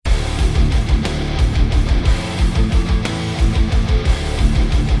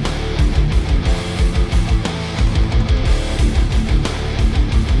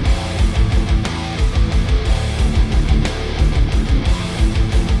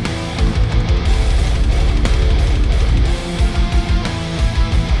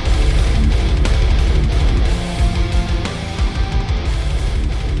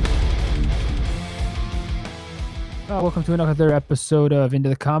Welcome to another episode of Into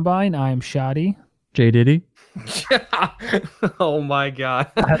the Combine. I'm Shoddy. J Diddy. Oh my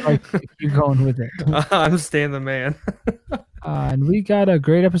God. I'd like to keep going with it. I'm Stan the man. And we got a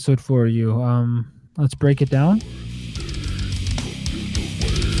great episode for you. Let's break it down.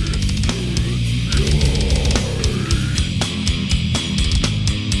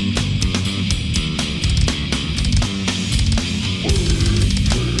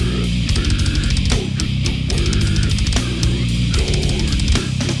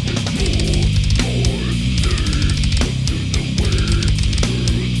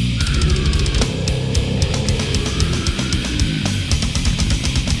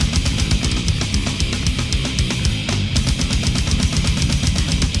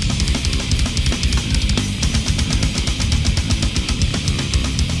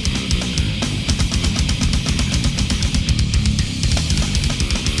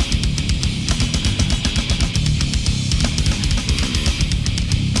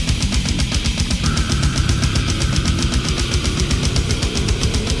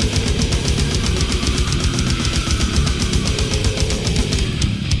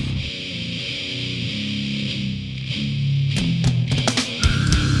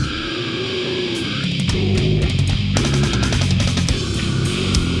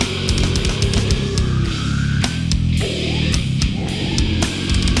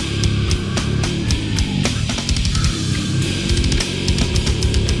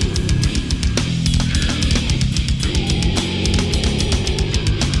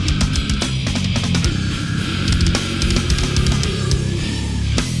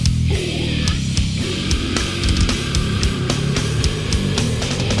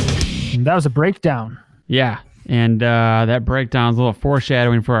 That was a breakdown. Yeah, and that breakdown is a little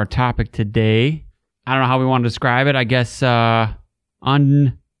foreshadowing for our topic today. I don't know how we want to describe it. I guess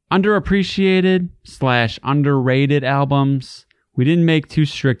underappreciated / underrated albums. We didn't make too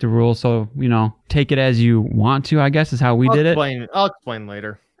strict a rule, so, take it as you want to, I guess, is how we did it. I'll explain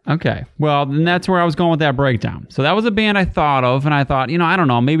later. Okay, well, then that's where I was going with that breakdown. So that was a band I thought of, and I thought, I don't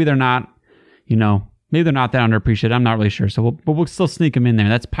know, maybe they're not, maybe they're not that underappreciated. I'm not really sure. So we'll still sneak them in there.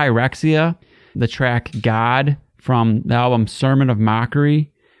 That's Pyrexia, the track God from the album Sermon of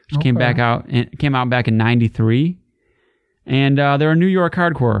Mockery, which came out back in 93. And they're a New York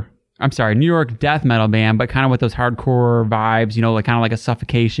death metal band, but kind of with those hardcore vibes, kind of like a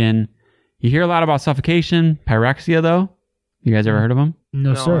Suffocation. You hear a lot about Suffocation, Pyrexia though. You guys ever heard of them?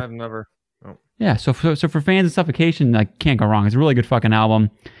 No, sir. I've never. Oh. Yeah, so for fans of Suffocation, can't go wrong. It's a really good fucking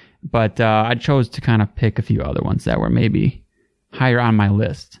album. But I chose to kind of pick a few other ones that were maybe higher on my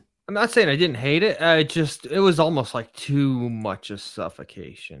list. I'm not saying I didn't hate it. It was almost like too much of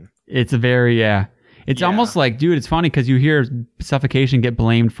Suffocation. It's It's almost like, dude, it's funny because you hear Suffocation get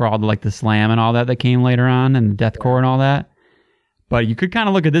blamed for all the slam and all that came later on and the deathcore and all that. But you could kind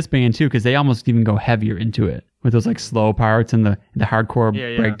of look at this band too because they almost even go heavier into it with those slow parts and the hardcore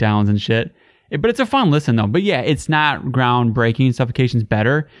breakdowns and shit. But it's a fun listen though. But yeah, it's not groundbreaking. Suffocation's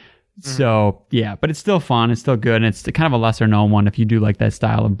better. So, yeah, but it's still fun. It's still good. And it's kind of a lesser known one if you do like that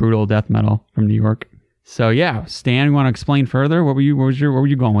style of brutal death metal from New York. So, yeah, Stan, you want to explain further? Where were you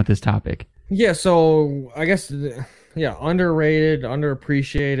going with this topic? Yeah, so I guess, underrated,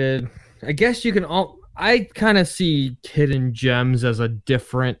 underappreciated. I guess you can I kind of see hidden gems as a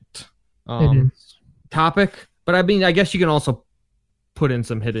different topic. But I mean, I guess you can also put in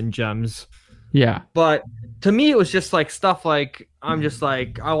some hidden gems. Yeah. But to me, it was just stuff I'm just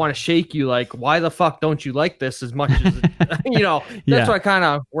I want to shake you. Why the fuck don't you like this as much as, that's what kind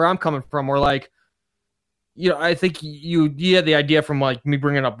of where I'm coming from. We're I think you had the idea from me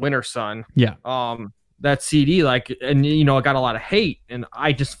bringing up Winter Sun. Yeah. That CD, and it got a lot of hate and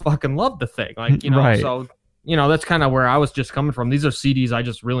I just fucking love the thing. Right. So, that's kind of where I was just coming from. These are CDs I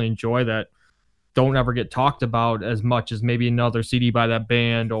just really enjoy that don't ever get talked about as much as maybe another CD by that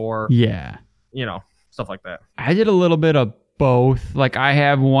band or, stuff like that. I did a little bit of both. I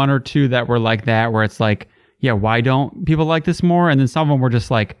have one or two that were like that, where it's why don't people like this more? And then some of them were just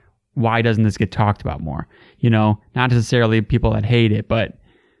why doesn't this get talked about more? Not necessarily people that hate it, but,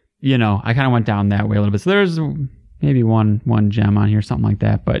 I kind of went down that way a little bit. So there's maybe one gem on here, something like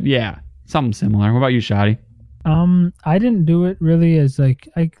that. But yeah, something similar. What about you, Shoddy? I didn't do it really as I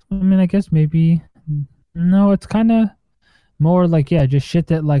guess maybe, no, it's kind of more just shit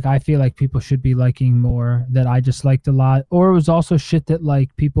that I feel like people should be liking more that I just liked a lot. Or it was also shit that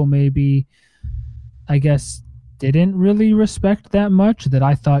people maybe, I guess, didn't really respect that much that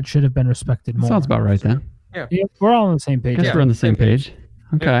I thought should have been respected more. Sounds about right then. Yeah. We're all on the same page. I guess we're on the same page.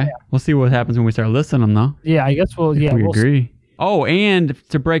 Okay. Yeah. We'll see what happens when we start listening them though. Yeah, I guess we'll agree. Oh, and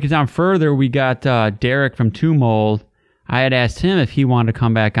to break it down further, we got Derek from Two Mold I had asked him if he wanted to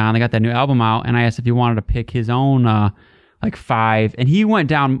come back on. They got that new album out, and I asked if he wanted to pick his own like 5, and he went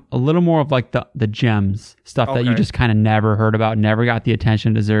down a little more of like the gems stuff that you just kind of never heard about, never got the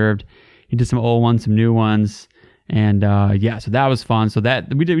attention deserved. He did some old ones, some new ones, and so that was fun. So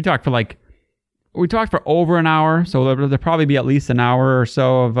that we talked for over an hour, so there'll probably be at least an hour or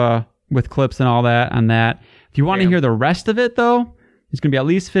so of with clips and all that on that. If you want to hear the rest of it, though, it's going to be at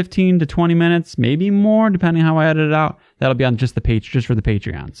least 15 to 20 minutes, maybe more, depending how I edit it out. That'll be on just for the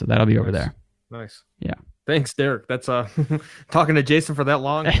Patreon, so that'll be over there. Nice. Yeah. Thanks, Derek. That's talking to Jason for that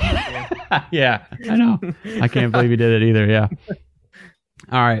long. Yeah, I know. I can't believe you did it either. Yeah.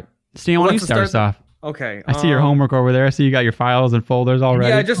 All right, Stan, why don't you start us off? Okay. I see your homework over there. I see you got your files and folders already.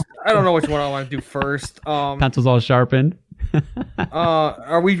 Yeah, I don't know which one I want to do first. Pencils all sharpened.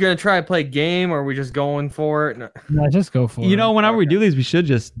 Are we gonna try to play a game, or are we just going for it? No, just go for it. You know, whenever we do these, we should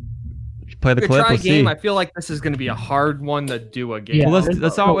just play the clip. Try a game. See. I feel like this is gonna be a hard one to do a game. Yeah, well,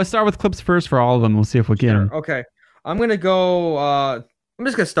 let's start with clips first for all of them. We'll see if we get them. Okay, I'm gonna go. I'm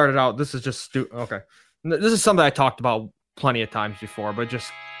just gonna start it out. This is just okay. This is something I talked about plenty of times before, but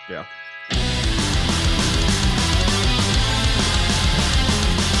just yeah.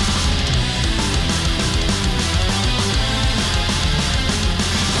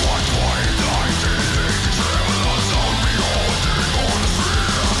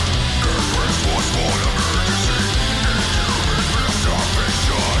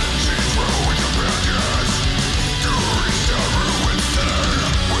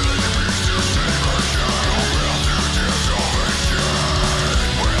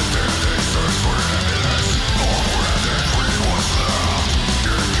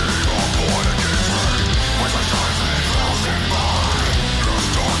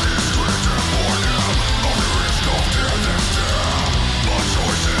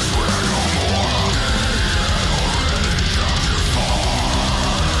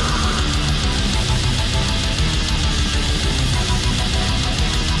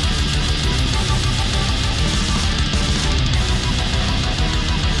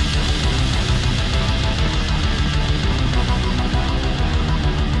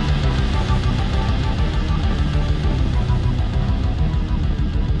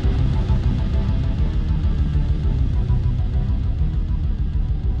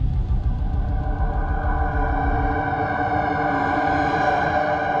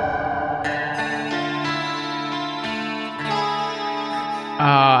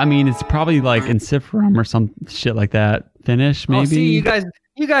 I mean, it's probably like Ensiferum or some shit like that. Finish, maybe. Oh, see, you guys.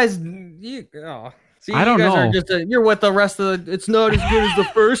 See, I don't know. Are just you're with the rest of the. It's not as good as the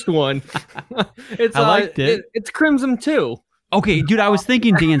first one. It's I liked it. It's Crimson 2. Okay, dude, I was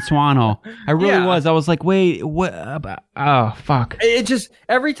thinking Dan Swano. I really was. I was like, wait, what? Oh, fuck. It just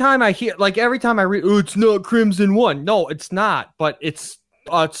every time I hear, every time I read, oh, it's not Crimson 1. No, it's not. But it's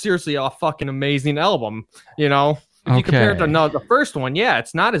seriously a fucking amazing album. You know. If you compare it to the first one,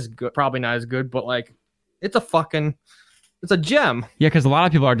 it's not as good, probably not as good, but it's a gem. Yeah, because a lot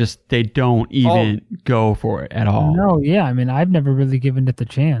of people they don't even go for it at all. No, yeah, I mean, I've never really given it the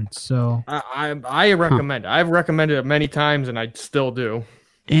chance, so I recommend it. I've recommended it many times, and I still do.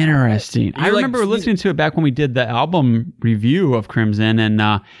 Interesting. I remember listening to it back when we did the album review of Crimson,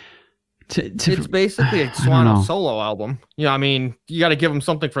 and it's basically a Swano solo album. I mean, you got to give him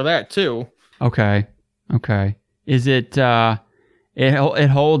something for that too. Okay. Is it it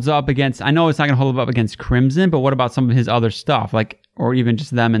holds up against? I know it's not going to hold up against Crimson, but what about some of his other stuff, or even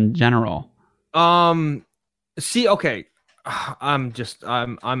just them in general? See, okay, I'm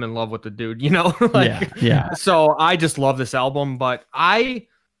in love with the dude, yeah. So I just love this album, but I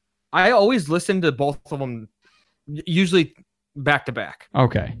always listen to both of them, usually back to back.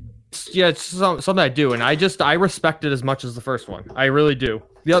 Okay. Yeah, it's something I do, and I respect it as much as the first one. I really do.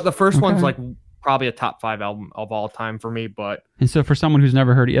 The first one's probably a top 5 album of all time for me, but and so for someone who's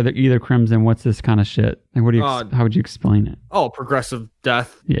never heard either Crimson, what's this kind of shit? Like, what do you? How would you explain it? Oh, progressive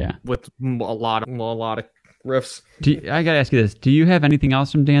death. Yeah, with a lot of riffs. I gotta ask you this: do you have anything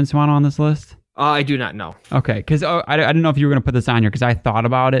else from Dan Swano on this list? I do not know. Okay, because I didn't know if you were gonna put this on here because I thought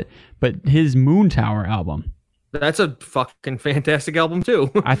about it, but his Moontower album. That's a fucking fantastic album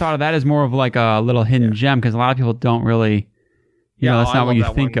too. I thought of that as more of like a little hidden gem because a lot of people don't really, that's not what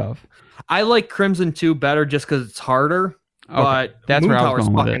you think of. I like Crimson 2 better just because it's harder, but that's where I was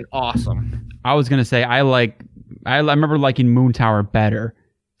going with it. Fucking awesome. I was gonna say I remember liking Moontower better,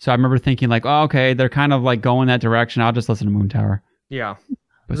 so I remember thinking okay, they're kind of going that direction. I'll just listen to Moontower. Yeah,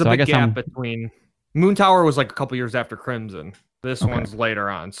 there's a big gap between Moontower was a couple years after Crimson. This one's later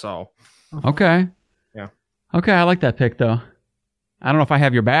on, so okay, yeah, okay, I like that pick though. I don't know if I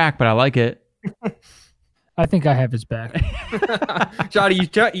have your back, but I like it. I think I have his back. Johnny, you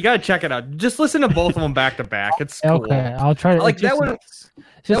got to check it out. Just listen to both of them back to back. It's cool. Okay, I'll try to like that one.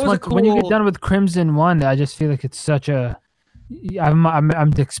 Just was a when you get cool- done with Crimson One, I just feel like it's such a.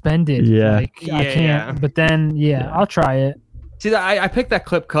 I'm expended. Yeah. Like, I Yeah. can't. But then, I'll try it. See, I picked that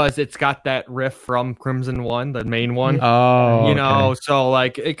clip because it's got that riff from Crimson One, the main one. Oh, You know, so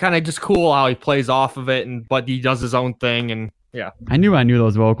like it kind of just cool how he plays off of it, but he does his own thing, and yeah. I knew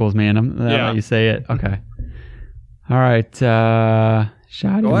those vocals, man. I'm let you say it. Okay. All right.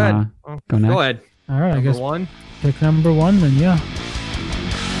 Shadi, Go ahead. Go next. Go ahead. All right, I Number guess one. pick number one then. Yeah.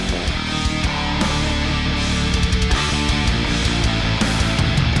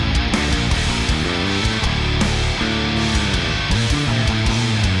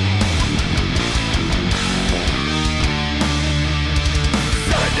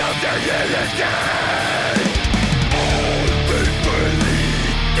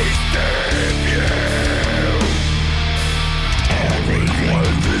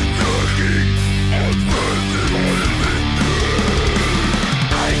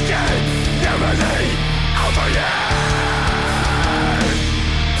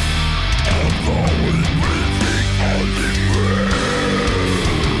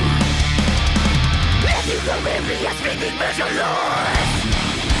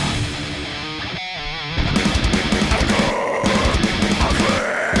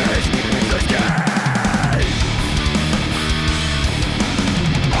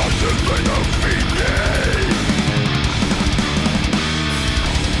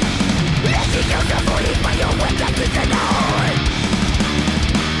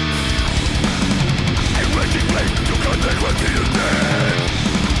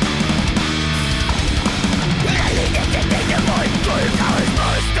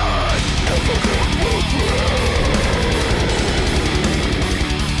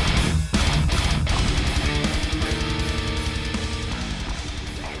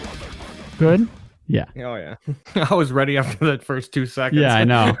 Good. Yeah. Oh yeah. I was ready after the first 2 seconds. Yeah, I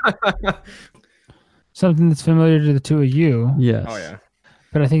know. Something that's familiar to the two of you, Yes. Oh yeah.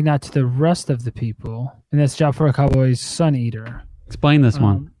 but I think not to the rest of the people, and that's Job for a Cowboy's Sun Eater. Explain this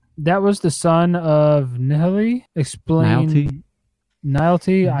one. That was the son of Nihili. Explain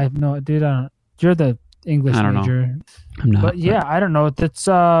Nihility. I have no, dude. You're the English I don't know. major. I'm not. But yeah, I don't know. That's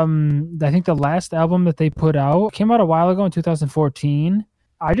I think the last album that they put out came out a while ago in 2014.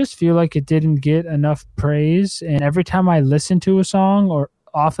 I just feel like it didn't get enough praise, and every time I listen to a song or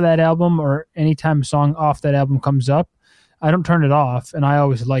off of that album, or anytime a song off that album comes up, I don't turn it off, and I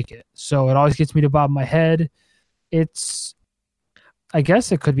always like it. So it always gets me to bob my head. I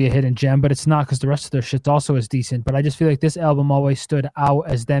guess it could be a hidden gem, but it's not, because the rest of their shit also is decent. But I just feel like this album always stood out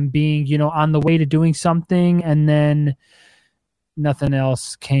as them being, on the way to doing something, and then nothing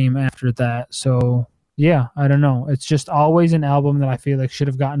else came after that. So yeah, I don't know. It's just always an album that I feel like should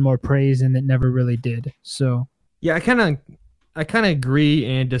have gotten more praise, and it never really did. So Yeah, I kind of agree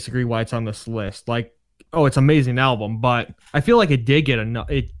and disagree why it's on this list. Like, oh, it's an amazing album, but I feel like it did get enough.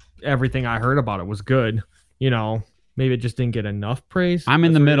 Everything I heard about it was good. Maybe it just didn't get enough praise. I'm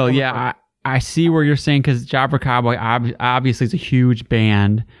in That's the what middle. you're Yeah, going I see where you're saying, because Job for Cowboy obviously is a huge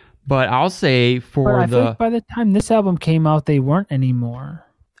band, but I'll say but I think by the time this album came out, they weren't anymore.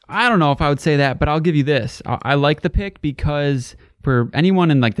 I don't know if I would say that, but I'll give you this. I like the pick because for anyone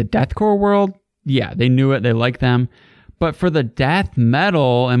in like the deathcore world, yeah, they knew it. They like them. But for the death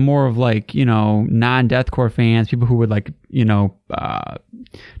metal and more of like, non-deathcore fans, people who would like,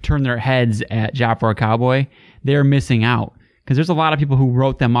 turn their heads at Job for a Cowboy, they're missing out. Because there's a lot of people who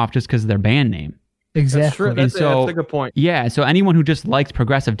wrote them off just because of their band name. Exactly. That's true. That's a good point. Yeah, so anyone who just likes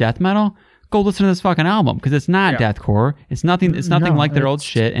progressive death metal, go listen to this fucking album, because it's not deathcore. It's nothing. It's nothing like their old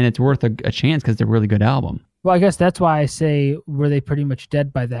shit, and it's worth a chance because they're a really good album. Well, I guess that's why I say were they pretty much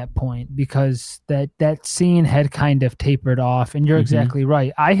dead by that point, because that scene had kind of tapered off, and you're exactly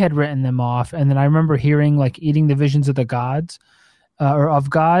right. I had written them off, and then I remember hearing like Eating the Visions of the Gods, or of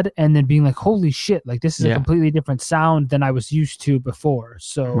God, and then being like, holy shit, like this is a completely different sound than I was used to before.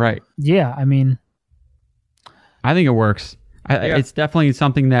 So yeah, I mean, I think it works. It's definitely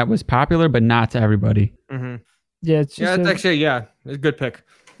something that was popular, but not to everybody. Mm-hmm. Yeah, it's actually it's a good pick.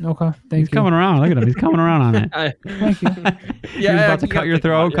 Okay, thank you. He's coming around. Look at him. He's coming around on it. Thank you. He was about to cut your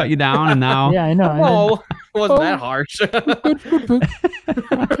throat, cut you down, and now. Yeah, I know. Whoa, it wasn't that harsh.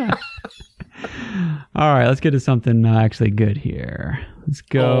 All right, let's get to something actually good here. Let's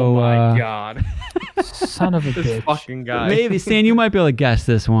go. Oh my god, son of a this bitch! Fucking guy. Maybe Stan, you might be able to guess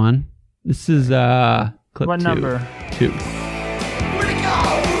this one. This is clip what 2. number? 2.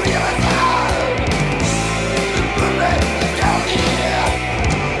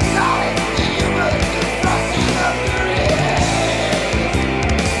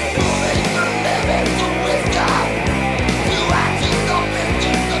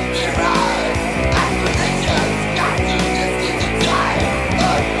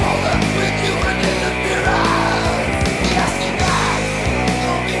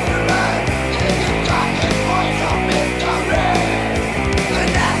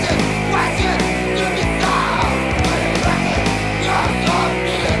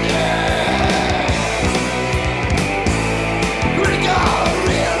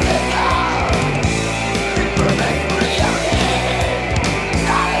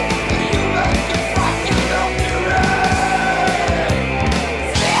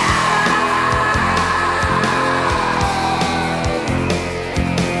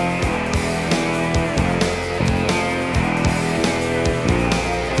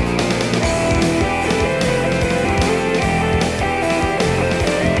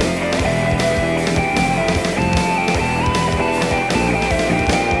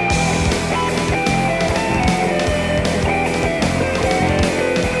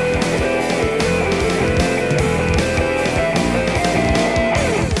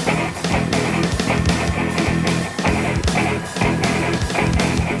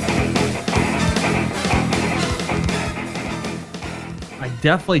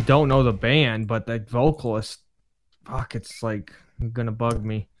 definitely don't know the band, but the vocalist, fuck, it's like gonna bug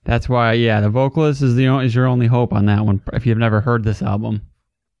me. That's why, the vocalist is your only hope on that one. If you've never heard this album,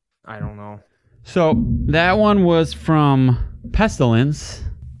 I don't know. So that one was from Pestilence.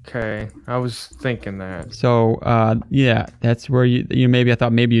 Okay, I was thinking that. So that's where you maybe I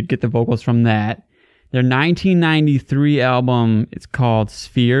thought maybe you'd get the vocals from that. Their 1993 album, it's called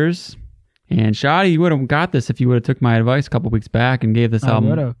Spheres. And Shoddy, you would have got this if you would have took my advice a couple weeks back and gave this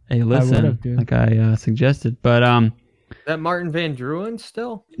album a listen, like I suggested. But is that Martin Van Druin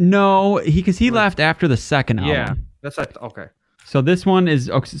still? No, because he left after the second album. Yeah, that's okay. So this one is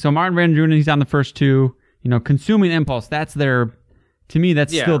so Martin Van Druin. He's on the first two. Consuming Impulse. That's to me,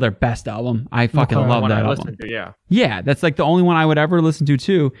 that's still their best album. I fucking love that album. Yeah, that's like the only one I would ever listen to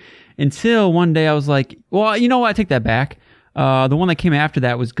too. Until one day I was like, well, you know what? I take that back. The one that came after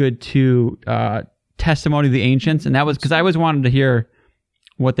that was good too. Testimony of the Ancients, and that was because I always wanted to hear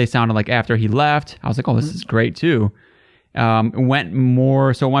what they sounded like after he left. I was like, oh, this is great too. It went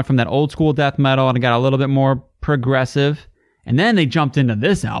from that old school death metal and it got a little bit more progressive, and then they jumped into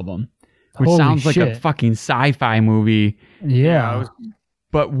this album, which sounds like a fucking sci-fi movie. Yeah.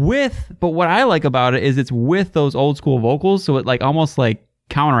 But what I like about it is it's with those old school vocals, so it like almost like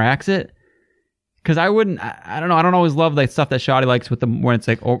counteracts it. Because I don't always love like stuff that Shoddy likes when it's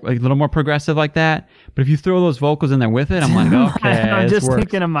like a little more progressive like that. But if you throw those vocals in there with it, I'm like, okay, I'm just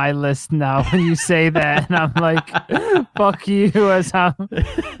thinking of my list now when you say that, and I'm like, fuck you. You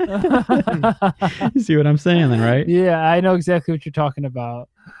see what I'm saying then, right? Yeah, I know exactly what you're talking about.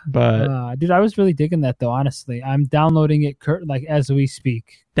 But dude, I was really digging that though. Honestly, I'm downloading it like as we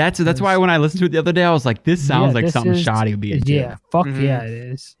speak. That's why when I listened to it the other day, I was like, this sounds like something Shoddy would be into. Yeah, fuck yeah, it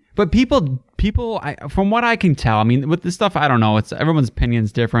is. But people, from what I can tell, I mean, with this stuff, I don't know. It's everyone's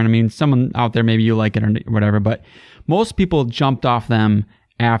opinion's different. I mean, someone out there, maybe you like it or whatever, but most people jumped off them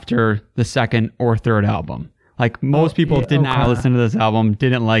after the second or third album. Like most people did not listen to this album,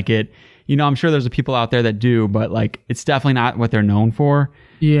 didn't like it. I'm sure there's people out there that do, but like, it's definitely not what they're known for.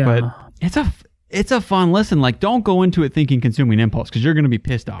 Yeah. But it's a fun listen. Like, don't go into it thinking Consuming Impulse because you're going to be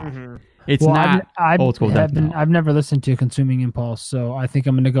pissed off. Mm-hmm. It's not old school death metal. I've never listened to Consuming Impulse, so I think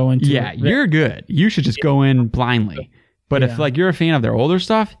I'm going to go into it. You're good. You should just go in blindly. But if like you're a fan of their older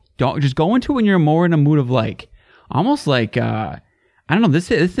stuff, don't just go into it when you're more in a mood of like almost like I don't know.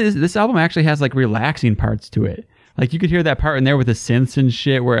 This album actually has like relaxing parts to it. Like you could hear that part in there with the synths and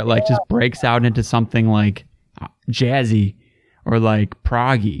shit where it like just breaks out into something like jazzy or like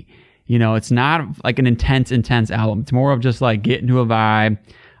proggy. It's not like an intense album. It's more of just like get into a vibe.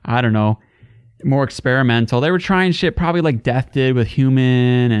 I don't know, more experimental. They were trying shit probably like Death did with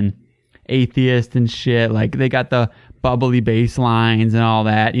Human and Atheist and shit. Like they got the bubbly bass lines and all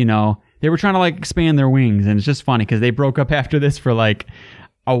that, They were trying to like expand their wings, and it's just funny because they broke up after this for like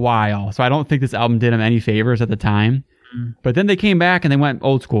a while. So I don't think this album did them any favors at the time. But then they came back and they went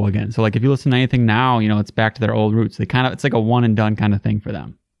old school again. So like if you listen to anything now, it's back to their old roots. It's like a one and done kind of thing for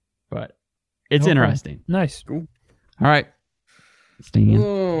them. But it's interesting. Nice. Cool. All right.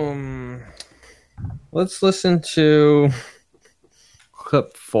 Stan. Let's listen to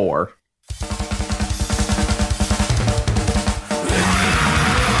clip 4.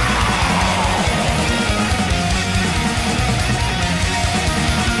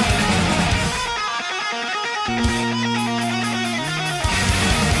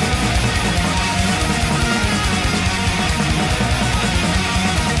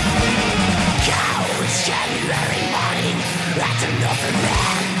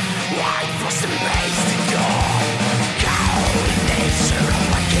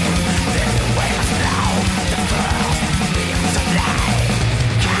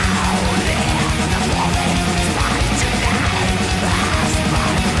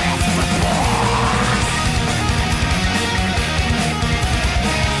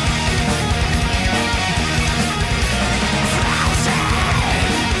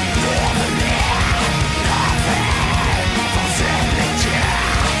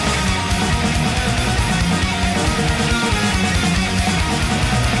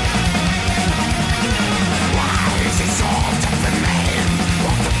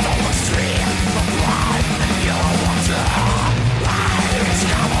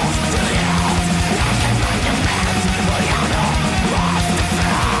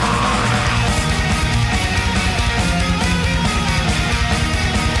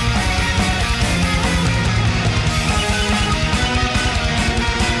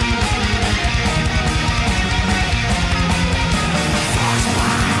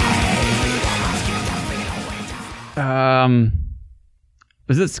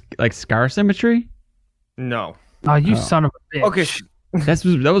 Was this like Scar Symmetry? No. Oh, you son of a bitch. Okay,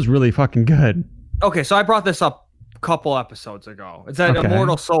 That was really fucking good. Okay, so I brought this up a couple episodes ago. It's that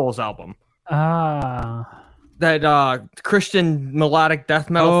Immortal Souls album. That Christian melodic death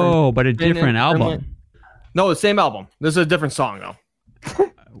metal. Oh, but a different album. No, the same album. This is a different song though.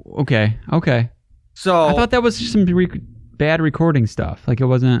 Okay. So I thought that was some bad recording stuff. Like it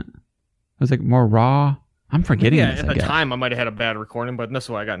was like more raw. I'm forgetting this, at the time I might have had a bad recording, but this is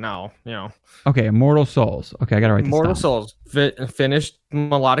what I got now, Okay, Immortal Souls. Okay, I gotta write this down. Immortal Souls, finished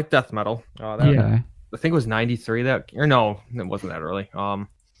melodic death metal. I think it was 93 it wasn't that early. I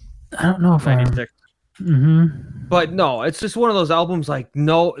don't know if 96. But no, it's just one of those albums I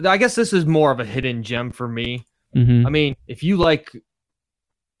guess this is more of a hidden gem for me. I mean, if you like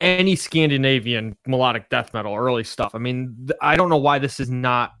any Scandinavian melodic death metal, early stuff, I mean, I don't know why this is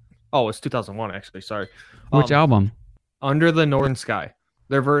not. Oh, it's 2001 actually. Sorry. Which album? Under the Northern Sky,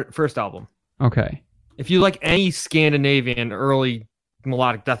 their first album. Okay. If you like any Scandinavian early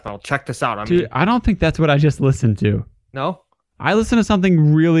melodic death metal, check this out. Dude, I don't think that's what I just listened to. No? I listened to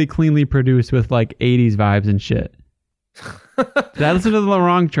something really cleanly produced with like 80s vibes and shit. Did I listen to the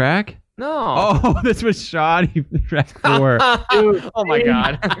wrong track? No. Oh, this was shoddy track 4. Dude, oh my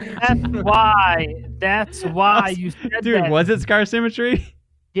God. That's why you said that. Dude, was it Scar Symmetry?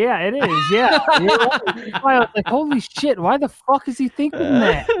 Yeah, it is. Yeah. I was like, holy shit, why the fuck is he thinking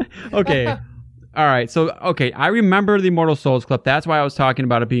that? Okay. All right. So, I remember the Immortal Souls clip. That's why I was talking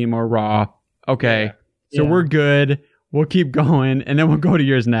about it being more raw. Okay. So we're good. We'll keep going, and then we'll go to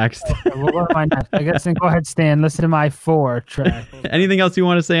yours next. Okay, we'll go to my next. I guess then go ahead, Stan. Listen to my 4 track. Anything else you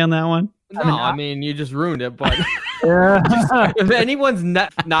want to say on that one? No, I mean, you just ruined it, but if anyone's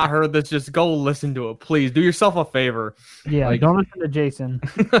not heard this, just go listen to it. Please do yourself a favor. Yeah, don't listen to Jason.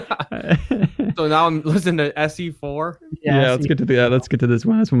 So now I'm listening to SE4. Yeah, let's get to let's get to this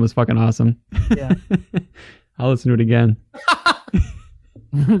one. This one was fucking awesome. Yeah. I'll listen to it again.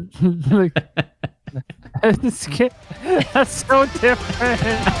 That's so different.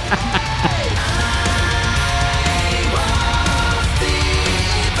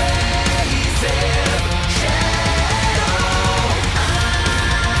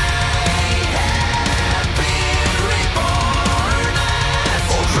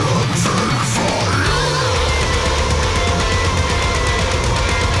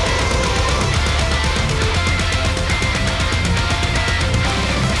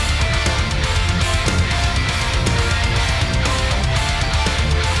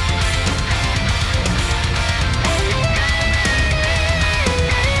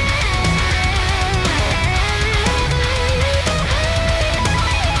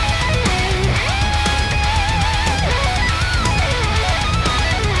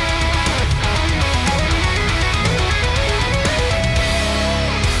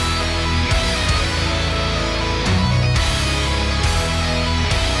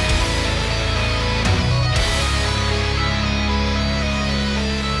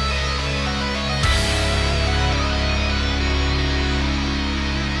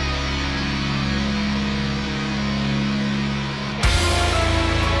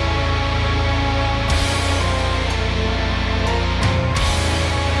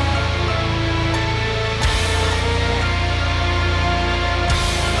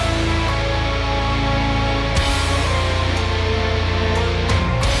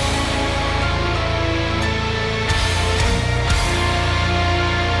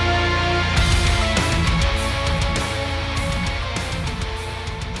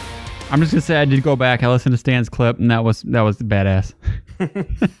 I'm just gonna say I did go back. I listened to Stan's clip, and that was badass.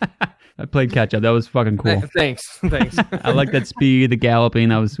 I played catch up. That was fucking cool. Thanks. I like that speed, the galloping.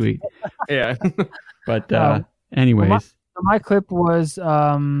 That was sweet. Yeah. But anyways, my clip was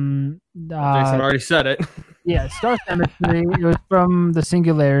Jason already said it. Yeah, Star Cemetery. It was from the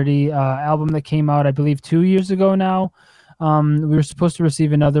Singularity album that came out, I believe, 2 years ago now. We were supposed to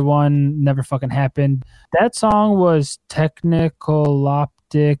receive another one, never fucking happened. That song was Technicoloptic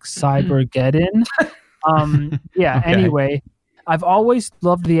Cybergeddon. Yeah, okay. Anyway, I've always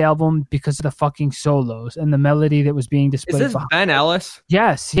loved the album because of the fucking solos and the melody that was being displayed. Is this Ben Ellis?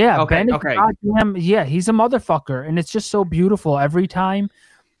 Yes, yeah. Okay, Ben okay. Goddamn, yeah, he's a motherfucker, and it's just so beautiful every time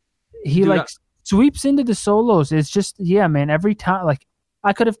he sweeps into the solos. It's just, yeah, man, every time, like,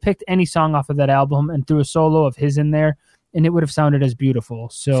 I could have picked any song off of that album and threw a solo of his in there, and it would have sounded as beautiful.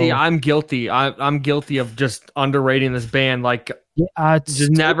 So, see, I'm guilty. I'm guilty of just underrating this band. Like,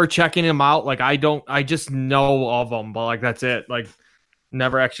 just never checking him out. Like, I just know of them, but like that's it. Like,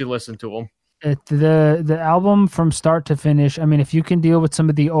 never actually listened to them. The album from start to finish. I mean, if you can deal with some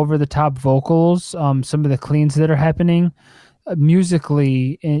of the over the top vocals, some of the cleans that are happening,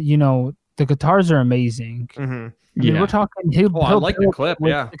 musically, you know, the guitars are amazing. Mm-hmm. I mean, we're talking. I like the clip.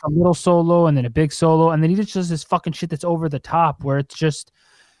 Yeah, like a little solo and then a big solo, and then he just does this fucking shit that's over the top, where it's just,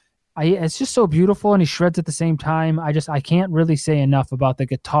 it's just so beautiful, and he shreds at the same time. I can't really say enough about the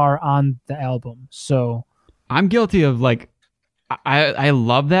guitar on the album. So I'm guilty of like, I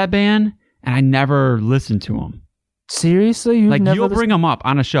love that band, and I never listened to them. Seriously, you'll bring them up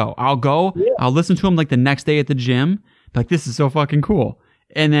on a show. I'll go. Yeah. I'll listen to them like the next day at the gym. Like, this is so fucking cool.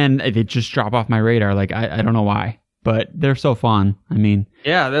 And then they just drop off my radar. Like, I don't know why, but they're so fun. I mean,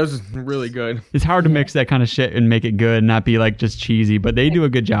 yeah, that was really good. It's hard to mix that kind of shit and make it good and not be like just cheesy, but they do a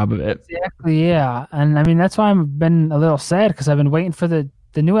good job of it. Exactly, yeah. And I mean, that's why I've been a little sad, because I've been waiting for the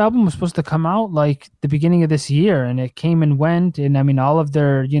new album was supposed to come out like the beginning of this year, and it came and went. And I mean, all of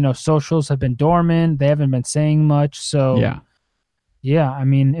their, socials have been dormant. They haven't been saying much. So yeah, I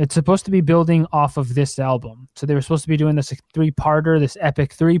mean, it's supposed to be building off of this album. So they were supposed to be doing this three-parter, this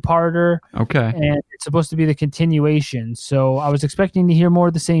epic three-parter. Okay. And it's supposed to be the continuation. So I was expecting to hear more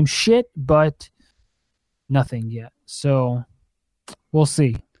of the same shit, but nothing yet. So we'll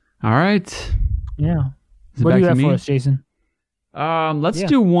see. All right. Yeah. What do you have for us, Jason? Let's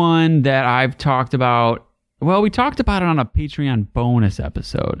do one that I've talked about. Well, we talked about it on a Patreon bonus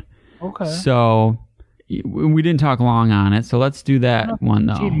episode. Okay. So we didn't talk long on it. So let's do that one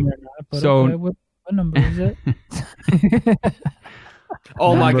though. Okay. What number is it?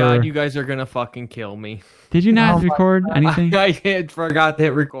 Oh my God, you guys are gonna fucking kill me. Did you not record anything? I forgot to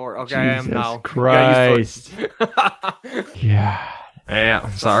hit record. Okay, I am now. Christ. Yeah. Yeah,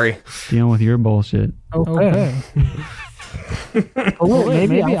 I'm sorry. Dealing with your bullshit. Okay. Oh,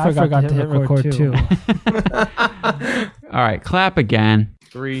 maybe I forgot to hit record too. All right, clap again.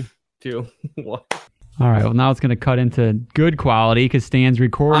 3, 2, 1. All right, well, now it's going to cut into good quality because Stan's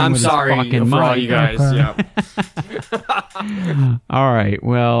recording with his fucking mic. All you guys. Yeah. All right,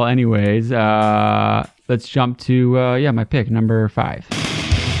 well, anyways, let's jump to, my pick, number 5.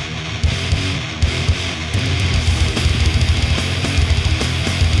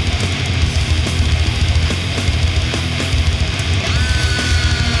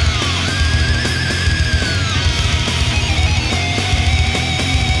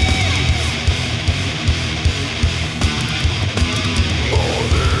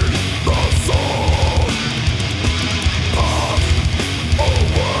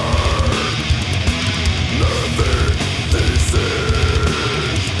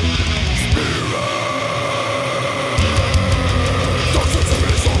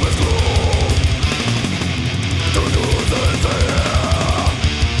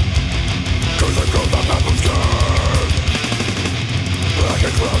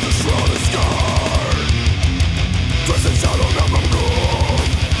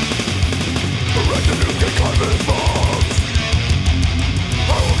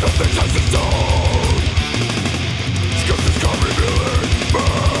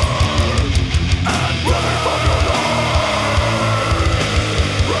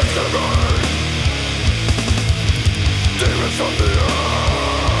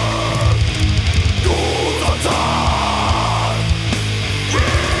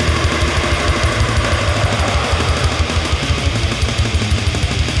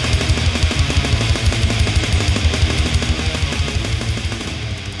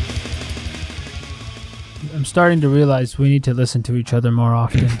 Starting to realize we need to listen to each other more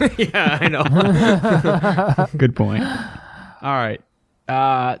often. Yeah, I know. Good point. All right.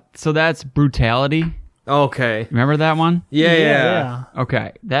 So that's Brutality. Okay. Remember that one? Yeah.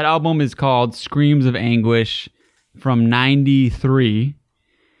 Okay. That album is called Screams of Anguish from 93.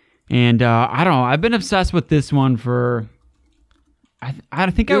 And I don't know. I've been obsessed with this one for...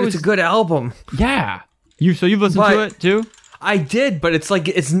 I think Dude, it's a good album. Yeah. So you've listened to it too? I did, but it's like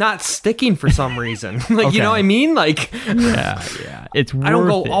it's not sticking for some reason. Like, okay. You know what I mean? Like, yeah, it's worth I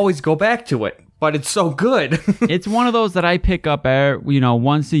don't always go back to it, but it's so good. It's one of those that I pick up,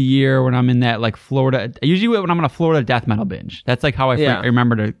 once a year when I'm in that like Florida. Usually when I'm on a Florida death metal binge. That's like how I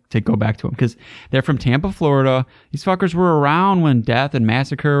remember to go back to them because they're from Tampa, Florida. These fuckers were around when Death and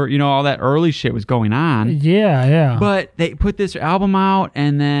Massacre, all that early shit was going on. Yeah. But they put this album out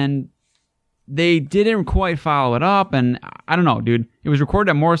and then they didn't quite follow it up, and I don't know, dude. It was recorded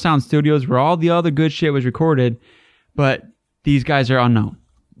at More Sound Studios where all the other good shit was recorded, but these guys are unknown.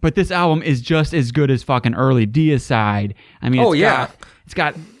 But this album is just as good as fucking early Deicide. I mean, it's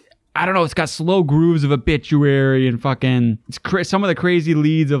got I don't know, it's got slow grooves of Obituary and fucking some of the crazy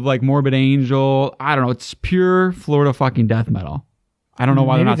leads of like Morbid Angel. I don't know, it's pure Florida fucking death metal. I don't know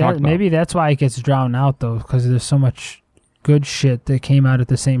why they're not talking about. Maybe that's why it gets drowned out though, because there's so much good shit that came out at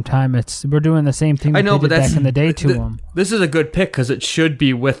the same time. We're doing the same thing I know, they did but back in the day to them. This is a good pick because it should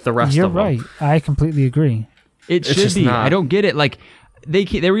be with the rest You're of them. right. I completely agree. It It's should just be. not. I don't get it. Like they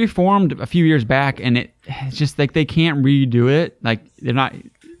reformed a few years back, and it's just like they can't redo it. Like they're not.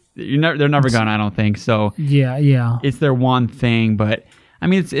 They're never gonna. I don't think so. Yeah. It's their one thing, but I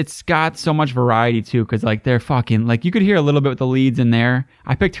mean, it's got so much variety too. Because like they're fucking like you could hear a little bit with the leads in there.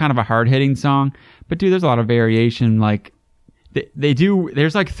 I picked kind of a hard hitting song, but dude, there's a lot of variation. Like they do.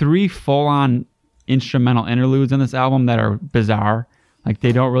 There's like 3 full on instrumental interludes on this album that are bizarre. Like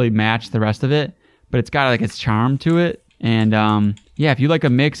they don't really match the rest of it, but it's got like its charm to it. And yeah, if you like a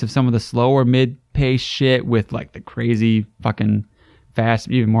mix of some of the slower mid-pace shit with like the crazy fucking fast,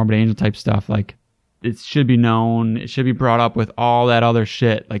 even Morbid Angel type stuff, like it should be known. It should be brought up with all that other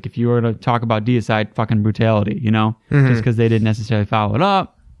shit. Like if you were to talk about Deicide fucking brutality, you know, just because they didn't necessarily follow it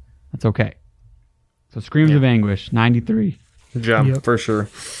up, that's okay. So Screams of Anguish, 93. Gem, for sure.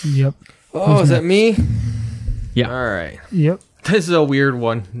 Yep. Oh, is that me? Yeah. All right. Yep. This is a weird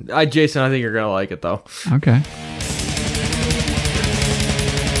one. Jason, I think you're going to like it, though. Okay.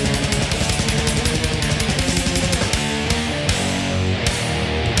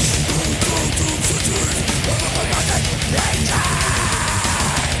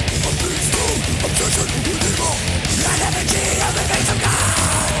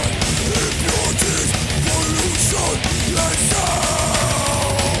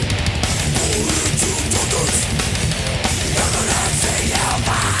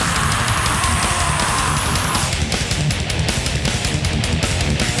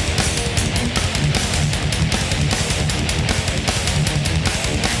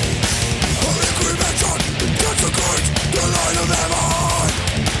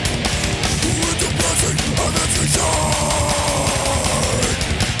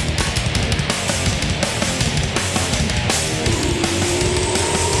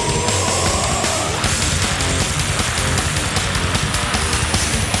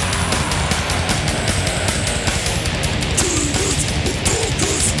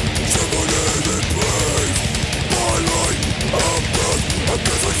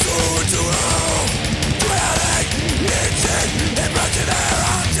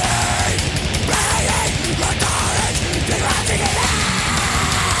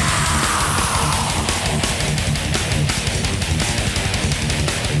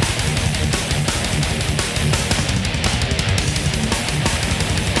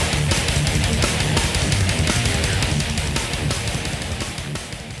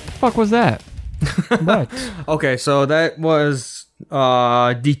 Fuck was that? What? Okay, so that was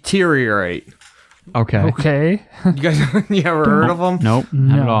Deteriorate. Okay. Okay. You guys, you ever heard of them? Nope.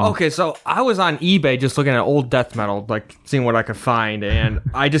 Not at No. all. Okay, so I was on eBay just looking at old death metal, like seeing what I could find, and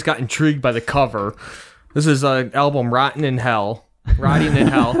I just got intrigued by the cover. This is an album, Rotting in Hell.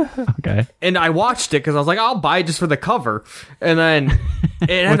 Okay. And I watched it because I was like, I'll buy it just for the cover. And then it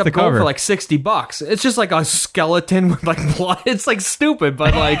ended the up going cover? for like $60. It's just like a skeleton with like blood. It's like stupid,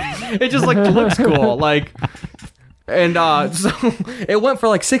 but like it just like looks cool. Like, and so it went for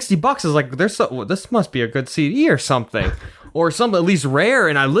like $60. I was like, this must be a good CD or something, or something at least rare.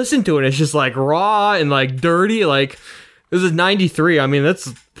 And I listened to it. It's just like raw and like dirty. Like this is 93. I mean,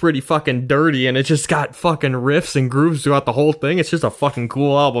 that's pretty fucking dirty, and it just got fucking riffs and grooves throughout the whole thing. It's just a fucking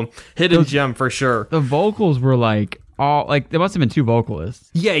cool album. Hidden gem for sure. The vocals were like all like there must have been 2 vocalists.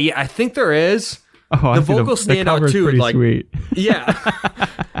 Yeah, I think there is. Oh, The vocals stand out cover's too, Pretty like- sweet. Yeah.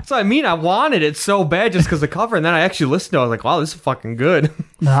 So I mean, I wanted it so bad just because the cover, and then I actually listened to it. I was like, wow, this is fucking good.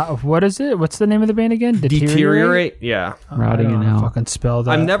 What is it? What's the name of the band again? Deteriorate? Yeah. Rotting in Hell. Fucking spell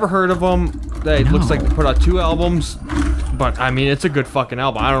that. I've never heard of them. It looks like they put out 2 albums, but I mean, it's a good fucking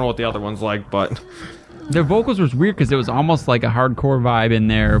album. I don't know what the other one's like, but Their vocals was weird because it was almost like a hardcore vibe in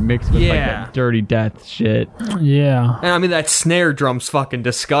there mixed with like Yeah. that dirty death shit. Yeah. and I mean that snare drum's fucking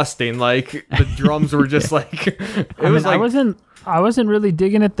disgusting. Like the drums were just like it was like I wasn't really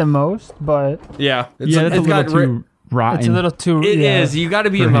digging it the most, but yeah, Yeah, that's a it's got little too rotten. it's a little too. It yeah. is. You got to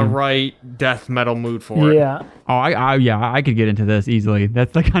be in the right death metal mood for it. Yeah. Oh, I could get into this easily.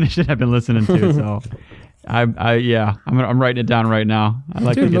 That's the kind of shit I've been listening to. So, I'm writing it down right now. I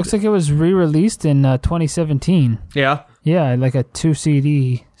like. Dude, it looks like it was re-released in 2017. Yeah. Yeah, like a 2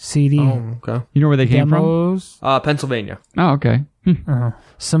 CD. Oh, okay. You know where they came from? Demos. Pennsylvania. Oh, okay.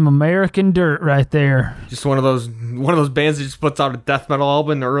 Some American dirt right there. Just one of those bands that just puts out a death metal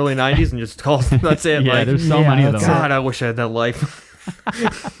album in the early '90s and just calls. That's it. Yeah, like, there's so Yeah, many of that's them. God, I wish I had that life.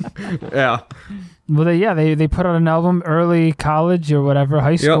 Yeah. Well, they put out an album early college or whatever,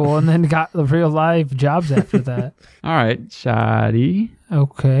 high school, and then got the real live jobs after that. All right, Shoddy.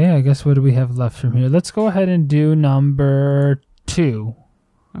 Okay, I guess what do we have left from here? Let's go ahead and do number 2.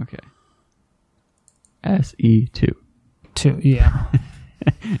 Okay. SE2. 2, yeah.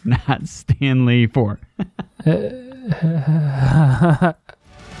 Not Stanley 4.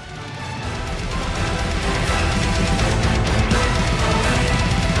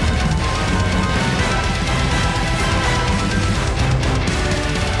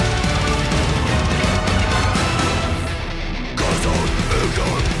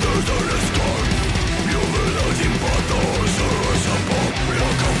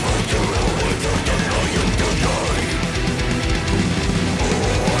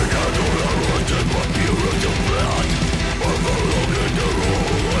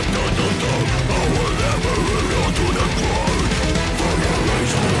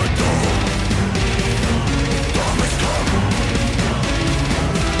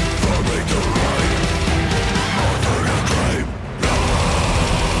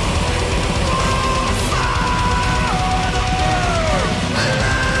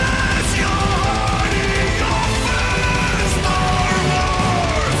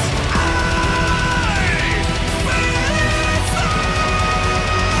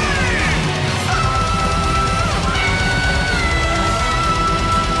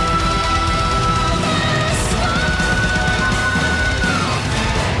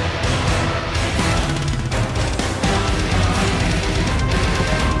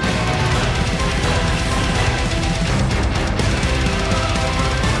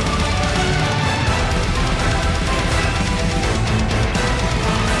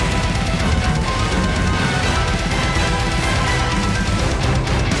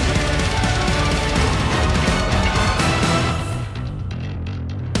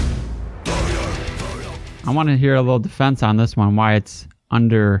 I want to hear a little defense on this one, why it's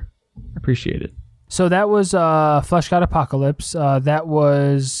underappreciated. So that was Flesh God Apocalypse. That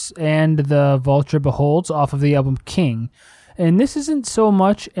was And the Vulture Beholds off of the album King. And this isn't so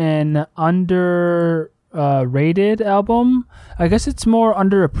much an underrated album. I guess it's more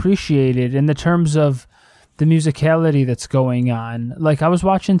underappreciated in the terms of the musicality that's going on. Like, I was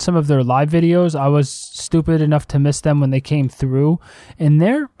watching some of their live videos. I was stupid enough to miss them when they came through, and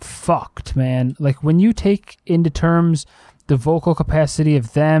they're fucked, man. Like, when you take into terms the vocal capacity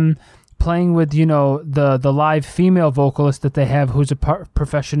of them playing with, you know, the live female vocalist that they have, who's a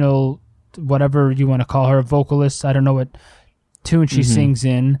professional, whatever you want to call her, vocalist. I don't know what tune she sings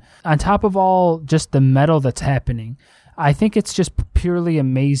in. On top of all just the metal that's happening, I think it's just purely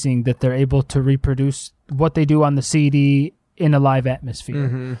amazing that they're able to reproduce what they do on the CD in a live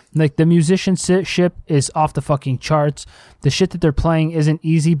atmosphere. Like, the musicianship is off the fucking charts. The shit that they're playing isn't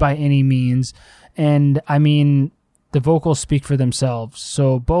easy by any means. And, I mean, the vocals speak for themselves.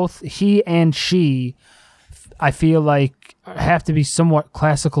 So both he and she, I feel like, have to be somewhat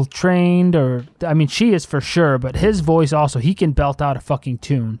classical trained, or, I mean, she is for sure, but his voice also, he can belt out a fucking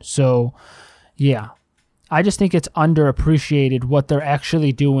tune. So, yeah. I just think it's underappreciated what they're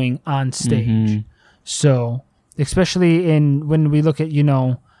actually doing on stage. So, especially when we look at, you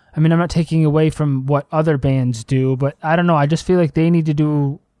know, I mean, I'm not taking away from what other bands do, but I don't know. I just feel like they need to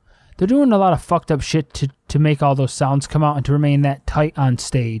do, they're doing a lot of fucked up shit to make all those sounds come out and to remain that tight on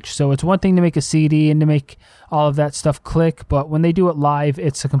stage. So it's one thing to make a CD and to make all of that stuff click, but when they do it live,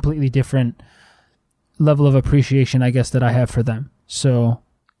 it's a completely different level of appreciation, I guess, that I have for them. So,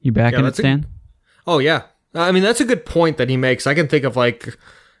 you backing it, Stan? Oh, yeah. I mean, that's a good point that he makes. I can think of, like,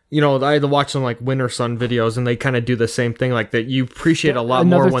 you know, I watch some, like, Winter Sun videos, and they kind of do the same thing, like, that you appreciate a lot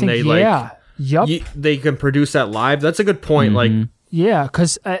more when they, like, they can produce that live. That's a good point. Like, yeah,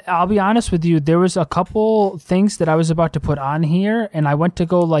 because I'll be honest with you, there was a couple things that I was about to put on here, and I went to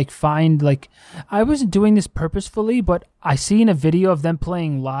go, like, find, like, I wasn't doing this purposefully, but I seen a video of them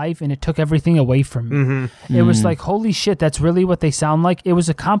playing live, and it took everything away from me. It was like, holy shit, that's really what they sound like. It was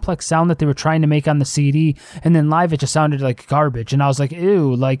a complex sound that they were trying to make on the CD, and then live it just sounded like garbage. And I was like,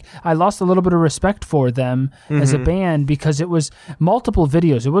 ew, like, I lost a little bit of respect for them as a band, because it was multiple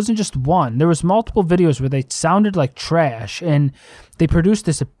videos. It wasn't just one. There was multiple videos where they sounded like trash, and they produced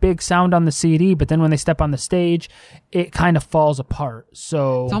this big sound on the CD, but then when they step on the stage, it kind of falls apart.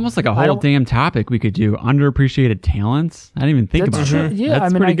 So it's almost like a whole damn topic we could do. Underappreciated talents. I didn't even think about that. Yeah,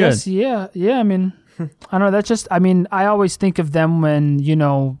 that's I mean, I good. guess, yeah. I mean, I don't know. That's just, I mean, I always think of them when, you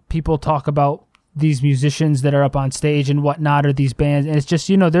know, people talk about these musicians that are up on stage and whatnot, or these bands. And it's just,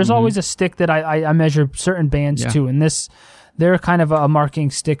 you know, there's always a stick that I measure certain bands to. And they're kind of a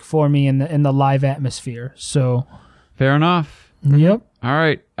marking stick for me in the live atmosphere. So fair enough. Yep. All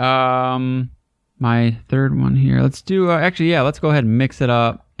right. my third one here. Let's do, let's go ahead and mix it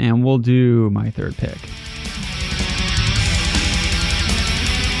up, and we'll do my third pick.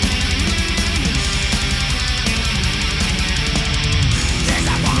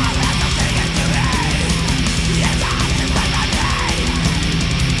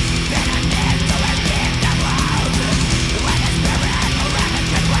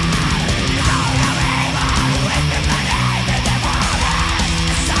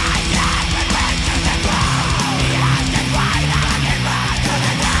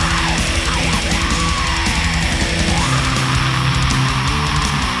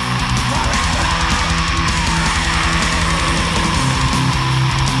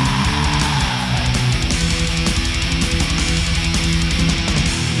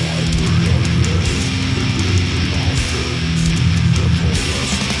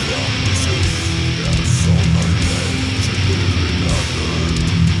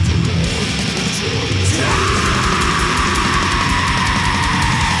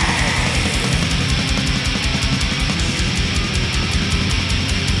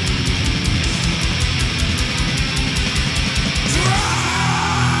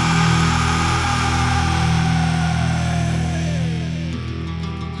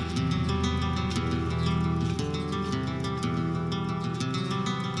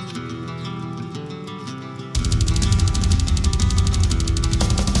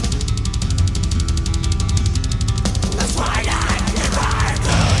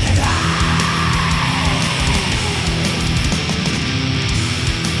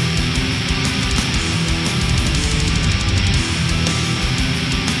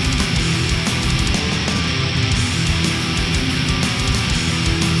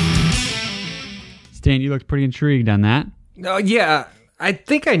 Stan, you looked pretty intrigued on that. Yeah, I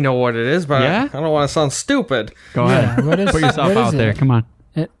think I know what it is, but Yeah? I don't want to sound stupid. Go ahead. What is, Put yourself what out is there. it? Come on.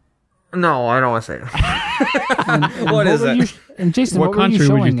 No, I don't want to say it. What is were it? you and Jason, What what were you country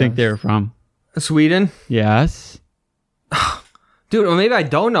would you showing think us? they were from? Sweden? Yes. Dude, well, maybe I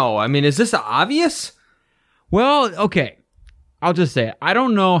don't know. I mean, is this obvious? Well, okay. I'll just say it. I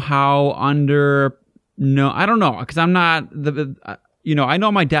don't know how I don't know, because I'm not I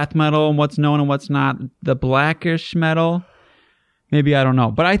know my death metal and what's known and what's not. The blackish metal, maybe I don't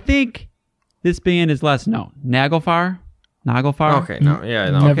know. But I think this band is less known. Nagelfar? Okay, no, yeah,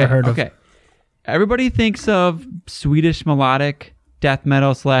 no. Never heard of. Okay. Everybody thinks of Swedish melodic death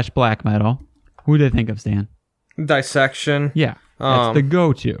metal / black metal. Who do they think of, Stan? Dissection. Yeah. That's the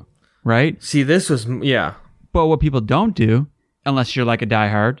go-to, right? See, this was, yeah. But what people don't do, unless you're like a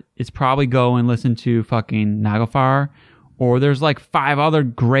diehard, is probably go and listen to fucking Nagelfar, or there's like 5 other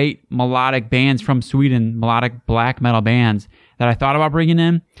great melodic bands from Sweden, melodic black metal bands that I thought about bringing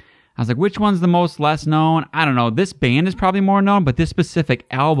in. I was like, which one's the most less known? I don't know. This band is probably more known, but this specific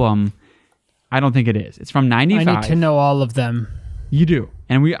album, I don't think it is. It's from 95. I need to know all of them. You do.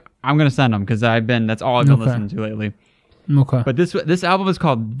 And I'm going to send them because that's all I've been listening to lately. Okay. But this album is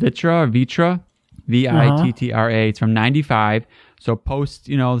called Vitra, Vittra. It's from 95. So post,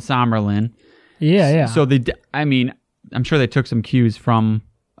 Sommerlin. Yeah. So I'm sure they took some cues from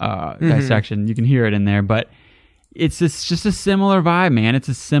Dissection. You can hear it in there, but it's just a similar vibe, man. It's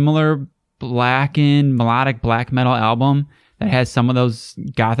a similar blackened melodic black metal album that has some of those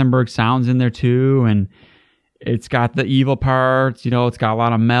Gothenburg sounds in there too, and it's got the evil parts. It's got a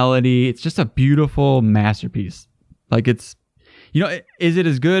lot of melody. It's just a beautiful masterpiece. Like is it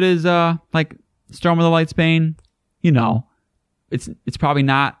as good as like Storm of the Light Spain? It's probably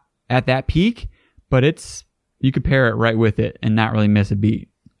not at that peak, but you could pair it right with it and not really miss a beat,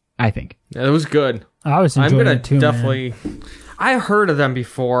 I think. Yeah, it was good. I was enjoying it too, definitely. Man. I heard of them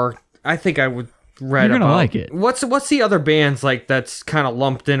before. I think I would read You're about. Gonna like it. What's the other bands like that's kind of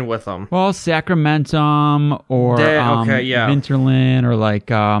lumped in with them? Well, Sacramentum or Winterland or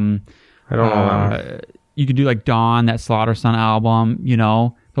like I don't know. You could do like Dawn, that Slaughter Sun album.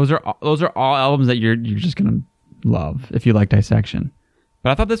 Those are all albums that you're just gonna love if you like Dissection.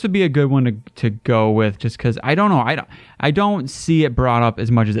 But I thought this would be a good one to go with, just because I don't know, I don't see it brought up as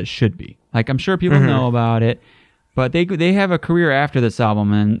much as it should be. Like, I'm sure people know about it, but they have a career after this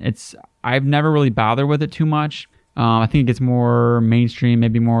album, and I've never really bothered with it too much. I think it gets more mainstream,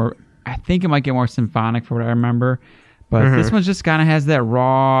 maybe more. I think it might get more symphonic for what I remember, but this one just kind of has that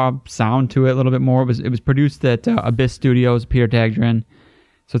raw sound to it a little bit more. It was produced at Abyss Studios, Peter Tägtgren,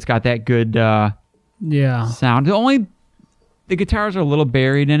 so it's got that good sound. The guitars are a little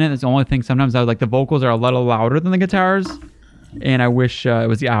buried in it. That's the only thing. Sometimes I would like the vocals are a little louder than the guitars, and I wish it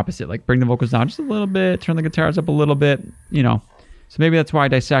was the opposite. Like, bring the vocals down just a little bit, turn the guitars up a little bit. So maybe that's why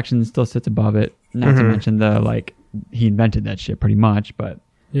Dissection still sits above it. Not to mention he invented that shit pretty much. But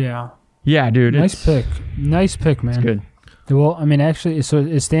yeah. Yeah, dude. Nice pick, man. It's good. Well, I mean, actually, so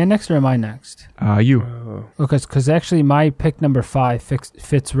is Stan next or am I next? You. Because actually, my pick number 5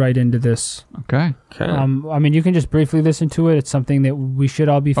 fits right into this. Okay. I mean, you can just briefly listen to it. It's something that we should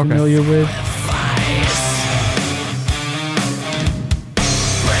all be familiar with.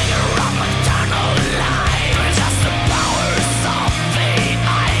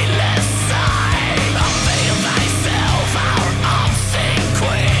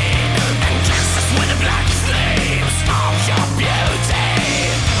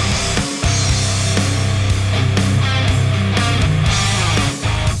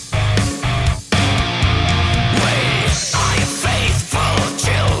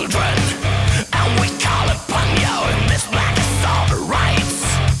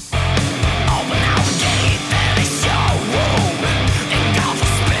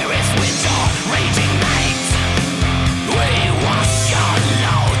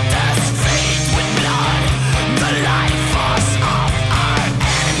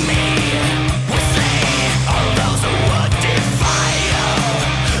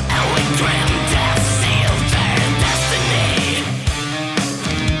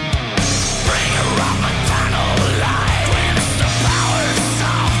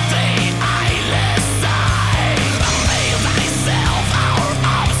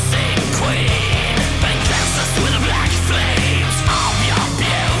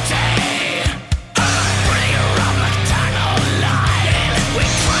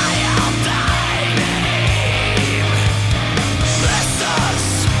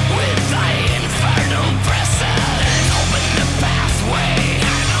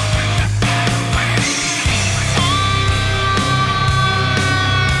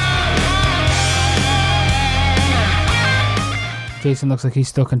 Jason looks like he's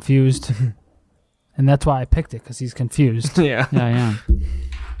still confused. And that's why I picked it, because he's confused. Yeah. Yeah, I am.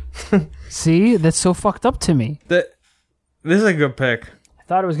 See? That's so fucked up to me. This is a good pick. I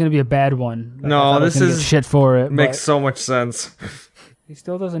thought it was going to be a bad one. Like, no, this is get shit for it. Makes so much sense. He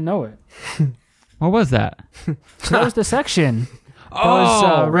still doesn't know it. What was that? That was the section.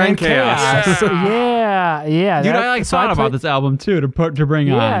 Rain Chaos. Yeah. Dude, I thought about this album too to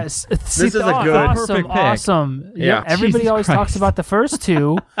bring on. Yes, this is a good perfect pick. Awesome. Yeah, everybody Jesus always Christ. talks about the first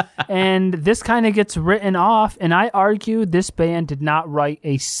two, and this kind of gets written off. And I argue this band did not write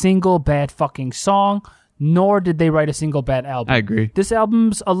a single bad fucking song, nor did they write a single bad album. I agree. This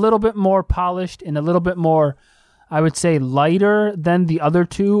album's a little bit more polished and a little bit more, I would say, lighter than the other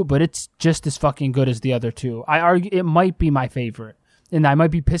two, but it's just as fucking good as the other two. I argue it might be my favorite. And I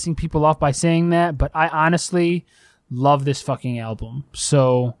might be pissing people off by saying that, but I honestly love this fucking album.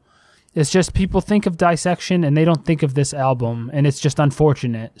 So it's just people think of Dissection and they don't think of this album, and it's just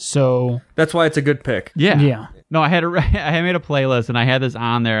unfortunate. So that's why it's a good pick. Yeah. No, I had made a playlist and I had this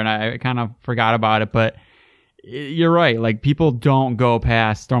on there and I kind of forgot about it, but you're right. Like, people don't go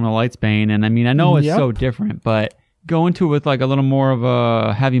past Storm the Lightsbane, and I mean, I know it's so different, but go into it with like a little more of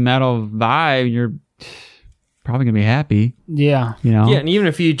a heavy metal vibe, you're probably gonna be happy. Yeah. You know? Yeah, and even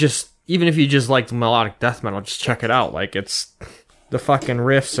if you just like melodic death metal, just check it out. Like, it's the fucking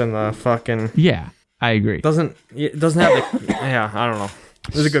riffs and the fucking... Yeah, I agree. It doesn't have the... Yeah, I don't know.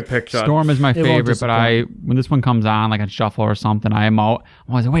 It was a good pick, John. Storm is my favorite, but when this one comes on, like on Shuffle or something, I'm like,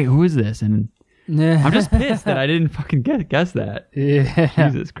 wait, who is this? And I'm just pissed that I didn't fucking guess that. Yeah.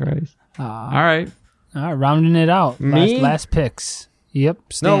 Jesus Christ. All right, rounding it out. Me? Last picks. Yep.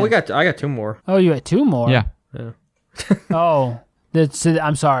 Stan. No, I got two more. Oh, you had two more? Yeah. I'm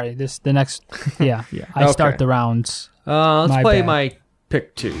sorry. The next. Yeah. Yeah. I start the rounds. Let's My play bad. my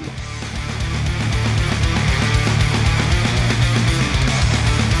pick 2.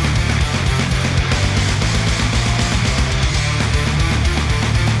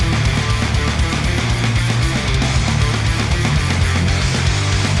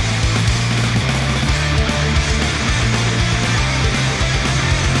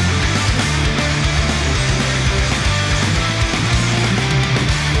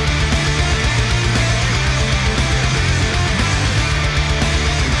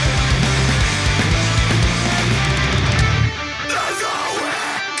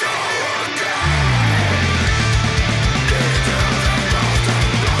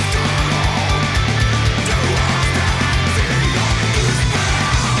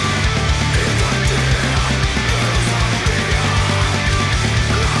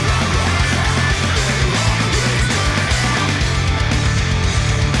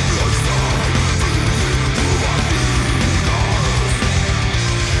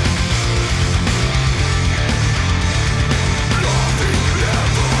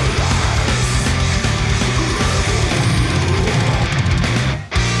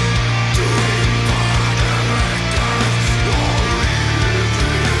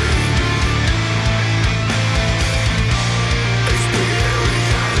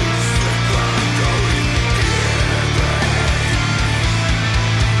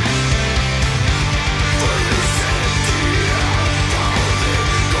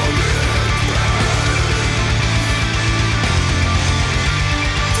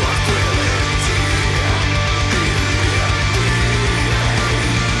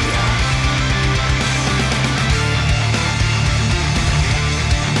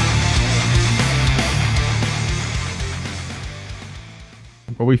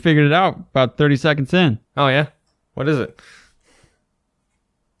 Well, we figured it out about 30 seconds in. Oh, yeah? What is it?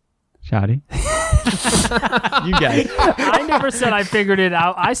 Shoddy. You guys. I never said I figured it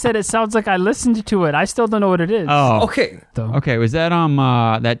out. I said it sounds like I listened to it. I still don't know what it is. Oh. Okay. Okay, was that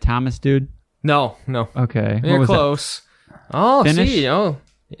that Thomas dude? No. Okay. What You're was close. Oh, Finish? see. Oh,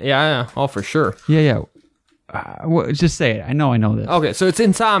 yeah. Oh, for sure. that? Yeah. Just say it. I know this. Okay, so it's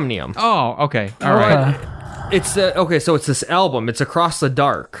Insomnium. Oh, okay. All right. It's so it's this album. It's Across the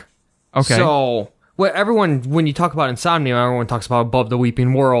Dark. Okay. So when you talk about Insomnium, everyone talks about Above the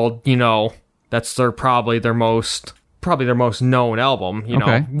Weeping World. You know, that's probably their most known album. You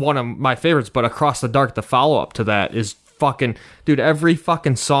know, one of my favorites. But Across the Dark, the follow up to that, is fucking, dude. Every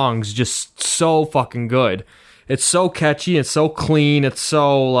fucking song's just so fucking good. It's so catchy. It's so clean. It's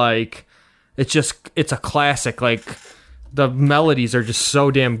so like, it's a classic. Like, the melodies are just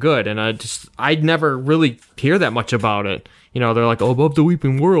so damn good, and I'd never really hear that much about it. You know, they're like, oh, Above the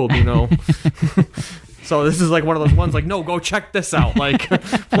Weeping World, you know. So this is like one of those ones like, no, go check this out. Like,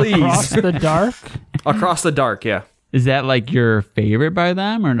 please. Across the Dark? Across the Dark, yeah. Is that like your favorite by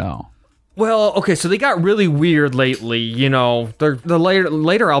them or no? Well, okay, so they got really weird lately, you know. The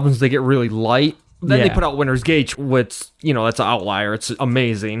later albums, they get really light. Then they put out Winter's Gate, which, you know, that's an outlier. It's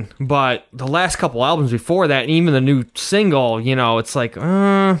amazing. But the last couple albums before that, and even the new single, you know, it's like,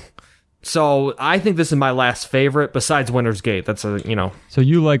 So I think this is my last favorite, besides Winter's Gate. That's you know. So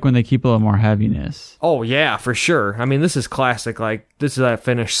you like when they keep a little more heaviness? Oh, yeah, for sure. I mean, this is classic. Like, this is that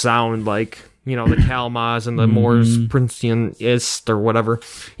Finnish sound, like, you know, the Kalmas and the Mors Princeton Ist or whatever,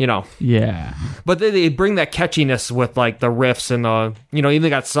 you know. Yeah. But they bring that catchiness with, like, the riffs and, you know,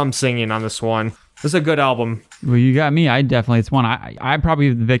 even got some singing on this one. This is a good album. Well, you got me. It's one. I'm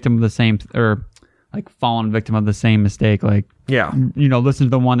probably the victim of the same, or like fallen victim of the same mistake. Like, yeah, you know, listen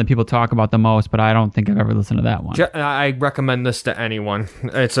to the one that people talk about the most, but I don't think I've ever listened to that one. I recommend this to anyone.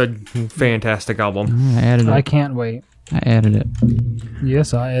 It's a fantastic album. I added it. I can't wait. I added it.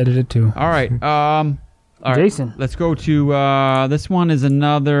 Yes, I added it too. All right. All right. Jason. Let's go to this one is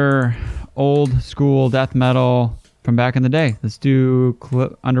another old school death metal from back in the day. Let's do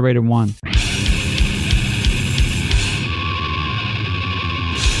underrated one.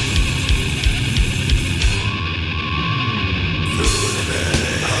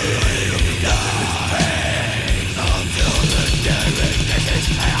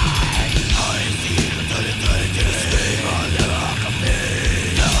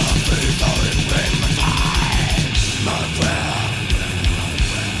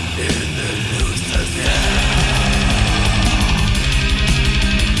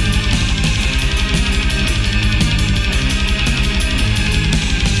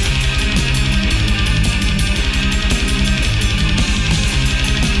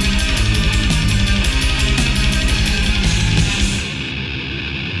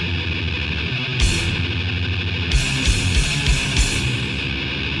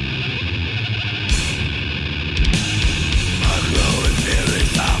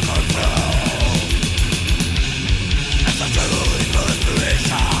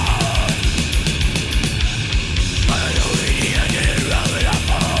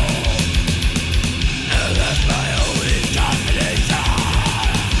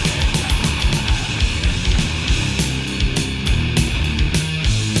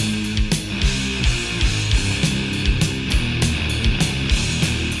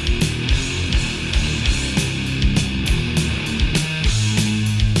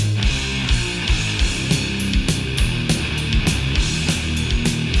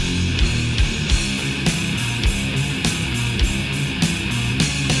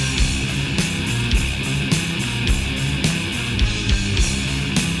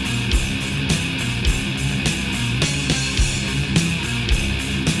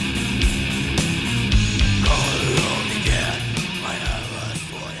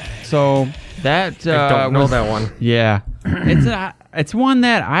 So that I don't know that one. Yeah, it's one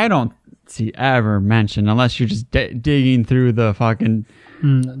that I don't see ever mentioned unless you're just digging through the fucking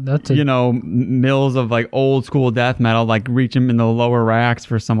mills of like old school death metal, like reaching in the lower racks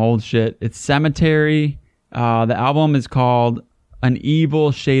for some old shit. It's Cemetery. The album is called An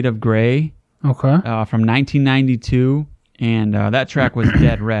Evil Shade of Grey. Okay. From 1992, and that track was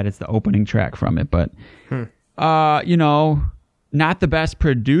Dead Red. It's the opening track from it, but not the best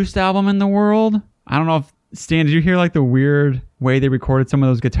produced album in the world. I don't know if Stan, did you hear like the weird way they recorded some of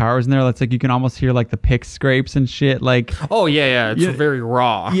those guitars in there? That's like you can almost hear like the pick scrapes and shit. Like, oh yeah, it's very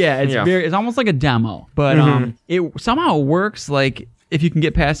raw. Yeah, it's almost like a demo, but it somehow works. Like if you can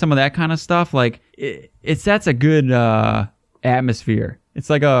get past some of that kind of stuff, like it sets a good atmosphere. It's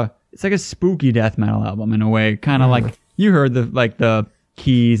like a spooky death metal album in a way, kind of like you heard the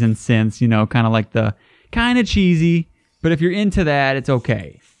keys and synths, you know, kind of like the kind of cheesy, but if you're into that, it's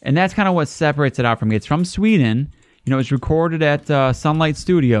okay. And that's kind of what separates it out from me. It's from Sweden. You know, it's recorded at Sunlight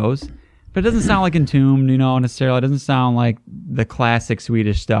Studios, but it doesn't sound like Entombed, you know, necessarily. It doesn't sound like the classic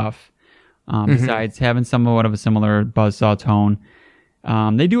Swedish stuff, besides having somewhat of a similar buzzsaw tone.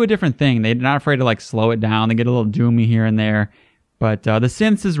 They do a different thing. They're not afraid to like slow it down. They get a little doomy here and there. But the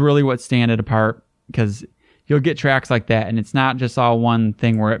synths is really what stand it apart, because you'll get tracks like that, and it's not just all one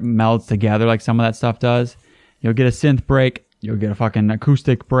thing where it melds together like some of that stuff does. You'll get a synth break. You'll get a fucking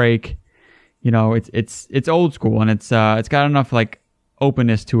acoustic break. You know, it's old school, and it's got enough like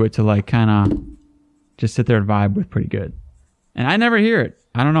openness to it to like kind of just sit there and vibe with pretty good. And I never hear it.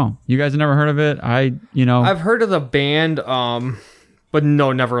 I don't know. You guys have never heard of it? I've heard of the band, but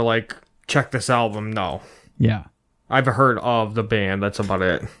no, never like check this album. No. Yeah. I've heard of the band. That's about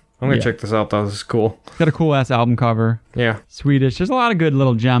it. I'm gonna check this out though. This is cool. It's got a cool ass album cover. Yeah. Swedish. There's a lot of good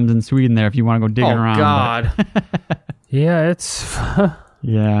little gems in Sweden there if you want to go digging around. Oh God. Yeah, it's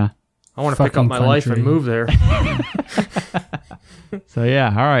yeah. I want to pick up my life and move there. So yeah,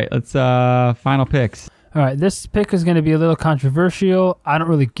 all right. Let's final picks. All right, this pick is going to be a little controversial. I don't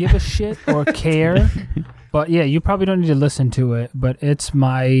really give a shit or care, but yeah, you probably don't need to listen to it. But it's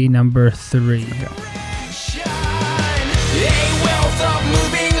my number 3.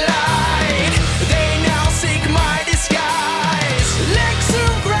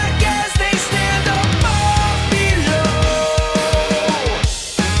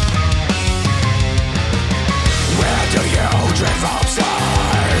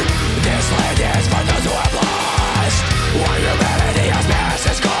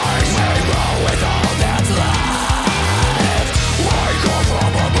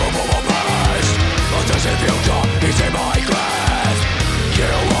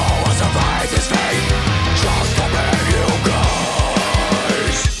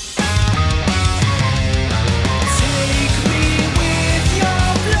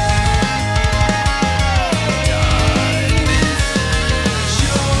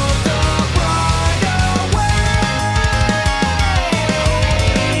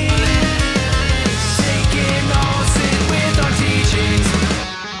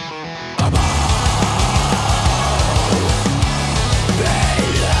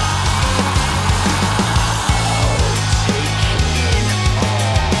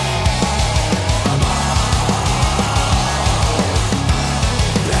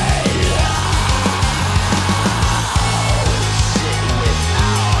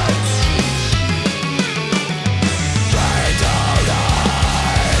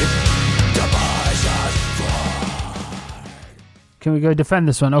 Can we go defend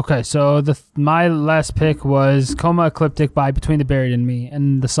this one? Okay, so my last pick was Coma Ecliptic by Between the Buried and Me,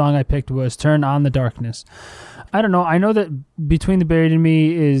 and the song I picked was Turn on the Darkness. I don't know. I know that Between the Buried and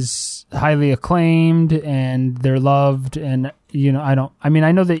Me is highly acclaimed and they're loved, and you know, I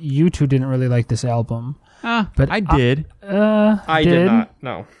know that you two didn't really like this album. But I did. I did not.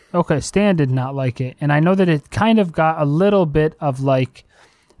 No. Okay, Stan did not like it, and I know that it kind of got a little bit of like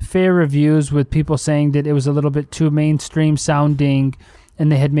fair reviews with people saying that it was a little bit too mainstream sounding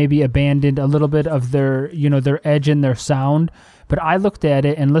and they had maybe abandoned a little bit of their, you know, their edge in their sound. But I looked at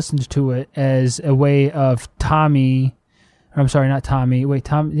it and listened to it as a way of Giles.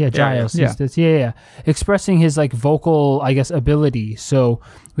 Yeah. Expressing his like vocal, I guess, ability. So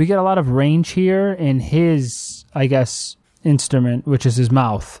we get a lot of range here in his, I guess, instrument, which is his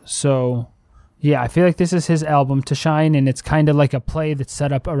mouth. So yeah, I feel like this is his album to shine, and it's kind of like a play that's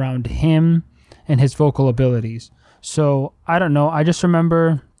set up around him and his vocal abilities. So, I don't know. I just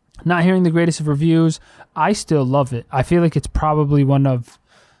remember not hearing the greatest of reviews. I still love it. I feel like it's probably one of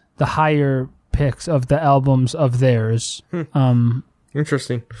the higher picks of the albums of theirs.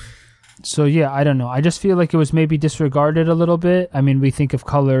 Interesting. So, yeah, I don't know. I just feel like it was maybe disregarded a little bit. I mean, we think of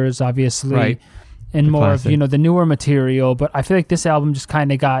Colors, obviously, right, and more classic of, you know, the newer material. But I feel like this album just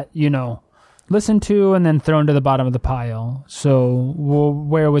kind of got, you know, listened to and then thrown to the bottom of the pile. So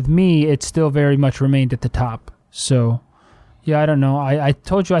where with me, it still very much remained at the top. So yeah, I don't know. I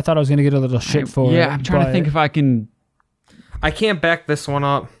told you I thought I was going to get a little shit for it. Yeah, I'm trying to think if I can. I can't back this one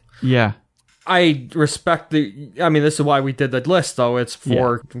up. Yeah. I respect this is why we did the list, though. It's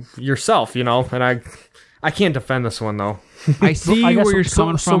for yourself, you know, and I can't defend this one, though. I see where you're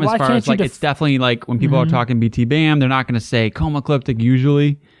coming from as far as like, it's definitely like when people are talking BT Bam, they're not going to say Coma Ecliptic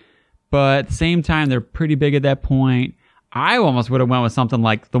usually. But at the same time, they're pretty big at that point. I almost would have went with something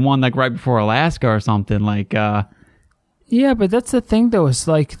like the one like right before Alaska or something like. Yeah, but that's the thing though. It's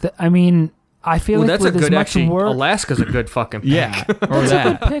like I feel like that's with a good as much actually. work, Alaska's a good fucking pick. Yeah, or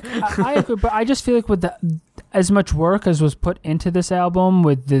that. Pick. I agree, but I just feel like with as much work as was put into this album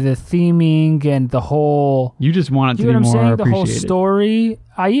with the theming and the whole. You just want it to be more appreciated. The whole story.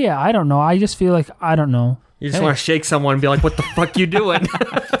 I don't know. I just feel like I don't know. You just want to shake someone and be like, "What the fuck you doing?"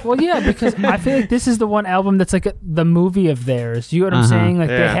 Well, yeah, because I feel like this is the one album that's like the movie of theirs. You know what I'm saying? Like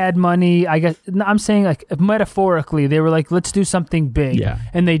they had money. I guess I'm saying like metaphorically, they were like, "Let's do something big,"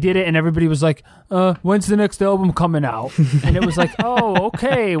 and they did it, and everybody was like, "When's the next album coming out?" And it was like, "Oh,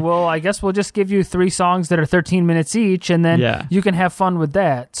 okay. Well, I guess we'll just give you 3 songs that are 13 minutes each, and then you can have fun with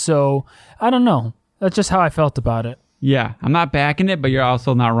that." So I don't know. That's just how I felt about it. Yeah, I'm not backing it, but you're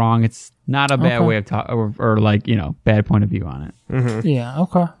also not wrong. It's not a bad way of talking, or like, bad point of view on it. Mm-hmm. Yeah,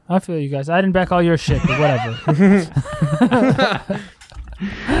 okay. I feel you guys. I didn't back all your shit, but whatever.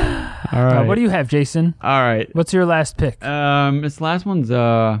 All right. What do you have, Jason? All right. What's your last pick? This last one's,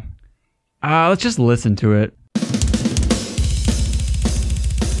 let's just listen to it.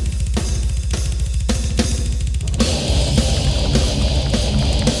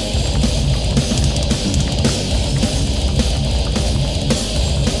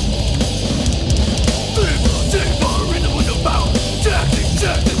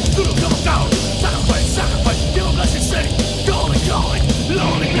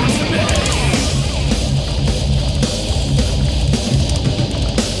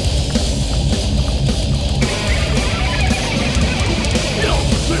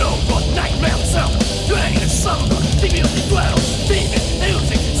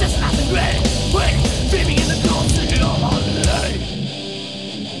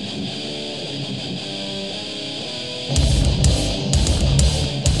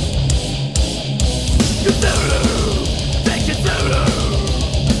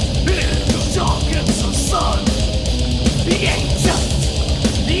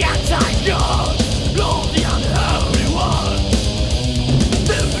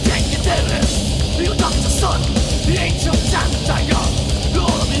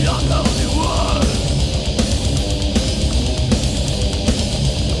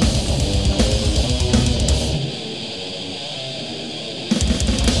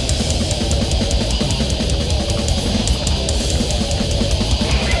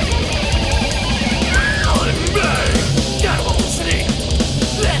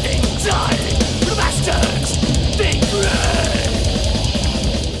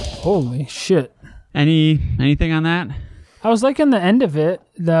 Holy shit. Anything on that? I was liking the end of it,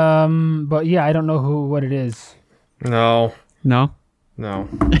 but yeah, I don't know what it is. No. No? No.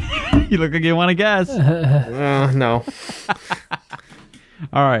 You look like you want to guess. No.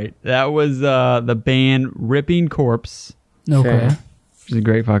 All right. That was the band Ripping Corpse. Okay. Which is a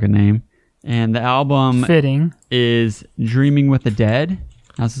great fucking name. And the album fitting is Dreaming with the Dead.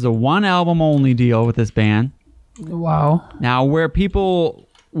 Now, this is a 1 album only deal with this band. Wow. Now, where people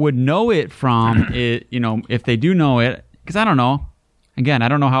would know it from, if they do know it, because I don't know. Again, I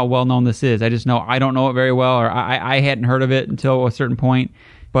don't know how well known this is. I just know I don't know it very well, or I hadn't heard of it until a certain point.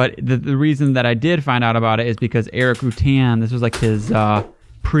 But the reason that I did find out about it is because Eric Rutan, this was like his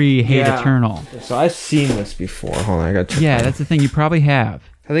pre-Hate Eternal. So I've seen this before. Hold on, I got to check. Yeah, that's the thing. You probably have.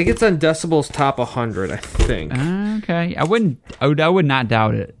 I think it's on Decibel's top 100, I think. Okay. I would not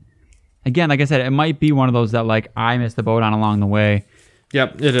doubt it. Again, like I said, it might be one of those that like I missed the boat on along the way.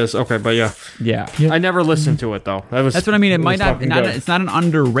 Yep, it is. Okay, but yeah. Yeah. I never listened to it though. That's what I mean. It might not it's not an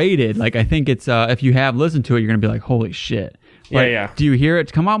underrated. Like I think it's if you have listened to it, you're going to be like, "Holy shit." Like, yeah. Do you hear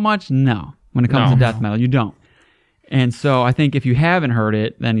it come out much? No. When it comes to death metal, you don't. And so I think if you haven't heard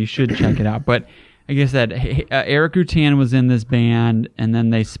it, then you should check it out. But like I said, Eric Rutan was in this band, and then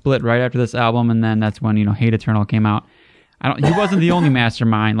they split right after this album, and then that's when Hate Eternal came out. He wasn't the only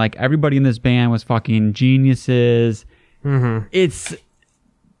mastermind. Like everybody in this band was fucking geniuses. Mm-hmm.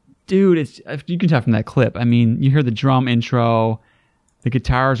 Dude, you can tell from that clip. I mean, you hear the drum intro, the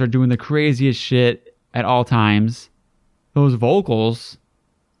guitars are doing the craziest shit at all times. Those vocals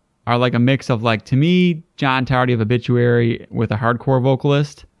are like a mix of, like, to me, John Tardy of Obituary with a hardcore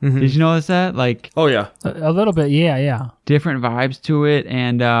vocalist. Mm-hmm. Did you notice that? Like, oh yeah, a little bit, yeah. Different vibes to it,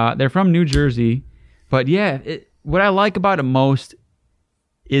 and they're from New Jersey. But yeah, what I like about it most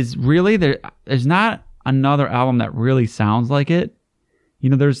is really there's not another album that really sounds like it.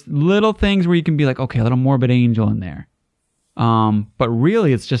 There's little things where you can be like, okay, a little Morbid Angel in there. But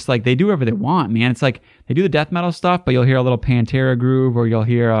really, it's just like they do whatever they want, man. It's like they do the death metal stuff, but you'll hear a little Pantera groove, or you'll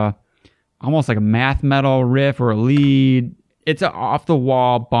hear almost like a math metal riff or a lead. It's an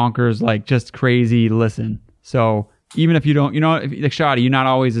off-the-wall, bonkers, like just crazy listen. So even if you don't, like Shoddy, you're not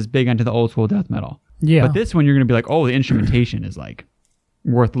always as big into the old school death metal. Yeah. But this one, you're going to be like, oh, the instrumentation is like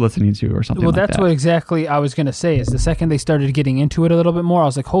worth listening to or something like that. Well, that's what exactly I was going to say is the second they started getting into it a little bit more, I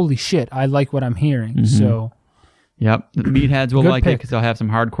was like, holy shit, I like what I'm hearing. Mm-hmm. So Yep. The meatheads will Good like it pick. because they'll have some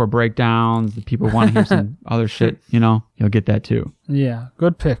hardcore breakdowns. The people want to hear some other shit, you'll get that too. Yeah,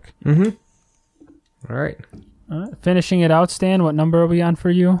 good pick. All right. Finishing it out, Stan. What number are we on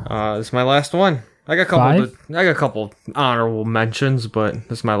for you? This is my last one. I got a couple honorable mentions, but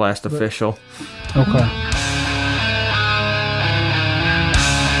this is my last official. Okay.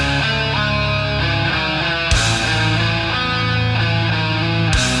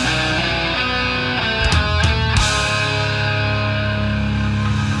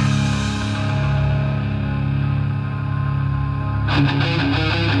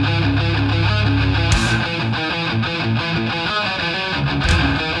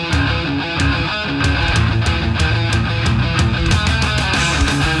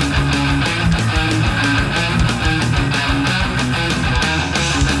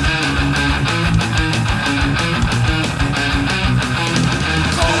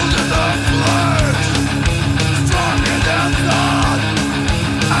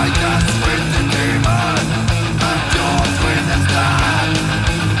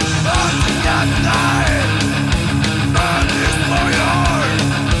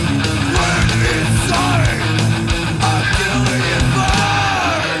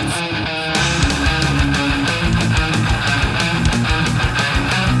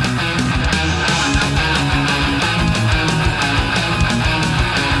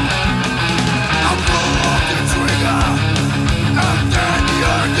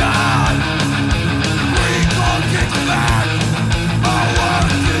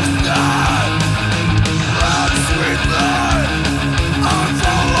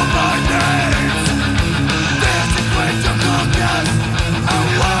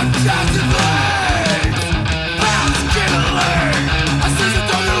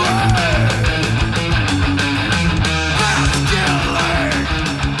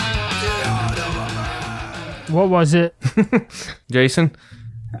 What was it? Jason?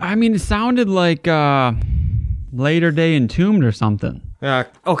 I mean, it sounded like Later Day Entombed or something.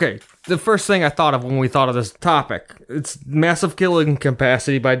 Okay. The first thing I thought of when we thought of this topic, it's Massive Killing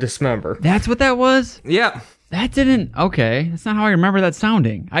Capacity by Dismember. That's what that was? Yeah. That didn't... Okay. That's not how I remember that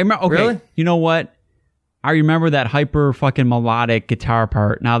sounding. I remember... Okay. Really? You know what? I remember that hyper fucking melodic guitar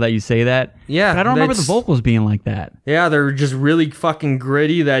part now that you say that. Yeah. But I don't remember the vocals being like that. Yeah, they're just really fucking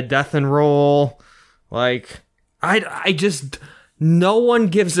gritty, that death and roll. Like, I just... No one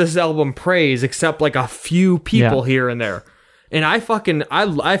gives this album praise except like a few people here and there. And I fell in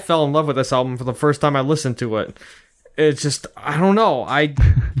love with this album for the first time I listened to it. It's just, I don't know.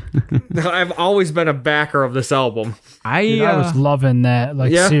 I've always been a backer of this album. Dude, I was loving that.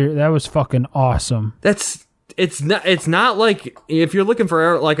 Like, that was fucking awesome. It's not like, if you're looking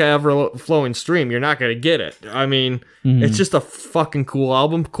for like a ever-flowing stream, you're not going to get it. I mean, it's just a fucking cool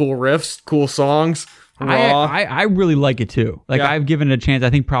album, cool riffs, cool songs. I really like it too. Like, I've given it a chance, I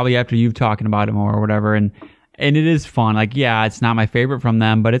think probably after you've talking about it more or whatever, and it is fun. Like, yeah, it's not my favorite from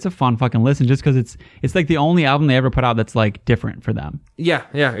them, but it's a fun fucking listen just because it's like the only album they ever put out that's like different for them. Yeah,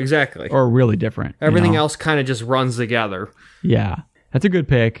 exactly. Or really different. Everything else kind of just runs together. Yeah, that's a good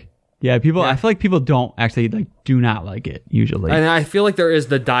pick. Yeah, people. I feel like people don't actually do not like it usually. And I feel like there is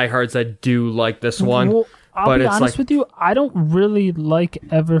the diehards that do like this one. Well, I'll be honest with you, I don't really like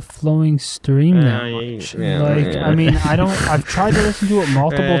Ever-Flowing Stream that much. I mean, I've tried to listen to it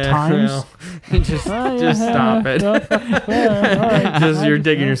multiple times. Just stop it. You're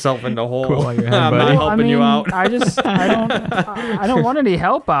digging yourself in the hole. Cool, I'm not helping you out. I don't want any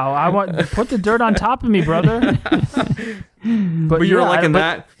help out. I want put the dirt on top of me, brother. But you were liking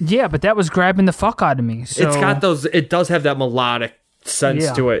that? Yeah, but that was grabbing the fuck out of me. So. It's got it does have that melodic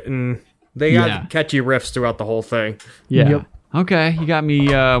sense to it, and they got catchy riffs throughout the whole thing. Yeah. Yep. Okay, you got me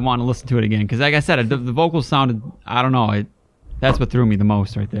wanting to listen to it again because, like I said, the vocals sounded. I don't know. That's what threw me the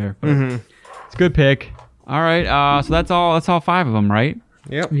most right there. But it's a good pick. All right. So that's all. That's all 5 of them, right?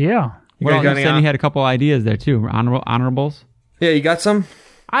 Yep. Yeah. You said you had a couple ideas there too. Honorables. Yeah, you got some.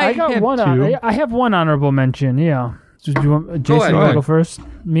 I got one. I have one honorable mention. Yeah. So do you want Jason to go first?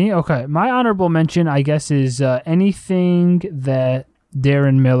 Me? Okay. My honorable mention, I guess, is anything that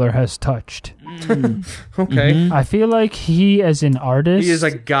Darren Miller has touched. Okay. I feel like he, as an artist, he is a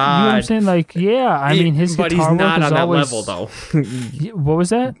god. You know what I'm saying? Like, I mean, his guitar he's not work is on that always, level, though. What was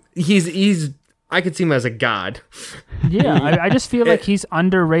that? He's. I could see him as a god. Yeah, I just feel like he's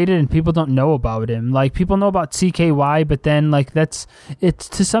underrated and people don't know about him. Like, people know about CKY, but then like it's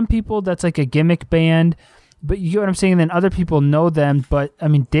to some people that's like a gimmick band. But you get what I'm saying? And then other people know them. But, I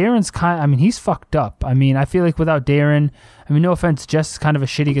mean, Darren's he's fucked up. I mean, I feel like without Darren, I mean, no offense, Jess is kind of a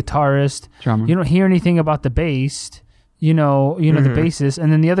shitty guitarist. Drummer. You don't hear anything about the bass. the bassist,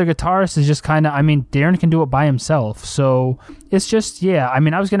 and then the other guitarist is just kind of, I mean, Darren can do it by himself. So it's just, I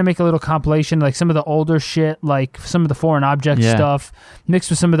mean, I was going to make a little compilation, like some of the older shit, like some of the Foreign Object stuff,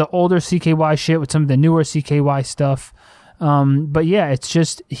 mixed with some of the older CKY shit with some of the newer CKY stuff. But yeah, it's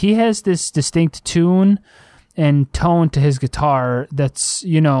just, he has this distinct tune and tone to his guitar that's,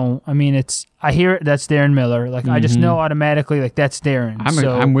 I mean, I hear it, that's Darren Miller. Like, I just know automatically, like, that's Darren.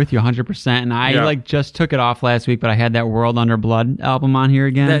 I'm with you 100%. And I just took it off last week, but I had that World Under Blood album on here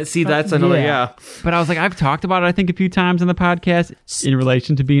again. That's another, But I was like, I've talked about it, I think, a few times in the podcast in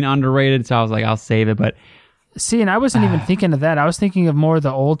relation to being underrated. So I was like, I'll save it. But see, and I wasn't even thinking of that. I was thinking of more of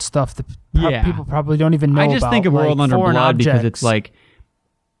the old stuff that people probably don't even know about. I just think of like World Under Blood because it's like,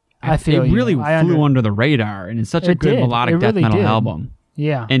 I feel it really flew under the radar, and it's such a good melodic death metal album.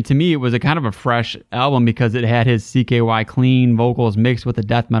 Yeah. And to me, it was a kind of a fresh album because it had his CKY clean vocals mixed with the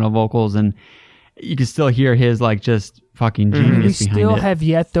death metal vocals, and you can still hear his like just fucking genius behind it. We still have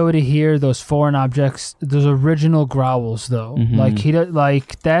yet though to hear those Foreign Objects, those original growls though.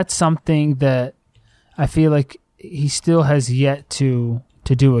 Like that's something that I feel like he still has yet to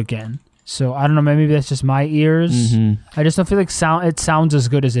do again. So I don't know, maybe that's just my ears. I just don't feel like it sounds as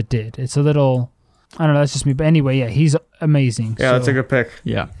good as it did. It's a little, I don't know, that's just me. But anyway, he's amazing. Yeah, that's a good pick.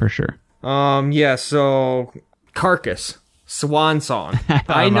 Yeah, for sure. So Carcass, Swan Song.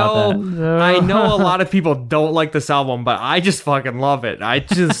 I know a lot of people don't like this album, but I just fucking love it. I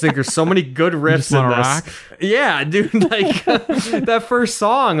just think there's so many good riffs in this. Rock? Yeah, dude, like that first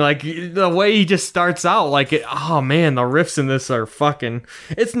song, like the way he just starts out, like oh man, the riffs in this are fucking,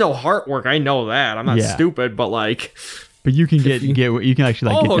 it's no heart work. I know that. I'm not stupid, but like, but you can you can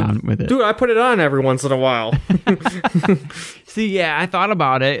actually like get down with it. Dude, I put it on every once in a while. See, yeah, I thought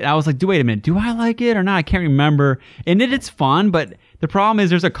about it. And I was like, wait a minute, do I like it or not? I can't remember. And it's fun, but the problem is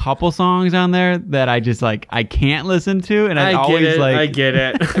there's a couple songs on there that I just like, I can't listen to. And I get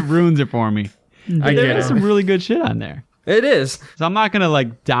it. It ruins it for me. There's some really good shit on there. It is. So I'm not going to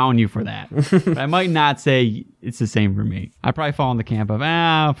like down you for that. But I might not say it's the same for me. I probably fall in the camp of,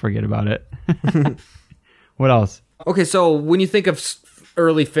 I'll forget about it. What else? Okay, so when you think of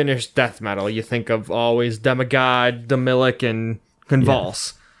early Finnish death metal, you think of always Demigod, Demilich, and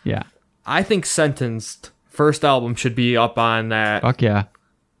Convulse. Yeah. I think Sentenced first album should be up on that. Fuck yeah.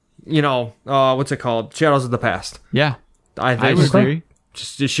 What's it called? Shadows of the Past. Yeah. I would agree.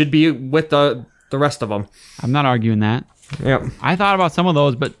 It should be with the rest of them. I'm not arguing that. Yeah. I thought about some of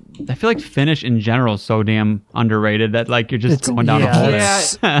those, but I feel like Finnish in general is so damn underrated that like you're just going down a hole.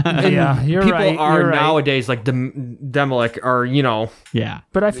 Yeah, you're right. People are nowadays like Demilich or Yeah.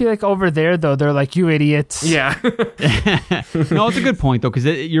 But I feel like over there though, they're like, you idiots. Yeah. No, it's a good point though, because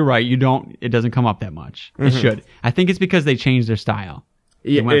you're right. It doesn't come up that much. It should. I think it's because they changed their style.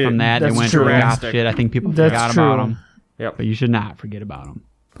 They went from that. They went to goth shit. I think people forgot about them. Yep. But you should not forget about them.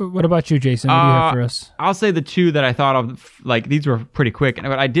 What about you, Jason? What do you have for us? I'll say the two that I thought of, like, these were pretty quick.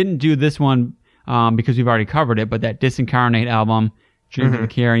 But I didn't do this one because we've already covered it, but that Disincarnate album, Dreams of the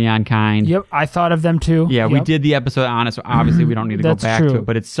Carrion Kind. Yep, I thought of them too. Yeah, we did the episode on it, so obviously we don't need to go back to it,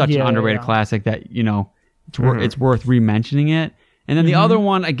 but it's such an underrated classic that, it's worth re-mentioning it. And then the other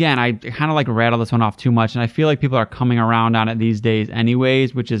one, again, I kind of like rattle this one off too much, and I feel like people are coming around on it these days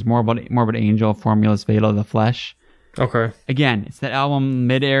anyways, which is Morbid Angel, Formulas Fatal of the Flesh. Okay. Again, it's that album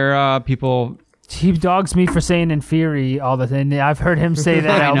mid-era. People... He dogs me for saying Inferi all the time. I've heard him say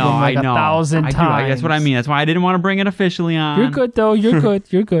that album like 1,000 times. That's what I mean. That's why I didn't want to bring it officially on. You're good, though. You're good.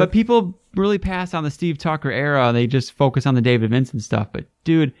 But people really pass on the Steve Tucker era. They just focus on the David Vincent stuff. But,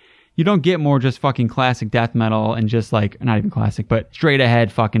 dude, you don't get more just fucking classic death metal and just like, not even classic, but straight ahead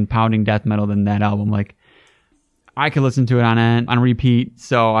fucking pounding death metal than that album. Like, I could listen to it on repeat.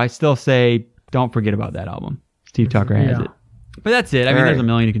 So I still say, don't forget about that album. Steve Tucker has it. But that's it. I mean, there's a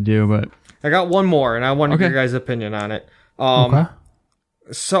million you can do, but... I got one more, and I want your guys' opinion on it. Okay.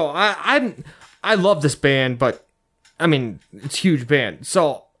 So, I love this band, but, I mean, it's a huge band.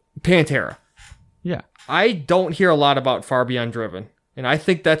 So, Pantera. Yeah. I don't hear a lot about Far Beyond Driven, and I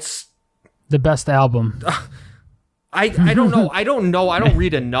think that's... the best album. I don't know. I don't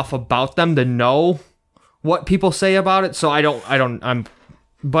read enough about them to know what people say about it, so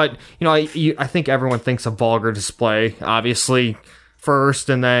But, I think everyone thinks of Vulgar Display, obviously, first,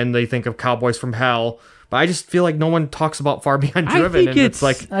 and then they think of Cowboys from Hell. But I just feel like no one talks about Far Beyond Driven. I think it's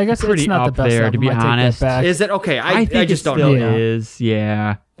like I guess pretty it's not up the best there, album, to be honest. Is it? Okay, I just don't know. It is,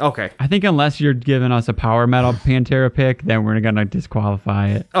 yeah. Okay. I think unless you're giving us a power metal Pantera pick, then we're going to disqualify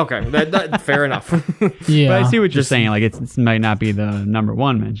it. Okay, that fair enough. Yeah. But I see what you're saying. Like, it might not be the number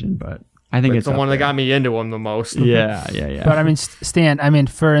one mention, but... I think it's the one that got me into them the most. Yeah. But I mean, Stan, I mean,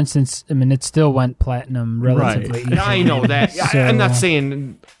 for instance, I mean, it still went platinum relatively. Right. I know that. So, I'm not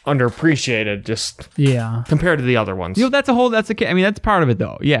saying underappreciated, just compared to the other ones. That's part of it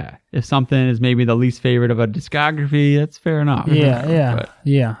though. Yeah. If something is maybe the least favorite of a discography, that's fair enough.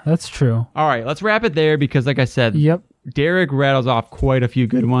 Yeah, that's true. All right, let's wrap it there because like I said, Derek rattles off quite a few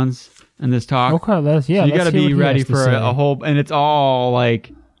good ones in this talk. Okay, so you got to be ready for a whole, and it's all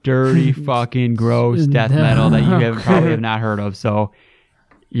like dirty fucking gross death metal that you probably have not heard of. So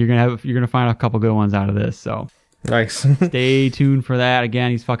you're gonna find a couple good ones out of this. So nice. Stay tuned for that. Again,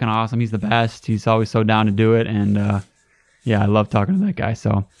 he's fucking awesome. He's the best. He's always so down to do it, and I love talking to that guy.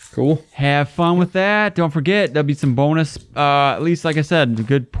 So cool. Have fun with that. Don't forget there'll be some bonus. At least, like I said, a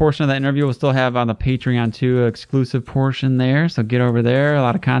good portion of that interview we'll still have on the Patreon too, exclusive portion there. So get over there. A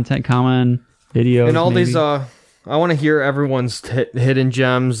lot of content coming, videos, and all these. I want to hear everyone's hidden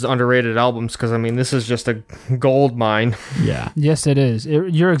gems, underrated albums, because I mean, this is just a gold mine. Yeah. Yes, it is.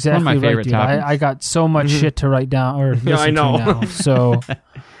 You're exactly right, dude. I got so much shit to write down or listen I know. to now. So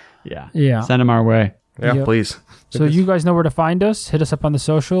yeah. Send them our way. Yeah, please. So you guys know where to find us. Hit us up on the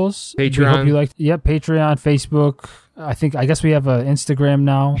socials. Patreon. We hope you like. Patreon, Facebook. I guess we have an Instagram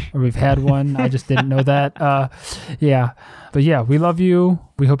now, or we've had one. I just didn't know that. But yeah, we love you.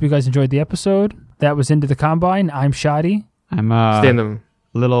 We hope you guys enjoyed the episode. That was Into the Combine. I'm Shoddy. I'm Stan the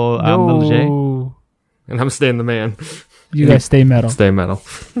Little J. And I'm Stan the Man. You guys stay metal. Stay metal.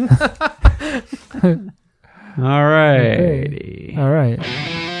 All right. Okay. All right.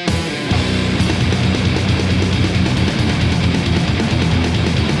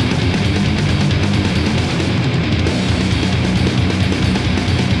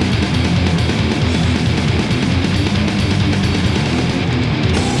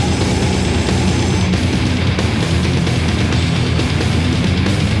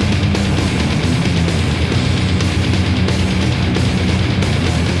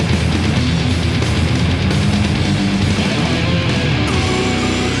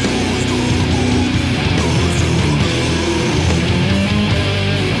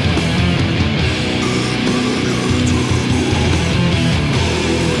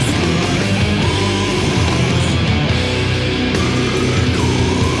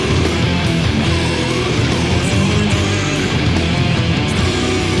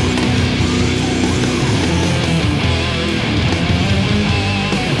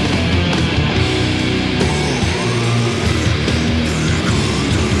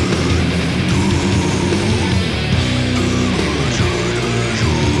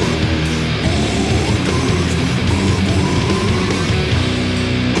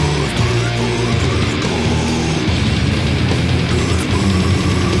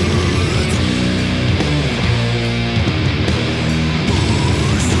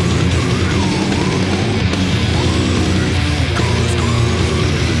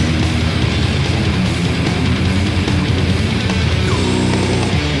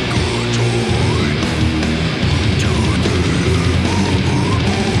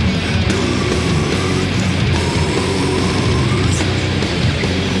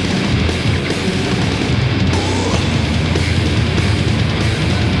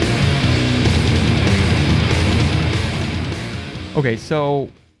 Okay, so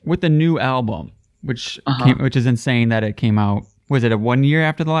with the new album, which is insane that it came out. Was it 1 year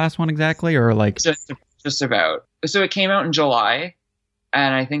after the last one exactly, or like just about? So it came out in July,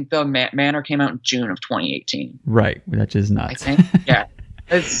 and I think the Manor came out in June of 2018. Right, that is nuts. I think,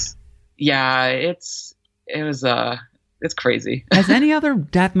 it's crazy. Has any other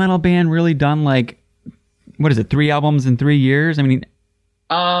death metal band really done like, what is it, 3 albums in 3 years? I mean,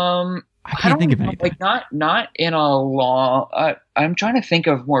 I can't think of anything. Like not in a long. I'm trying to think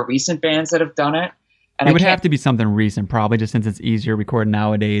of more recent bands that have done it. And it would have to be something recent, probably, just since it's easier to record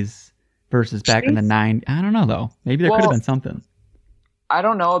nowadays versus back in the 90s. I don't know though. Maybe there could have been something. I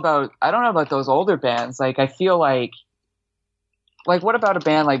don't know about those older bands. Like I feel like what about a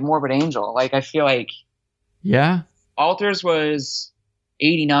band like Morbid Angel? Like I feel like Altars was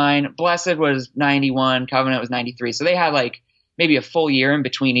 89, Blessed was 91, Covenant was 93. So they had like maybe a full year in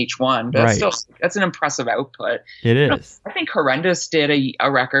between each one, but that's an impressive output. It is. I think Horrendous did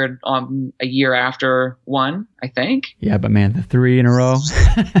a record a year after one, I think. Yeah, but man, the 3 in a row.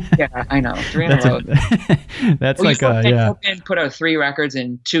 Yeah, I know. 3 in a row. That's put out 3 records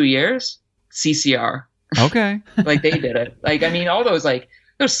in 2 years. CCR. Okay. Like they did it. Like, I mean, all those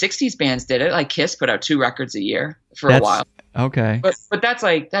 60s bands did it. Like Kiss put out 2 records a year for a while. Okay. But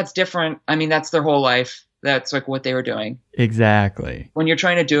that's different. I mean, that's their whole life. That's like what they were doing. Exactly. When you're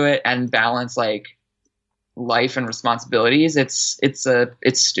trying to do it and balance like life and responsibilities, it's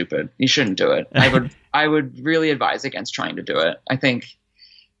stupid. You shouldn't do it. I would really advise against trying to do it. I think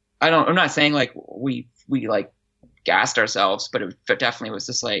I'm not saying like we like gassed ourselves, but it definitely was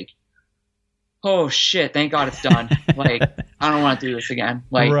just like, oh shit, thank God it's done. Like, I don't want to do this again.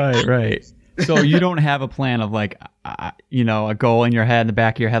 Like, right. So you don't have a plan of like, a goal in your head, in the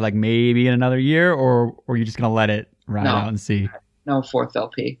back of your head, like maybe in another year, or you're just gonna let it ride out and see? No fourth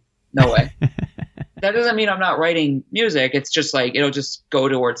LP. No way. That doesn't mean I'm not writing music. It's just like it'll just go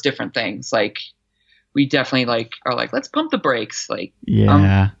towards different things. Like we definitely like are like, let's pump the brakes. Like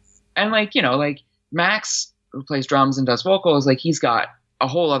and like like Max, who plays drums and does vocals, like he's got a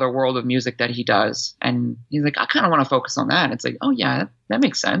whole other world of music that he does, and he's like, I kind of want to focus on that. And it's like, oh yeah, that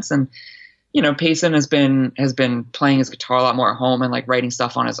makes sense. And Payson has been playing his guitar a lot more at home and like writing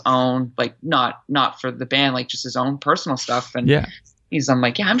stuff on his own, like not for the band, like just his own personal stuff. And I'm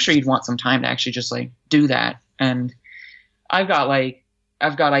like, yeah, I'm sure you'd want some time to actually just like do that. And I've got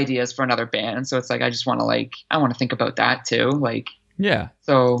ideas for another band, so it's like I just want to think about that too. Like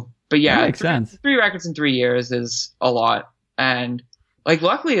So, but yeah, that makes sense. 3 records in 3 years is a lot, and like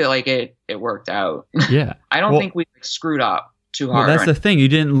luckily, like it worked out. Yeah, I don't think we screwed up too hard. Well, that's the thing.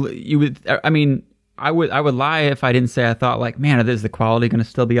 I would lie if I didn't say I thought like, man, is the quality going to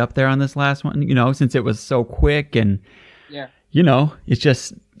still be up there on this last one? Since it was so quick and it's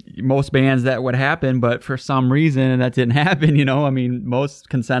just most bands that would happen, but for some reason that didn't happen. Most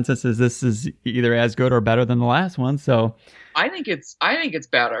consensus is this is either as good or better than the last one. So I think it's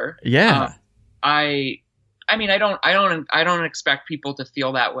better. Yeah. I don't expect people to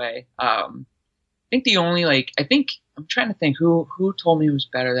feel that way. I think I'm trying to think who told me it was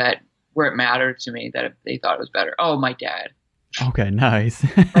better, that where it mattered to me that they thought it was better. Oh, my dad. Okay, nice.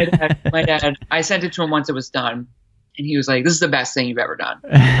 my dad, I sent it to him once it was done, and he was like, this is the best thing you've ever done.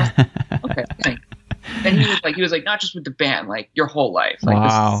 Okay, thanks. And he was like, not just with the band, like your whole life. Like,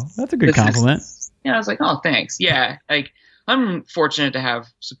 wow, that's a good compliment. I was like, oh, thanks. Yeah, like I'm fortunate to have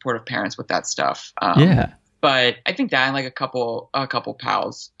supportive parents with that stuff. But I think that and like a couple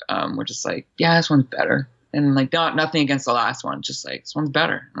pals were just like, yeah, this one's better. And like nothing against the last one, just like this one's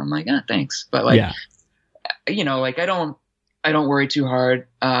better. And I'm like, yeah, thanks. But like, like I don't worry too hard.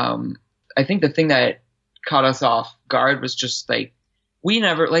 I think the thing that caught us off guard was just like we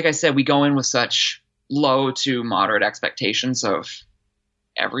never, like I said, we go in with such low to moderate expectations of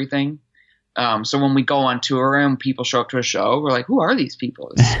everything. So when we go on tour and people show up to a show, we're like, who are these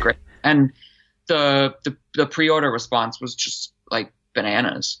people? This is great. And the pre-order response was just like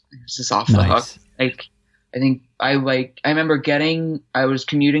bananas. It was just off the hook. Like I remember I was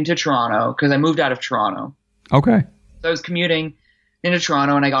commuting to Toronto because I moved out of Toronto. Okay. So I was commuting into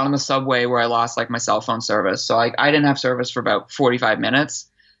Toronto and I got on the subway where I lost like my cell phone service. So I didn't have service for about 45 minutes,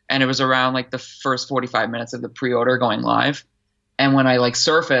 and it was around like the first 45 minutes of the pre-order going live. And when I like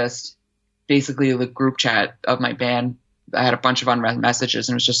surfaced, basically the group chat of my band, I had a bunch of unread messages,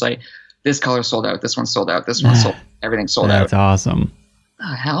 and it was just like, this color sold out, this one sold out, this one sold, everything sold out. That's awesome.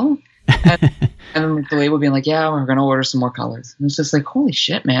 The hell? And the label being like, yeah, we're going to order some more colors. And it's just like, holy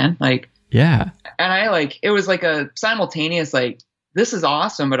shit, man. Like, yeah. And I it was like a simultaneous, like, this is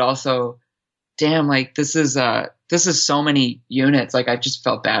awesome, but also, damn, like this is so many units. Like I just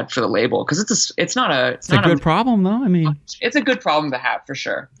felt bad for the label because it's not a good problem though. I mean, it's a good problem to have for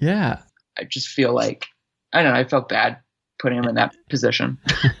sure. Yeah. I just feel like, I don't know, I felt bad putting him in that position.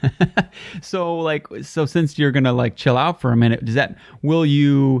 So since you're going to like chill out for a minute, will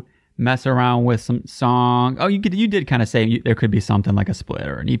you mess around with some song? Oh, you did kind of say there could be something like a split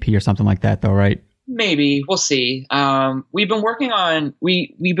or an EP or something like that though, right? Maybe. We'll see. We've been working on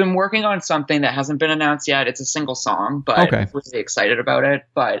something that hasn't been announced yet. It's a single song, but I'm really excited about it.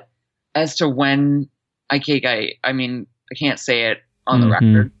 But as to when I can't say it on the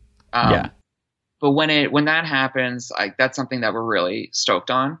record. But when that happens, that's something that we're really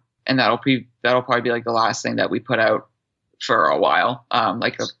stoked on, and that'll probably be like the last thing that we put out for a while. And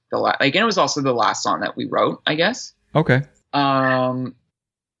it was also the last song that we wrote, I guess. Okay.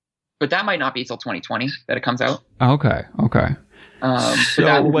 But that might not be till 2020 that it comes out. Okay.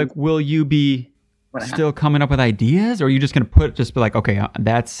 Will you be still coming up with ideas, or are you just going to be like, okay,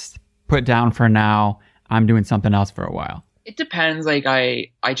 that's put down for now, I'm doing something else for a while? It depends. Like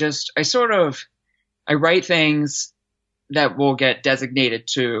I write things that will get designated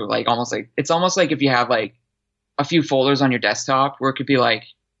to like it's almost like if you have like a few folders on your desktop where it could be like,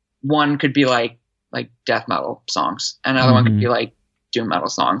 one could be like death metal songs, another one could be like doom metal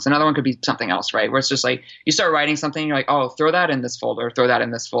songs, another one could be something else, right? Where it's just like you start writing something, you're like, oh, throw that in this folder,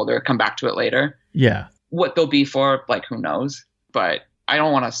 come back to it later. Yeah. What they'll be for, like, who knows? But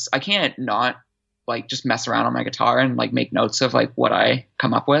I can't not like just mess around on my guitar and like make notes of like what I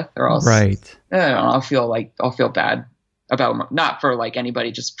come up with, or else right. I don't know, I'll feel bad about, not for like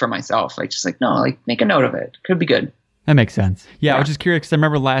anybody, just for myself. Like just like, no, like make a note of it. Could be good. That makes sense. Yeah, I was just curious because I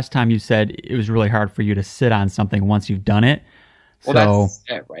remember last time you said it was really hard for you to sit on something once you've done it. Well, that's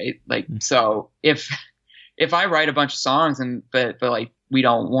it, right? Like, so if I write a bunch of songs but like we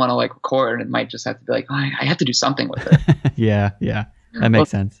don't want to like record, it might just have to be like, oh, I have to do something with it. Yeah, that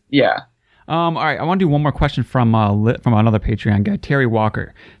makes sense. Yeah. All right, I want to do one more question from another Patreon guy, Terry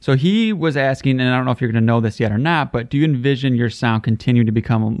Walker. So he was asking, and I don't know if you're going to know this yet or not, but do you envision your sound continuing to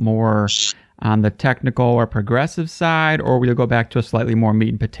become more on the technical or progressive side, or will you go back to a slightly more meat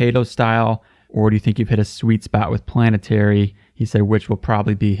and potato style, or do you think you've hit a sweet spot with Planetary? He said, which will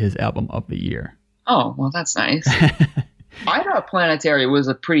probably be his album of the year. Oh, well, that's nice. I thought Planetary was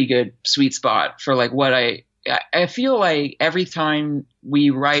a pretty good sweet spot for like what I feel like every time we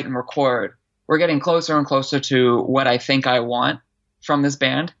write and record, we're getting closer and closer to what I think I want from this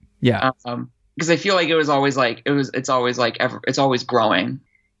band. Yeah. Because I feel like it's always growing.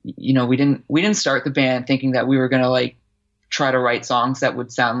 You know, we didn't start the band thinking that we were going to like try to write songs that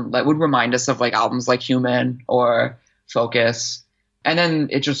would remind us of like albums like Human or Focus. And then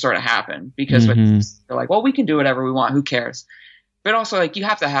it just sort of happened because they're like, well, we can do whatever we want. Who cares? But also like you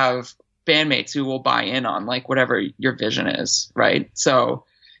have to have bandmates who will buy in on like whatever your vision is. Right. So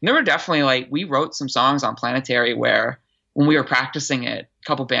there were definitely like, we wrote some songs on Planetary where when we were practicing it, a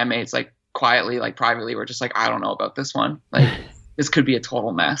couple bandmates like quietly, like privately were just like, I don't know about this one. Like this could be a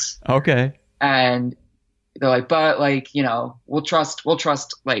total mess. Okay. And they're like, but like, you know, we'll trust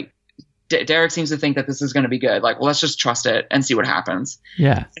like Derek seems to think that this is going to be good. Like, well, let's just trust it and see what happens.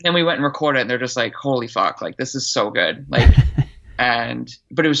 Yeah. And then we went and recorded it and they're just like, holy fuck, like this is so good. Like,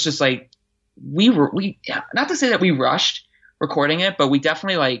 but it was just like, not to say that we rushed recording it, but we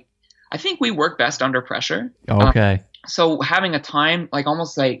definitely like, I think we work best under pressure. Okay. So having a time, like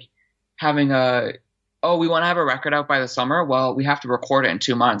almost like having we want to have a record out by the summer. Well, we have to record it in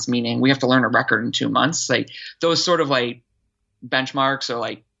 2 months, meaning we have to learn a record in 2 months. Like those sort of like benchmarks or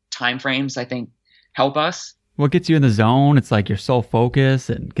like time frames, I think help us. What gets you in the zone? It's like you're so focused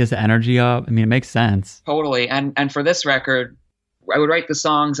and gets the energy up. I mean, it makes sense. Totally. And for this record, I would write the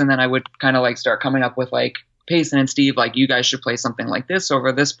songs and then I would kind of like start coming up with like Payson and Steve, like you guys should play something like this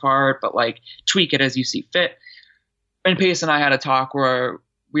over this part, but like tweak it as you see fit. And Payson and I had a talk where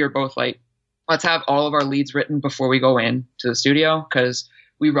we were both like, let's have all of our leads written before we go in to the studio. Cause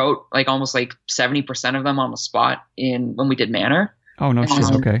we wrote like almost like 70% of them on the spot when we did Manor. Oh, no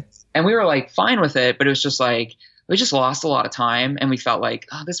shit. Okay. And we were like fine with it, but it was just like, we just lost a lot of time. And we felt like,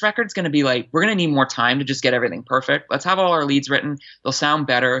 oh, this record's going to be like, we're going to need more time to just get everything perfect. Let's have all our leads written. They'll sound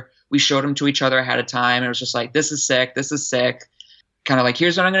better. We showed them to each other ahead of time. It was just like, this is sick. This is sick. Kind of like,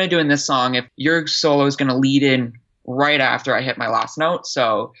 here's what I'm going to do in this song. If your solo is going to lead in right after I hit my last note.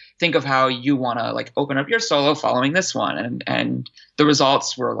 So think of how you want to like open up your solo following this one. And the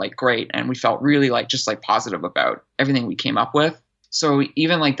results were like great. And we felt really like just like positive about everything we came up with. So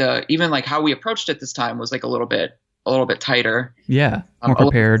even like how we approached it this time was like a little bit tighter. Yeah. More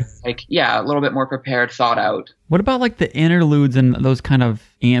prepared. A little bit more prepared, thought out. What about like the interludes and those kind of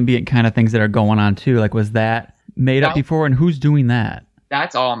ambient kind of things that are going on too? Like, was that made up before, and who's doing that?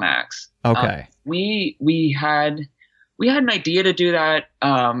 That's all Max. Okay. We had an idea to do that.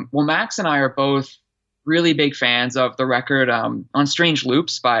 Well, Max and I are both really big fans of the record On Strange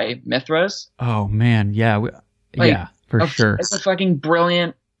Loops by Mithras. Oh man, yeah. Yeah, for sure. It's a fucking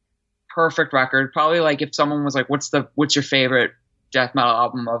brilliant, perfect record. Probably like if someone was like, what's your favorite death metal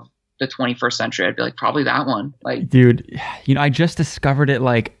album of the 21st century? I'd be like, probably that one. Like, dude, you know, I just discovered it.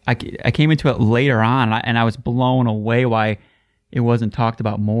 Like I came into it later on and I was blown away why it wasn't talked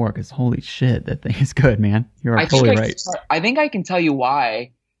about more, because holy shit, that thing is good, man. You're totally right. I think I can tell you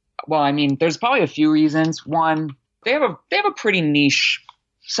why. Well, I mean, there's probably a few reasons. One, they have a pretty niche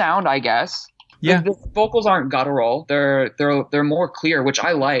sound, I guess. Yeah. The vocals aren't guttural. They're more clear, which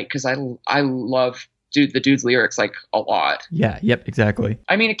I like because I love the dude's lyrics like a lot. Yeah. Yep. Exactly.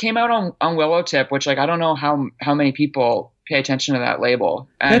 I mean, it came out on Willow Tip, which like I don't know how many people pay attention to that label.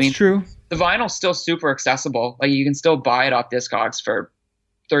 That's true. The vinyl's still super accessible. Like you can still buy it off Discogs for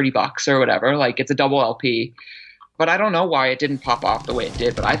 $30 or whatever. Like it's a double LP. But I don't know why it didn't pop off the way it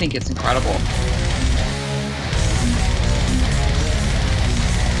did. But I think it's incredible.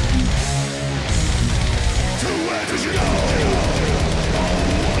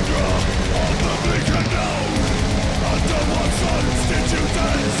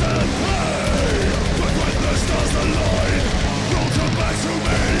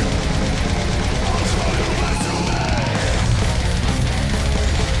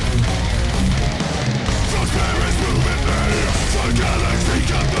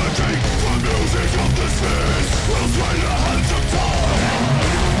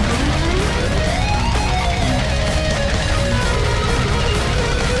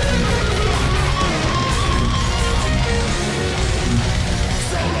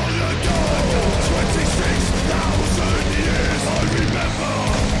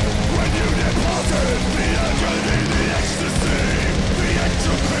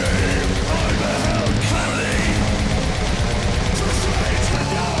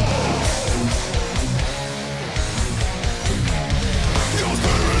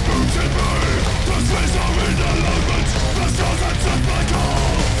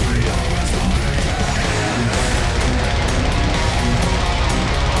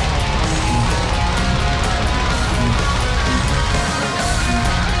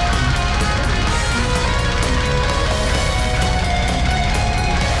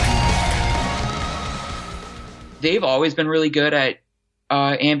 they've always been really good at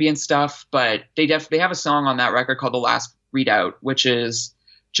ambient stuff, but they have a song on that record called The Last Readout, which is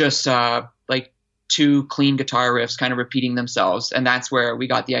just like two clean guitar riffs kind of repeating themselves, and that's where we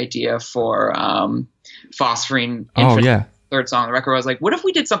got the idea for Phosphorine Infinite, third song on the record. I was like, what if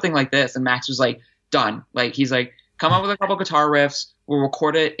we did something like this? And Max was like, done. Like, he's like, come up with a couple guitar riffs, we'll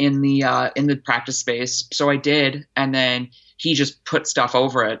record it in the practice space. So I did, and then he just put stuff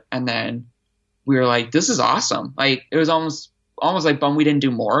over it, and then we were like, this is awesome. Like, it was almost like bum we didn't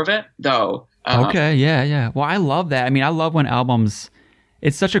do more of it, though. Okay, yeah. Well, I love that. I mean, I love when albums,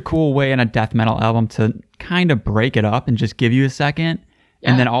 it's such a cool way in a death metal album to kind of break it up and just give you a second.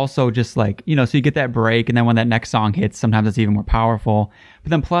 Yeah. And then also just like, you know, so you get that break, and then when that next song hits, sometimes it's even more powerful.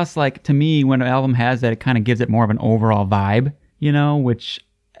 But then plus, like, to me, when an album has that, it kind of gives it more of an overall vibe, you know, which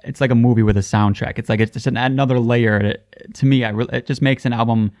it's like a movie with a soundtrack. It's like, it's just another layer. To me, it just makes an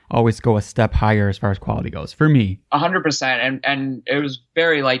album always go a step higher as far as quality goes, for me. 100%. And it was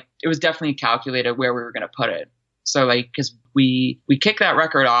very, like, it was definitely calculated where we were going to put it. So, like, because we kick that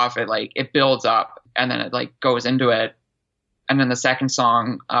record off, it builds up, and then it, like, goes into it. And then the second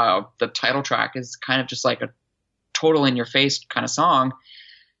song, the title track, is kind of just like a total in your face kind of song.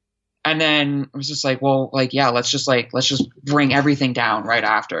 And then it was just like, well, like, yeah, let's just bring everything down right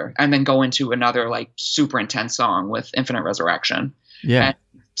after, and then go into another like super intense song with Infinite Resurrection. Yeah. And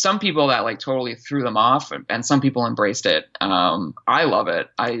some people that like totally threw them off, and some people embraced it. I love it.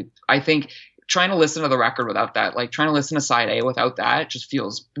 I think trying to listen to the record without that, like trying to listen to side A without that, just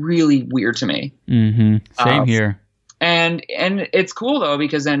feels really weird to me. Mm-hmm. Same here. And it's cool though,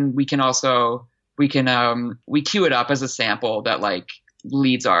 because then we cue it up as a sample that like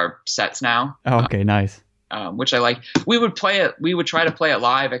leads our sets now. Oh, okay, nice. Which I like. We would try to play it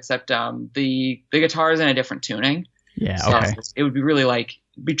live, except the guitar is in a different tuning. Yeah, so okay. It would be really like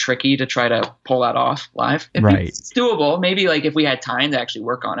be tricky to try to pull that off live. It's doable. Maybe like if we had time to actually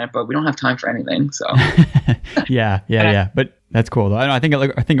work on it, but we don't have time for anything. So yeah. But that's cool though. I think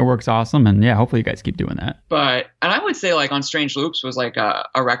it works awesome, and yeah, hopefully you guys keep doing that. And I would say like On Strange Loops was like a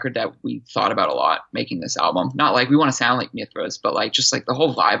record that we thought about a lot making this album. Not like we want to sound like Mithras, but like just like the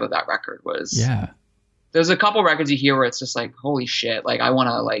whole vibe of that record was. Yeah. There's a couple records you hear where it's just like, holy shit, like I want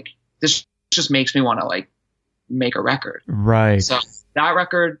to like, this just makes me want to like make a record. Right. So that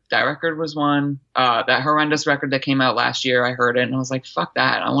record was one. That Horrendous record that came out last year, I heard it and I was like, fuck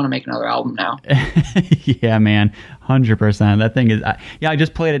that. I want to make another album now. Yeah, man. 100%. That thing is, I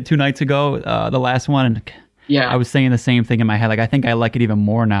just played it 2 nights ago, the last one. And yeah, I was saying the same thing in my head. Like, I think I like it even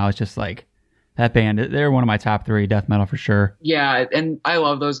more now. It's just like that band, they're one of my top 3 death metal for sure. Yeah. And I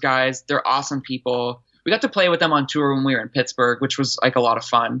love those guys. They're awesome people. We got to play with them on tour when we were in Pittsburgh, which was like a lot of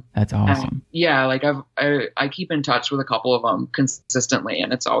fun. That's awesome. Yeah, like I keep in touch with a couple of them consistently,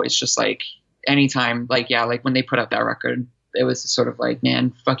 and it's always just like anytime, like like when they put out that record, it was sort of like,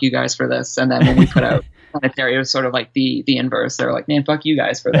 man, fuck you guys for this. And then when we put out Planetary, it was sort of like the inverse. They were like, man, fuck you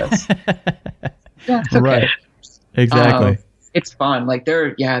guys for this. Yeah, it's okay. Right. Exactly. It's fun. Like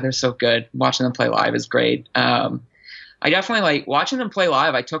they're so good. Watching them play live is great. I definitely like watching them play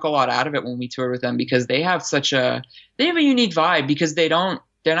live. I took a lot out of it when we toured with them because they have a unique vibe because they're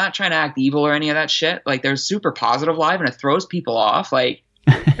not trying to act evil or any of that shit. Like they're super positive live and it throws people off. Like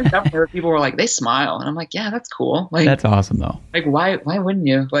people were like, they smile. And I'm like, yeah, that's cool. Like, that's awesome though. Like why wouldn't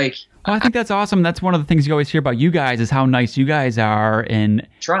you? Like, well, I think that's awesome. That's one of the things you always hear about you guys is how nice you guys are. And,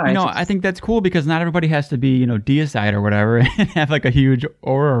 I think that's cool because not everybody has to be, deicide or whatever and have like a huge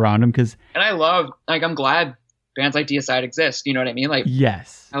aura around them. And I'm glad bands like Deicide exist, you know what I mean? Like,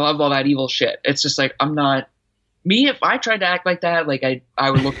 yes, I love all that evil shit. It's just like I'm not me. If I tried to act like that, like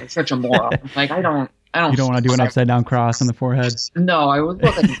I would look like such a moron. Like I don't. You don't want to do an upside down cross on the forehead. No, I would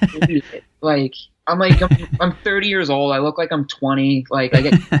look like an idiot. Like I'm 30 years old. I look like I'm 20. Like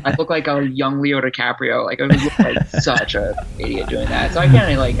I look like a young Leo DiCaprio. Like I would look like such an idiot doing that. So I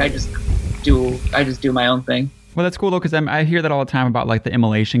can't I just do my own thing. Well, that's cool though because I hear that all the time about like the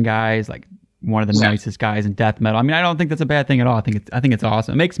Immolation guys, like one of the nicest guys in death metal. I mean, I don't think that's a bad thing at all. I think it's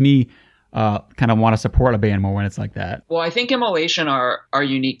awesome. It makes me kind of want to support a band more when it's like that. Well, I think Immolation are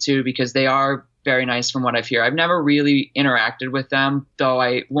unique too because they are very nice from what I've heard. I've never really interacted with them, though.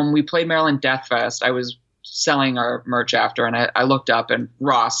 When we played Maryland Death Fest, I was selling our merch after, and I looked up, and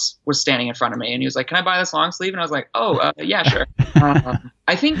Ross was standing in front of me, and he was like, "Can I buy this long sleeve?" And I was like, "Oh, yeah, sure."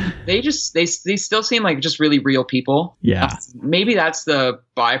 I think they still seem like just really real people. Yeah, maybe that's the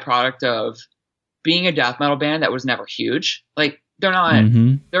byproduct of being a death metal band that was never huge. Like they're not,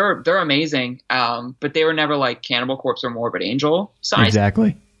 they're amazing, but they were never like Cannibal Corpse or Morbid Angel size.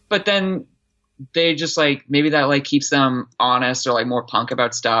 Exactly. But then they just like, maybe that like keeps them honest or like more punk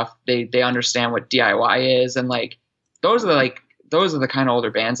about stuff. They understand what DIY is, and like those are the kind of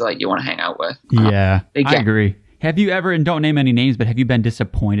older bands that like you want to hang out with. Yeah, I agree. Have you ever, and don't name any names, but have you been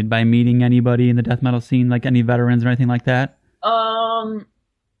disappointed by meeting anybody in the death metal scene, like any veterans or anything like that?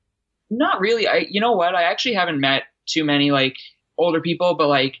 Not really. You know what? I actually haven't met too many like older people, but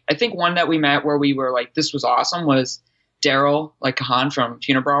like I think one that we met where we were like, this was awesome, was Daryl, like Kahan from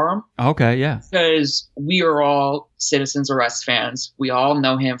Funebraurum. Okay, yeah. Because we are all Citizens Arrest fans. We all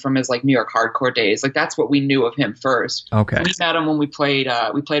know him from his like New York hardcore days. Like that's what we knew of him first. Okay. We met him when we played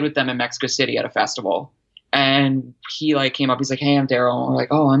with them in Mexico City at a festival. And he like came up, he's like, hey, I'm Daryl. We're like,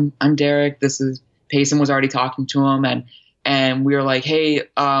 oh, I'm Derek. This is Payson was already talking to him, and we were like, hey,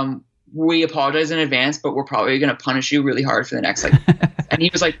 we apologize in advance, but we're probably going to punish you really hard for the next, like, and he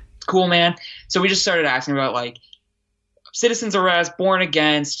was like, cool, man. So we just started asking about like Citizens Arrest, Born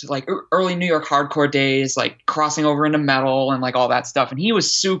Against, like early New York hardcore days, like crossing over into metal and like all that stuff. And he was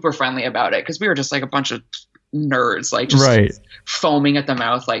super friendly about it because we were just like a bunch of nerds, like just foaming at the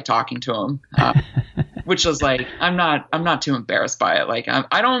mouth, like talking to him, which was like, I'm not too embarrassed by it. Like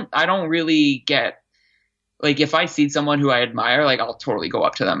I don't really get, like, if I see someone who I admire, like I'll totally go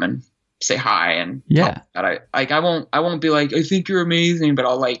up to them and say hi, and I won't be like, I think you're amazing, but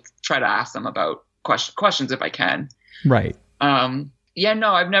I'll like try to ask them about questions if I can. Right. I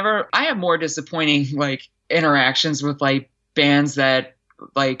have more disappointing like interactions with like bands that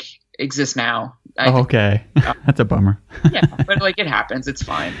like exist now. Okay. That's a bummer. Yeah, but like it happens. It's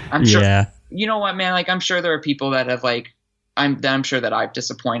fine. I'm sure. Yeah. You know what, man? Like I'm sure there are people that have like I'm sure that I've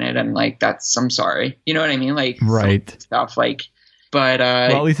disappointed, and like I'm sorry. You know what I mean? Like stuff like, but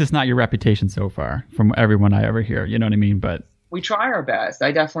well, at least it's not your reputation so far from everyone I ever hear. You know what I mean? But we try our best.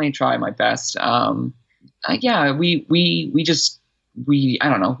 I definitely try my best. Yeah, we I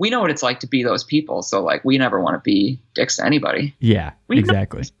don't know. We know what it's like to be those people. So like, we never want to be dicks to anybody. Yeah,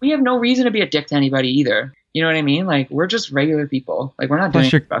 exactly. We have no reason to be a dick to anybody either. You know what I mean? Like, we're just regular people. Like, we're not doing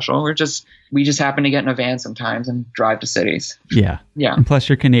anything special. We just happen to get in a van sometimes and drive to cities. Yeah. Yeah. And plus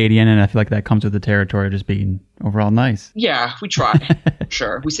you're Canadian, and I feel like that comes with the territory of just being overall nice. Yeah, we try.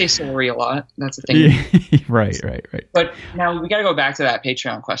 Sure. We say sorry a lot. That's the thing. Right. But now we got to go back to that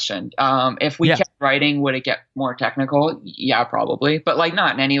Patreon question. If we kept writing, would it get more technical? Yeah, probably. But like,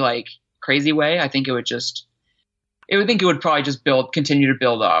 not in any like crazy way. I think it would probably just continue to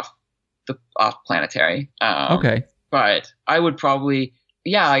build off Planetary. Okay. But I would probably,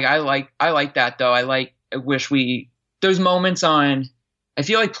 like I like that though. I wish those moments on, I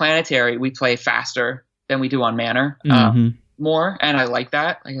feel like Planetary, we play faster than we do on Manor more. And I like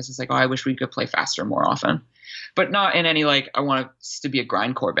that. I guess it's like, I wish we could play faster more often, but not in any, like, I want us to be a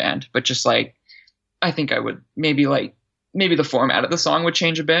grindcore band, but just like, I think I would maybe the format of the song would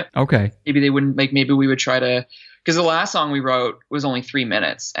change a bit. Okay. Maybe they wouldn't, like, maybe we would try to, because the last song we wrote was only 3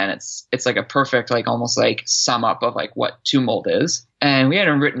 minutes, and it's like a perfect, like, almost like sum up of like what Tumult is. And we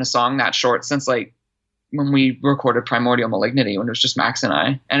hadn't written a song that short since like when we recorded Primordial Malignity, when it was just Max and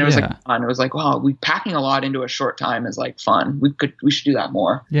I, and it was like fun. It was like, wow, we packing a lot into a short time is like fun. We should do that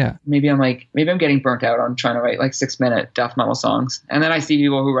more. Yeah. Maybe I'm getting burnt out on trying to write like 6-minute death metal songs, and then I see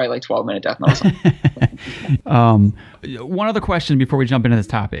people who write like 12-minute death metal songs. One other question before we jump into this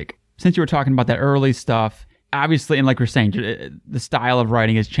topic, since you were talking about that early stuff. Obviously, and like we're saying, the style of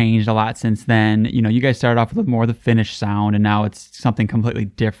writing has changed a lot since then. You know, you guys started off with more of the Finnish sound, and now it's something completely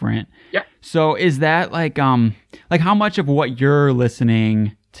different. Yeah. So is that like how much of what you're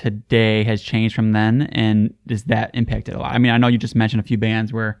listening today has changed from then, and does that impact it a lot? I mean, I know you just mentioned a few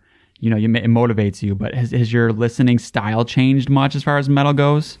bands where, you know, it motivates you, but has your listening style changed much as far as metal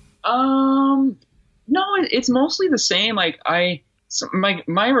goes? No, it's mostly the same. Like So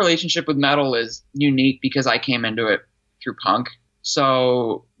my relationship with metal is unique because I came into it through punk.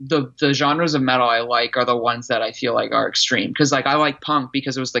 So the genres of metal I like are the ones that I feel like are extreme. Because like I like punk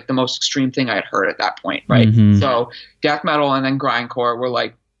because it was like the most extreme thing I had heard at that point, right? Mm-hmm. So death metal and then grindcore were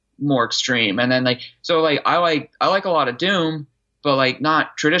like more extreme. And then like I like a lot of doom, but like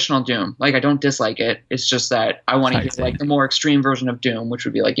not traditional doom. Like I don't dislike it. It's just that I want to get like the more extreme version of doom, which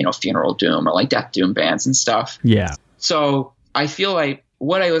would be like, you know, funeral doom or like death doom bands and stuff. Yeah. So I feel like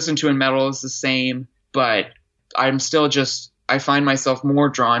what I listen to in metal is the same, but I'm still I find myself more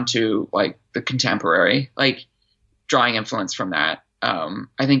drawn to like the contemporary, like drawing influence from that.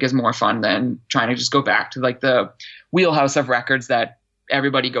 I think is more fun than trying to just go back to like the wheelhouse of records that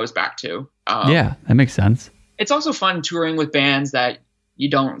everybody goes back to. Yeah, that makes sense. It's also fun touring with bands that you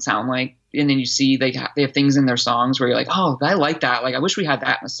don't sound like, and then you see they have things in their songs where you're like, oh, I like that. Like, I wish we had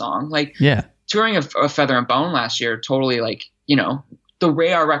that in a song. Like, yeah. Touring a Feather and Bone last year, totally like, you know, the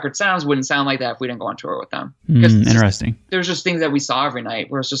way our record sounds wouldn't sound like that if we didn't go on tour with them. Interesting. There's just things that we saw every night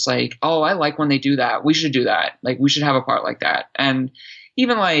where it's just like, oh, I like when they do that. We should do that. Like, we should have a part like that. And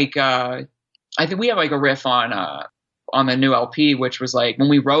even like, I think we have like a riff on the new LP, which was like when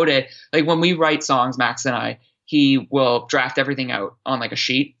we wrote it, like when we write songs, Max and I, he will draft everything out on like a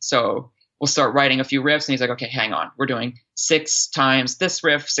sheet. So we'll start writing a few riffs and he's like, okay, hang on. We're doing 6 times this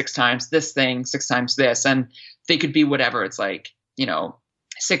riff, 6 times this thing, 6 times this. And they could be whatever. It's like,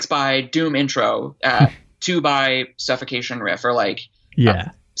 6 by Doom intro, 2 by Suffocation riff, or like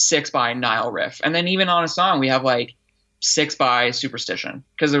 6 by Nile riff. And then even on a song, we have like 6 by Superstition,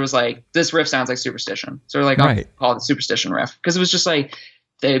 because there was like, this riff sounds like Superstition. So we're like, I'll call it the Superstition riff. Because it was just like,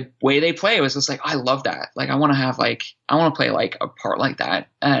 the way they play was just like, I love that. Like, I want to play like a part like that.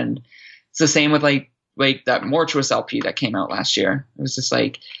 And it's the same with like that Mortuous LP that came out last year. It was just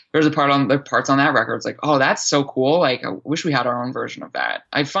like, there's a part on the parts on that record. It's like, oh, that's so cool. Like, I wish we had our own version of that.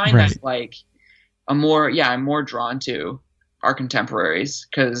 I find that like I'm more drawn to our contemporaries,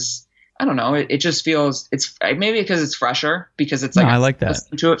 because I don't know. It just feels, it's maybe because it's fresher, because it's like, I like that.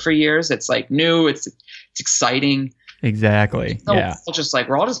 Listened to it for years. It's like new. It's exciting. Exactly. So yeah. Just like,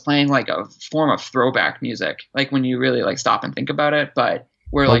 we're all just playing like a form of throwback music. Like when you really like stop and think about it, but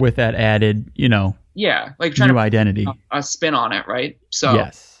we're like with that added, like trying new to identity, a spin on it, right? So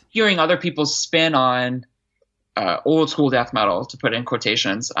hearing other people's spin on old school death metal, to put in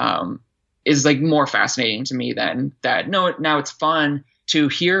quotations, is like more fascinating to me than that. No, now it's fun to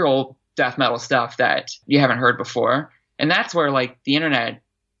hear old death metal stuff that you haven't heard before, and that's where like the internet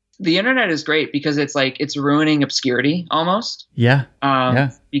is great, because it's like it's ruining obscurity almost.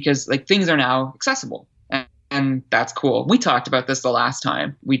 Because like things are now accessible. And that's cool. We talked about this the last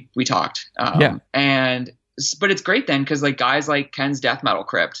time we talked. But it's great then, because like guys like Ken's Death Metal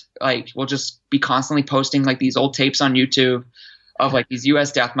Crypt, like, will just be constantly posting like these old tapes on YouTube of like these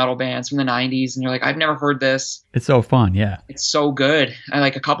US death metal bands from the 90s, and you're like, I've never heard this. It's so fun, yeah. It's so good. And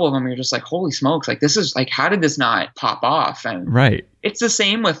like a couple of them, you're just like, holy smokes, like this is like, how did this not pop off? And it's the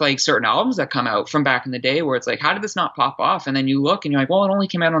same with like certain albums that come out from back in the day, where it's like, how did this not pop off? And then you look and you're like, well, it only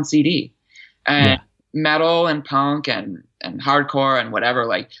came out on CD. And metal and punk and hardcore and whatever,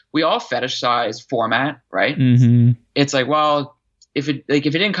 like we all fetishize format, right? It's like, well, if it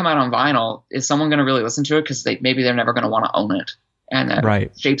didn't come out on vinyl, is someone going to really listen to it? Because maybe they're never going to want to own it, and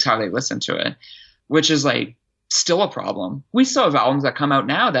that shapes how they listen to it, which is like still a problem. We still have albums that come out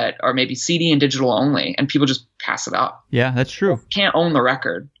now that are maybe CD and digital only, and people just pass it up. Yeah, that's true. Can't own the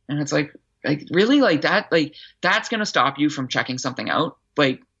record, and it's like really, like that, like that's going to stop you from checking something out,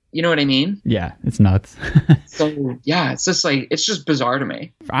 like. You know what I mean? Yeah, it's nuts. So, yeah, it's just like, it's just bizarre to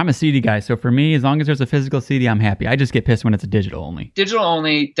me. I'm a CD guy, so for me, as long as there's a physical CD, I'm happy. I just get pissed when it's a digital only. Digital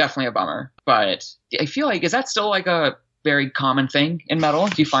only, definitely a bummer. But I feel like, is that still like a very common thing in metal?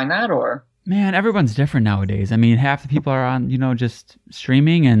 Do you find that, or? Man, everyone's different nowadays. I mean, half the people are on, just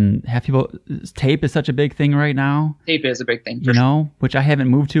streaming, and half people, tape is such a big thing right now. Tape is a big thing. Which I haven't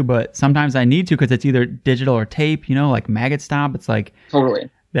moved to, but sometimes I need to, because it's either digital or tape, like Maggot Stomp. It's like. Totally.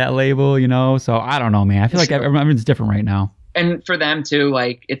 That label, so I don't know, man. I feel like everyone's different right now. And for them too,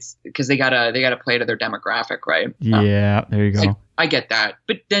 like it's because they gotta play to their demographic, right? Yeah, there you go. Like, I get that,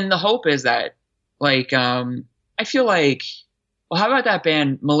 but then the hope is that, like, I feel like, well, how about that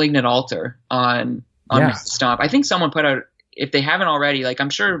band Malignant Altar on Stomp? I think someone put out, if they haven't already, like I'm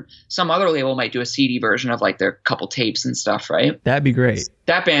sure some other label might do a CD version of like their couple tapes and stuff, right? That'd be great.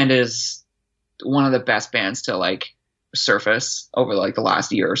 That band is one of the best bands to like surface over like the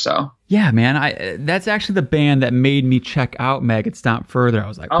last year or so. Yeah, man. That's actually the band that made me check out Maggot Stomp further. I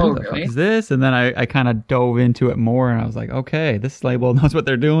was like, what the fuck is this? And then I kind of dove into it more, and I was like, okay, this label knows what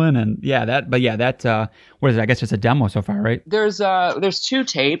they're doing. And what is it? I guess just a demo so far, right? There's 2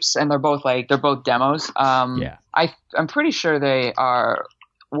 tapes, and they're both demos. I'm pretty sure they are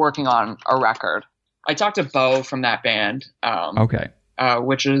working on a record. I talked to Bo from that band.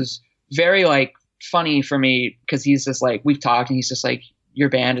 Which is very like funny for me, because he's just like, we've talked and he's just like, your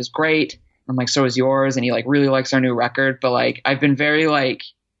band is great. I'm like, so is yours. And he like really likes our new record. But like, I've been very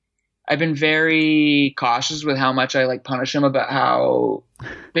cautious with how much I like punish him about how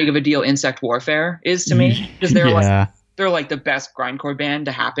big of a deal Insect Warfare is to me. Because they're like the best grindcore band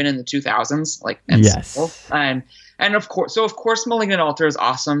to happen in the 2000s. Like, and of course Malignant Altar is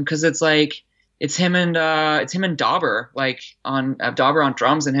awesome, because it's like, it's him and Dauber, like on Dauber on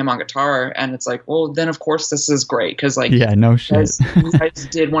drums and him on guitar, and it's like, well, then of course this is great because like no shit, you guys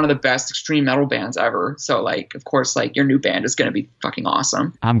did one of the best extreme metal bands ever, so like of course like your new band is gonna be fucking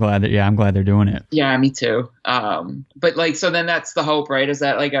awesome. I'm glad they're doing it. Yeah, me too. But like so then that's the hope, right? Is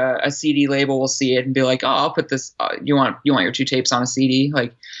that like a CD label will see it and be like, oh, I'll put this. You want your 2 tapes on a CD?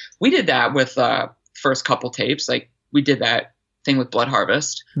 Like we did that with first couple tapes, like we did that thing with Blood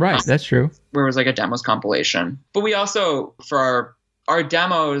Harvest. Right, that's true. Where it was like a demos compilation. But we also, for our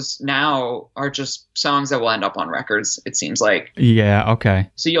demos now are just songs that will end up on records, it seems like. Yeah, okay.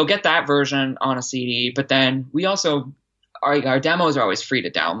 So you'll get that version on a CD, but then we also, our demos are always free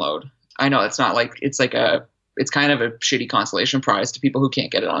to download. I know it's not like, it's kind of a shitty consolation prize to people who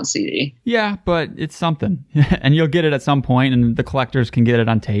can't get it on CD. Yeah, but it's something. And you'll get it at some point, and the collectors can get it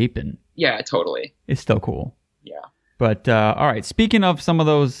on tape. And yeah, totally. It's still cool. Yeah. But, all right, speaking of some of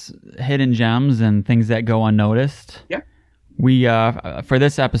those hidden gems and things that go unnoticed, yeah, we, for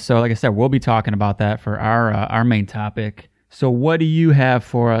this episode, like I said, we'll be talking about that for our main topic. So what do you have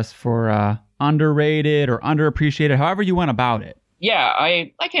for us for underrated or underappreciated, however you went about it? Yeah,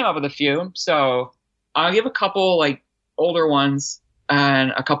 I came up with a few. So I'll give a couple, like, older ones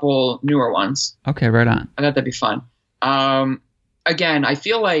and a couple newer ones. Okay, right on. I thought that'd be fun. Again, I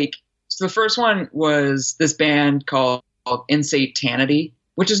feel like, so the first one was this band called Insanity,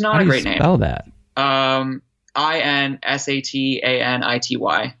 which is not a great name. How do you spell that?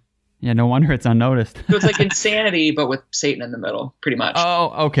 Insatanity. Yeah, no wonder it's unnoticed. So it's like Insanity, but with Satan in the middle, pretty much.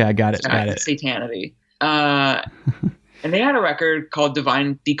 Oh, okay, I got it. Satanity. And they had a record called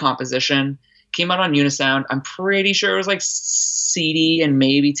Divine Decomposition. Came out on Unisound. I'm pretty sure it was like CD and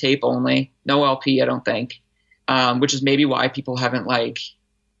maybe tape only. No LP, I don't think. Which is maybe why people haven't like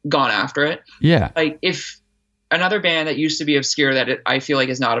gone after it. Yeah. Like if another band that used to be obscure that I feel like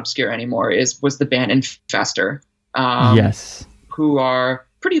is not obscure anymore was the band Infestor. Yes. Who are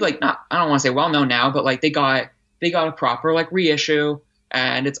pretty like I don't want to say well known now, but like they got a proper like reissue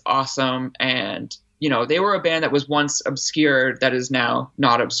and it's awesome. And you know, they were a band that was once obscure that is now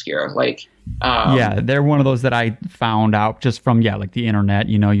not obscure. Like yeah, they're one of those that I found out just from like the internet.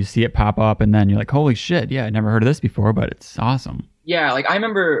 You know, you see it pop up and then you're like, holy shit, yeah, I never heard of this before, but it's awesome. Yeah, like I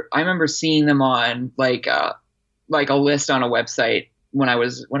remember seeing them on like a list on a website when I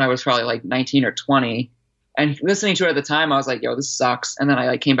was probably like 19 or 20, and listening to it at the time, I was like, yo, this sucks. And then I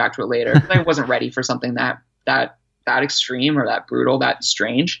like came back to it later. I wasn't ready for something that extreme or that brutal, that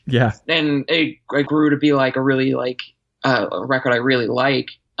strange. Yeah. And it grew to be like a really like a record I really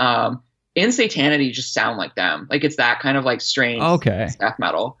like. Insanity just sound like them. Like it's that kind of like strange death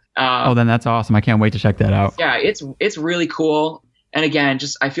metal. Then that's awesome. I can't wait to check that out. Yeah, it's really cool. And again,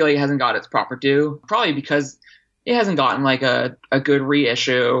 just I feel like it hasn't got its proper due, probably because it hasn't gotten like a good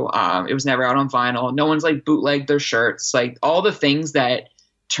reissue. It was never out on vinyl. No one's like bootlegged their shirts. Like all the things that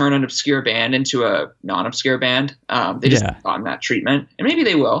turn an obscure band into a non-obscure band, they just haven't gotten that treatment. And maybe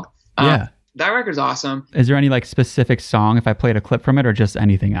they will. Yeah. That record's awesome. Is there any like specific song if I played a clip from it or just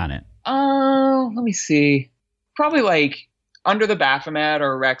anything on it? Let me see. Probably like Under the Baphomet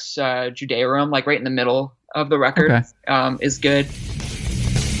or Rex Judaeum, like right in the middle of the record, is good.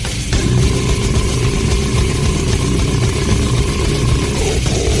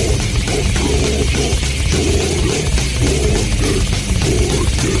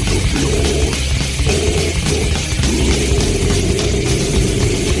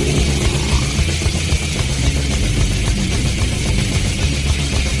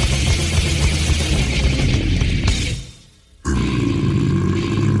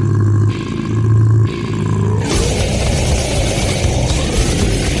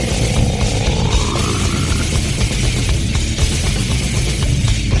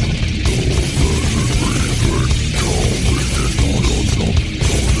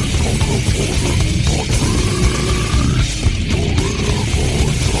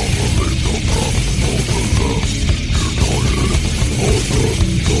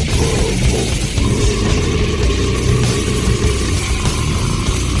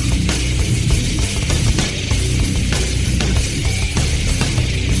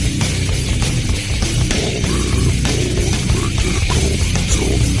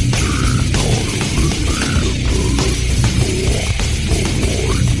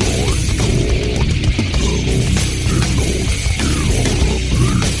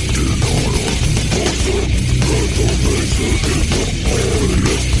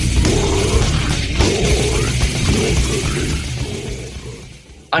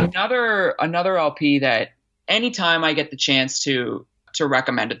 Another LP that anytime I get the chance to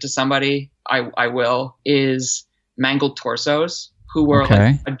recommend it to somebody, I will, is Mangled Torsos, who were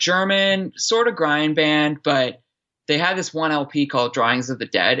like a German sort of grind band, but they had this one LP called Drawings of the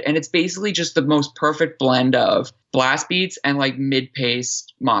Dead, and it's basically just the most perfect blend of blast beats and like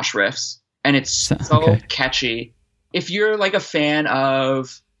mid-paced mosh riffs, and it's so catchy. If you're like a fan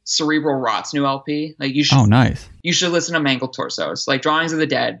of Cerebral Rot's new LP, like you should you should listen to Mangled Torsos, like Drawings of the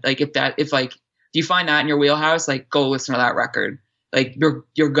Dead. Like if you find that in your wheelhouse, like go listen to that record. Like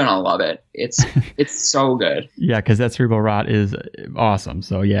you're gonna love it. It's so good. Yeah, because that Cerebral Rot is awesome.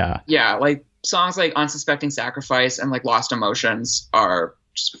 So yeah, like songs like Unsuspecting Sacrifice and like Lost Emotions are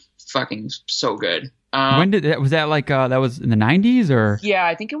just fucking so good. When was that like that was in the 90s or? Yeah,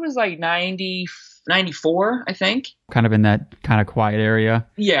 I think it was like 94, I think. Kind of in that kind of quiet era.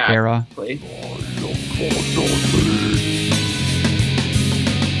 Era.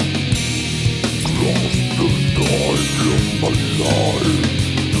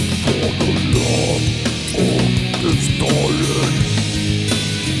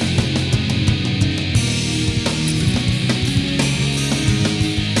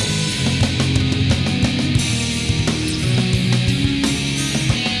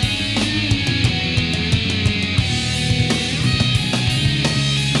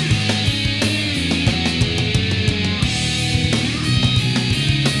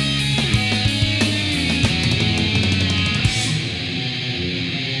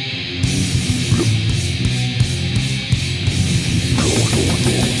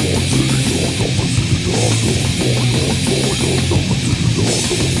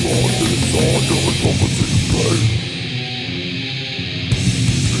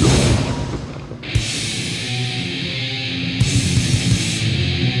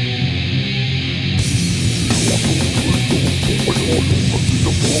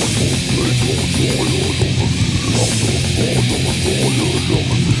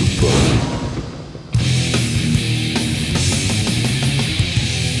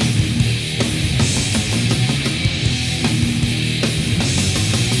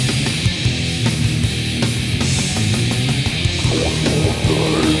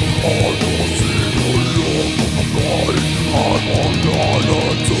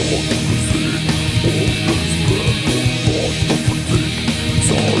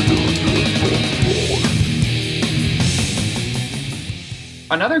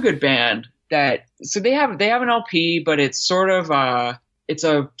 Another good band they have an LP, but it's sort of it's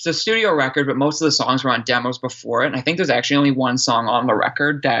a studio record, but most of the songs were on demos before it. And I think there's actually only one song on the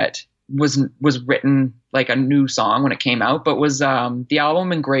record that was written like a new song when it came out, but was the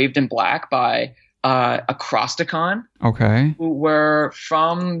album Engraved in Black by Acrosticon. Okay. Who were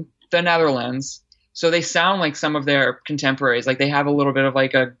from the Netherlands. So they sound like some of their contemporaries. Like they have a little bit of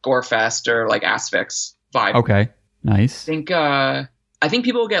like a Gorefest or like Asphyx vibe. Okay. Nice. I think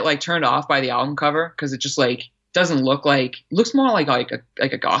people get like turned off by the album cover because it just like doesn't look like, looks more like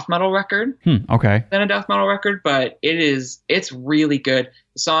a goth metal record okay, than a death metal record, but it's really good.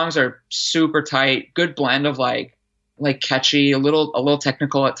 The songs are super tight, good blend of like catchy, a little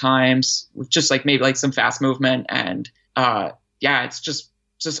technical at times, with just like maybe like some fast movement, and it's just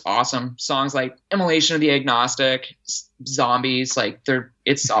awesome. Songs like Immolation of the Agnostic, Zombies, like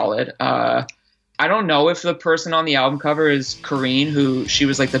it's solid. I don't know if the person on the album cover is Corrine, who she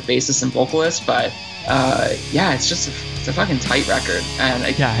was like the bassist and vocalist, but it's a fucking tight record. And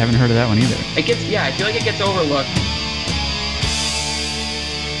I haven't heard of that one either. I feel like it gets overlooked.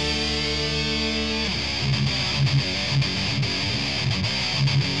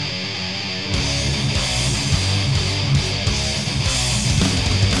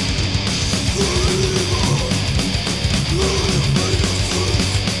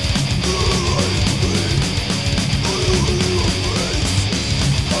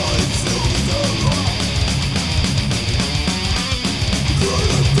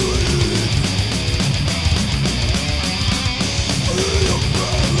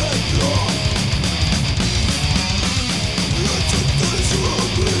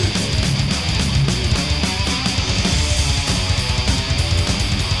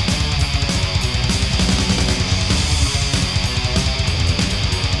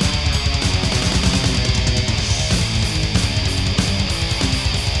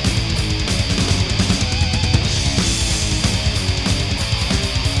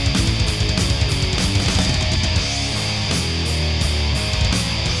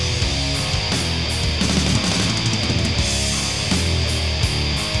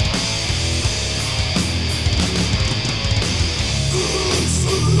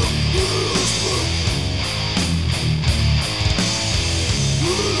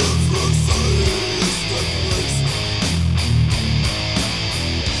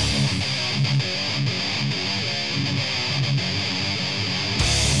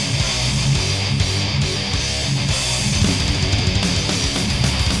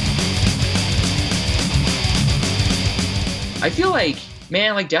 I feel like,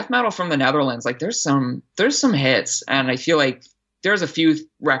 man, like death metal from the Netherlands, like there's some hits, and I feel like there's a few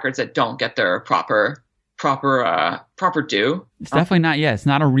records that don't get their proper due. It's definitely not. Yeah, it's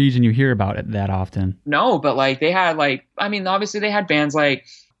not a region you hear about it that often. No, but like they had obviously they had bands like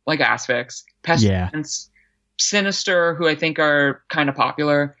Asphyx, Pestilence, Sinister, who I think are kind of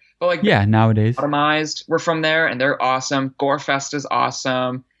popular. But like nowadays, Automized were from there, and they're awesome. Gorefest is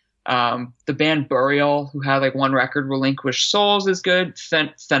awesome. The band Burial, who had like one record, Relinquished Souls, is good.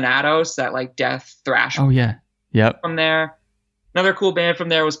 Thanatos, that like death thrash. Oh yeah, yep. From there, another cool band from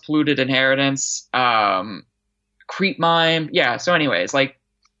there was Polluted Inheritance. Creep Mime. Yeah. So, anyways, like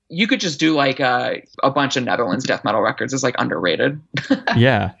you could just do like a bunch of Netherlands death metal records. It's like underrated.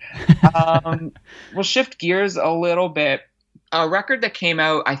 Yeah. We'll shift gears a little bit. A record that came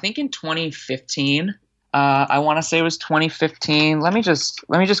out, I think, in 2015. I want to say it was 2015. Let me just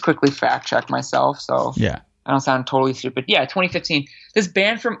quickly fact check myself. So yeah, I don't sound totally stupid. Yeah, 2015. This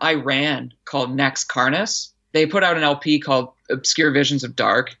band from Iran called Nex Karnas. They put out an LP called Obscure Visions of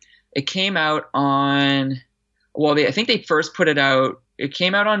Dark. It came out on, I think they first put it out. It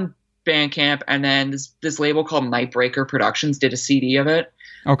came out on Bandcamp, and then this label called Nightbreaker Productions did a CD of it.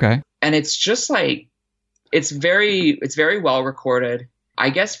 Okay. And it's just like, it's very well recorded. I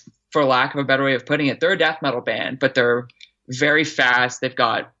guess, for lack of a better way of putting it, they're a death metal band, but they're very fast. They've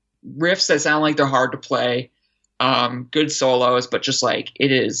got riffs that sound like they're hard to play, good solos, but just like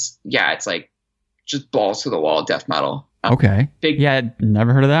it's like just balls to the wall death metal. Okay.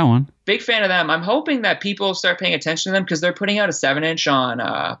 Never heard of that one. Big fan of them. I'm hoping that people start paying attention to them because they're putting out a 7-inch on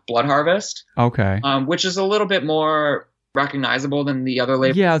Blood Harvest. Okay. Which is a little bit more recognizable than the other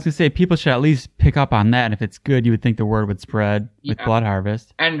labels. Yeah, I was gonna say people should at least pick up on that. And if it's good, you would think the word would spread with Blood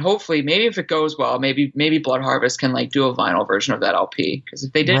Harvest. And hopefully, maybe if it goes well, maybe Blood Harvest can like do a vinyl version of that LP. Because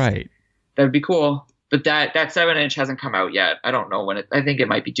if they did, that would be cool. But that 7-inch hasn't come out yet. I don't know when I think it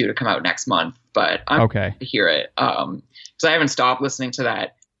might be due to come out next month. But I'm okay to hear it. Because I haven't stopped listening to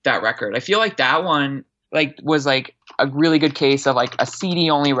that record. I feel like that one was like a really good case of like a CD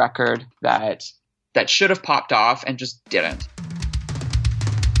only record that should have popped off and just didn't.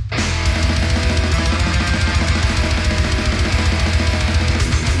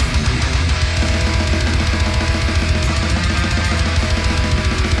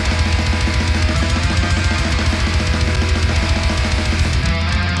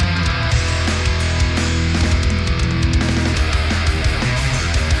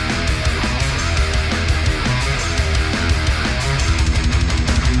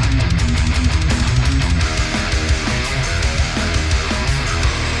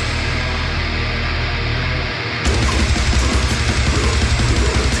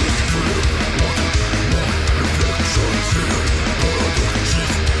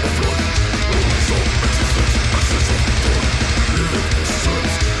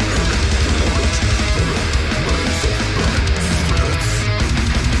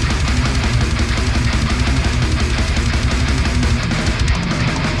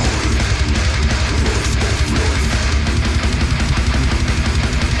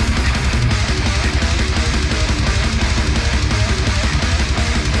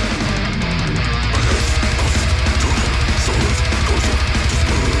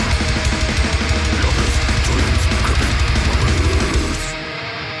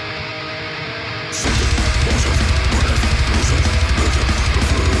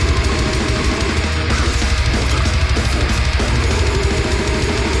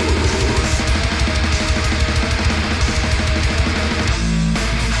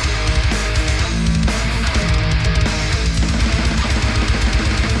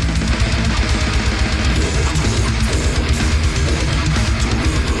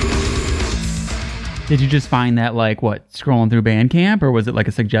 Did you just find that scrolling through Bandcamp, or was it like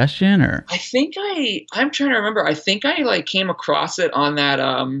a suggestion? Or I think I'm trying to remember. I think I came across it on that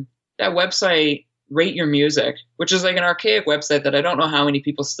website, Rate Your Music, which is like an archaic website that I don't know how many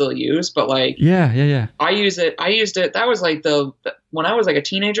people still use, but yeah. I used it. That was like when I was like a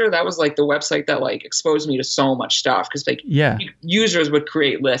teenager, that was like the website that like exposed me to so much stuff because users would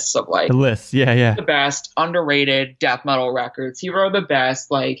create lists of like the lists, the best underrated death metal records. Here are the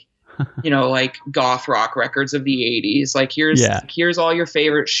best like goth rock records of the 80s. Like here's all your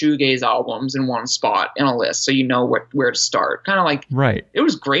favorite shoegaze albums in one spot in a list, so you know where to start. Kind of like It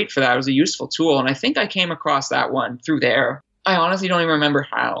was great for that. It was a useful tool, and I think I came across that one through there. I honestly don't even remember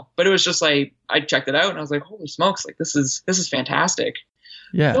how, but it was just like I checked it out and I was like, holy smokes, like this is fantastic.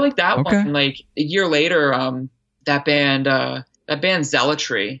 Yeah, I feel like that one. Like a year later, that band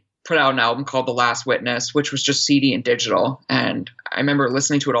Zealotry put out an album called The Last Witness, which was just CD and digital. And I remember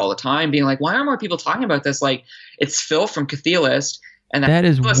listening to it all the time, being like, why aren't more people talking about this? Like, it's Phil from Cathilist. And that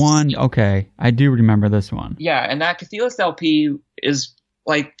is one. Okay. I do remember this one. Yeah. And that Cathilist LP is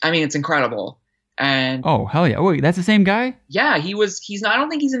like, I mean, it's incredible. And oh, hell yeah. Wait, that's the same guy? Yeah, he's not, I don't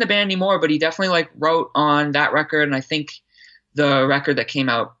think he's in the band anymore, but he definitely like wrote on that record. And I think the record that came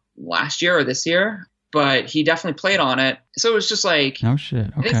out last year or this year, but he definitely played on it. So it was just like, oh shit.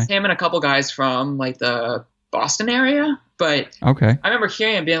 Okay. I think it's him and a couple guys from like the Boston area. But okay. I remember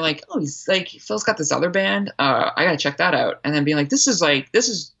hearing him being like, oh, he's like, Phil's got this other band. I gotta check that out. And then being like, this is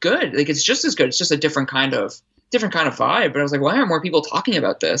good. Like, it's just as good. It's just a different kind of vibe. But I was like, why aren't more people talking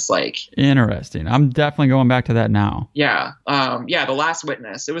about this? Like, interesting. I'm definitely going back to that now. Yeah. The Last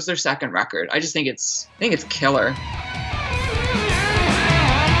Witness. It was their second record. I just think it's killer.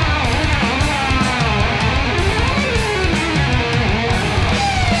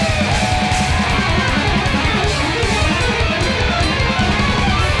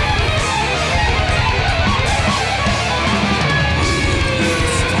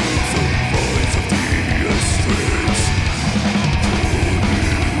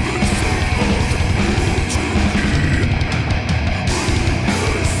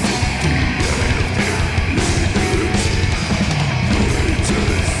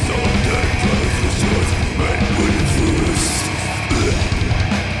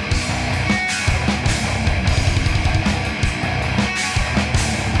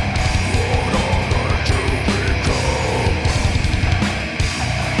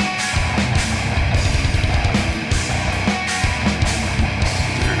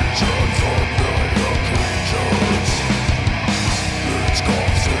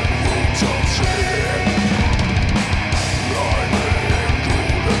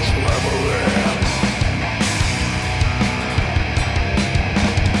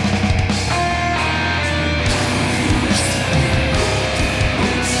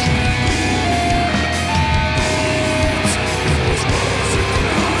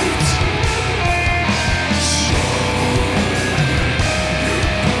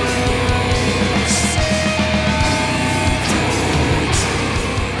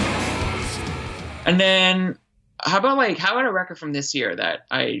 And then how about a record from this year that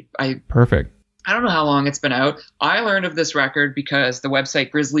I perfect. I don't know how long it's been out. I learned of this record because the website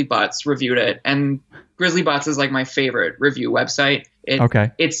Grizzly Butts reviewed it, and Grizzly Butts is like my favorite review website.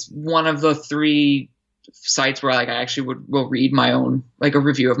 It's one of the 3 sites where like I actually will read my own, like a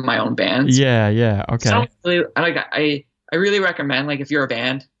review of my own bands. Yeah. Okay. So I really recommend, like, if you're a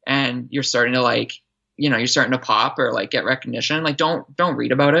band and you're starting to like, you're starting to pop or like get recognition, like don't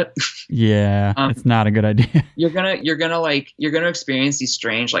read about it. Yeah, it's not a good idea. You're gonna experience these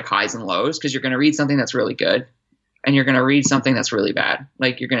strange like highs and lows, because you're gonna read something that's really good and you're gonna read something that's really bad.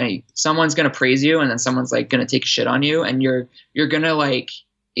 Like someone's gonna praise you and then someone's like gonna take a shit on you, and you're gonna like,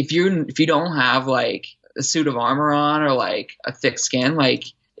 if you don't have like a suit of armor on or like a thick skin, like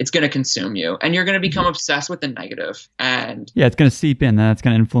it's going to consume you, and you're going to become obsessed with the negative. And yeah, it's going to seep in. That's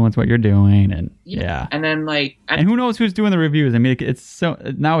going to influence what you're doing. And yeah. And then like, and who knows who's doing the reviews? I mean, it's so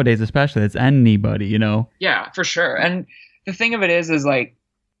nowadays, especially, it's anybody, Yeah, for sure. And the thing of it is like,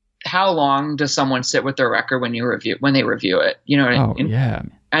 how long does someone sit with their record when they review it? You know what I mean? Yeah.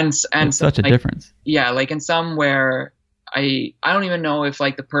 And it's such a difference. Yeah. Like in some where I don't even know if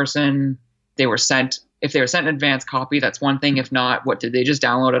like the person if they were sent an advance copy, that's one thing. If not, what did they just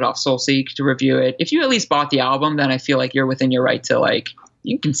download it off SoulSeek to review it? If you at least bought the album, then I feel like you're within your right to like,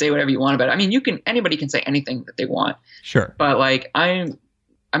 you can say whatever you want about it. I mean, anybody can say anything that they want. Sure. But like, I'm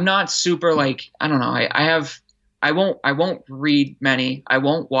not super like, I don't know. I won't read many. I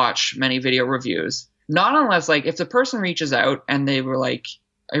won't watch many video reviews. Not unless like, if the person reaches out and they were like,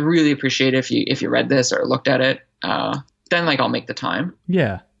 I really appreciate it if you read this or looked at it, then like I'll make the time.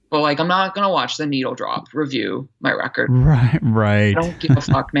 Yeah. But like, I'm not going to watch the Needle Drop review my record. Right. I don't give a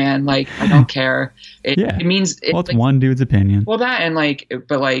fuck, man. Like, I don't care. It means it's like, one dude's opinion. Well, that, and like,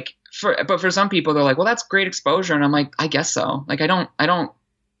 but for some people, they're like, well, that's great exposure. And I'm like, I guess so. Like, I'm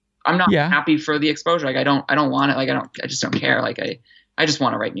not happy for the exposure. Like, I don't want it. Like, I just don't care. Like, I just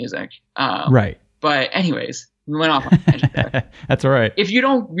want to write music. Right. But anyways, we went off on a tangent there. That's all right. If you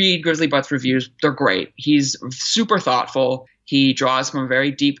don't read Grizzly Butts reviews, they're great. He's super thoughtful. He draws from a very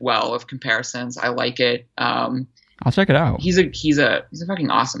deep well of comparisons. I like it. I'll check it out. He's a fucking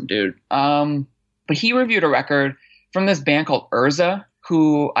awesome dude. But he reviewed a record from this band called Urza,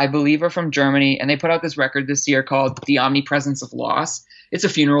 who I believe are from Germany, and they put out this record this year called The Omnipresence of Loss. It's a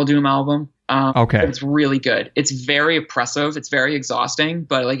funeral doom album. Okay. It's really good. It's very oppressive. It's very exhausting.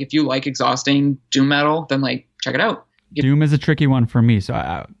 But like, if you like exhausting doom metal, then like check it out. Doom is a tricky one for me,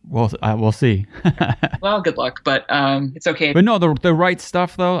 so we'll see. Well, good luck, but it's okay. But no, the right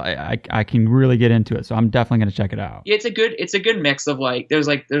stuff though, I can really get into it, so I'm definitely gonna check it out. Yeah, it's a good mix of like there's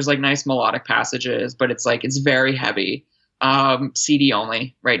nice melodic passages, but it's very heavy. CD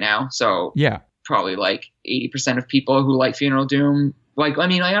only right now, so yeah, probably like 80% of people who like Funeral Doom. Like, I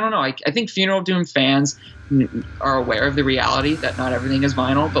mean, I don't know. I think Funeral Doom fans are aware of the reality that not everything is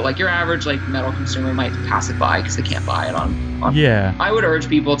vinyl, but like your average like metal consumer might pass it by because they can't buy it on. Yeah. I would urge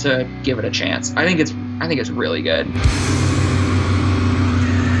people to give it a chance. I think it's really good.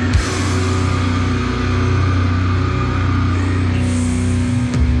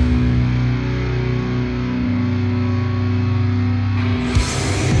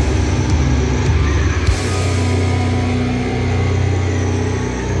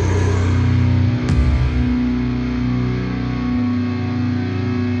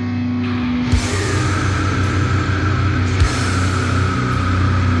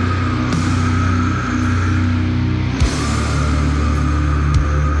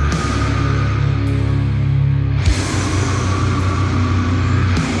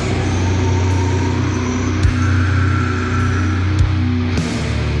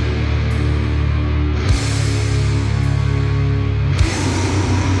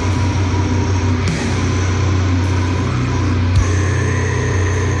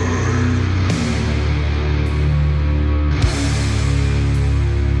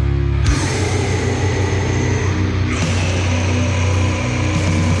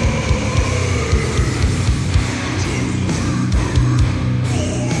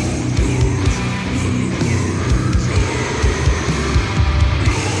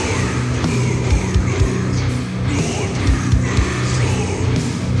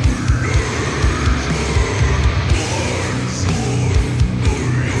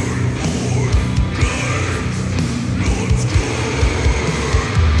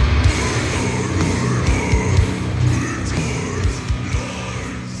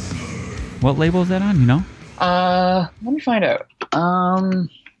 What label is that on, you know? Let me find out.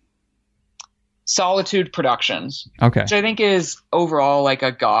 Solitude Productions. Okay. Which I think is overall like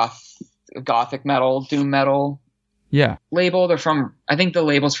a gothic metal, doom metal label. I think the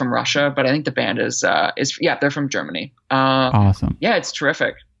label's from Russia, but I think the band is they're from Germany. Awesome. Yeah, it's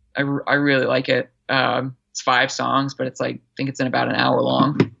terrific. I really like it. It's 5 songs, but it's like, I think it's in about an hour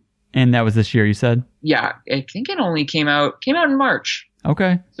long. And that was this year, you said? Yeah, I think it only came out in March.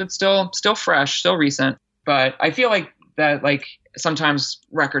 Okay. So it's still fresh, still recent. But I feel like that, like, sometimes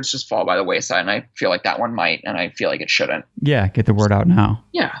records just fall by the wayside, and I feel like that one might, and I feel like it shouldn't. Yeah, get the word out now.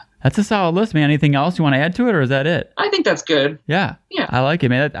 Yeah. That's a solid list, man. Anything else you want to add to it, or is that it? I think that's good. Yeah. Yeah. I like it,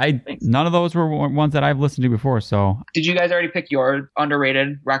 man. None of those were ones that I've listened to before, so. Did you guys already pick your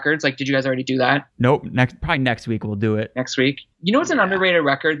underrated records? Like, did you guys already do that? Nope. Probably next week we'll do it. Next week? You know what's an underrated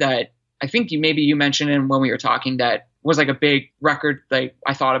record that I think you mentioned when we were talking that was like a big record, like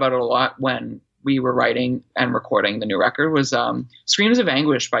I thought about it a lot when we were writing and recording the new record, was Screams of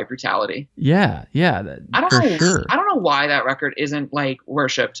Anguish by Brutality. Yeah. I don't know why that record isn't like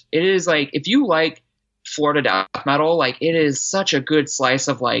worshipped. It is like, if you like Florida death metal, like it is such a good slice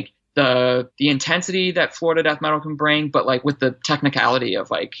of like the intensity that Florida death metal can bring, but like with the technicality of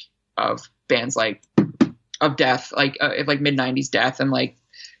bands like of Death, like mid-90s Death and like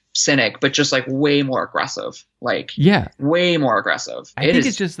Cynic, but just like way more aggressive, way more aggressive. I think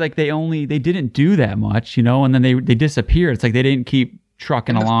it's just like they didn't do that much, you know, and then they disappeared. It's like they didn't keep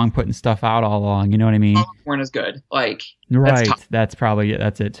trucking along, putting stuff out all along, you know what I mean? Weren't as good. Like, right. That's probably it.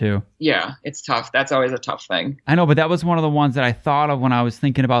 That's it too. Yeah, it's tough. That's always a tough thing. I know, but that was one of the ones that I thought of when I was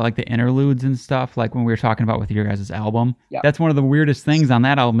thinking about like the interludes and stuff, like when we were talking about with your guys' album. Yeah. That's one of the weirdest things on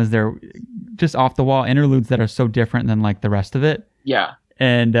that album is they're just off the wall interludes that are so different than like the rest of it. Yeah.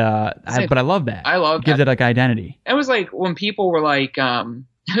 And but I love that. I love it. Gives it like identity. It was like when people were like,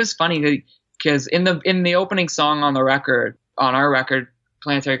 it was funny because in the opening song on our record,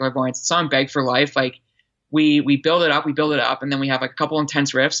 Planetary Clairvoyance, the song "Beg for Life," like we build it up, and then we have like a couple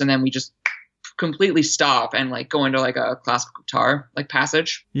intense riffs, and then we just completely stop and like go into like a classical guitar like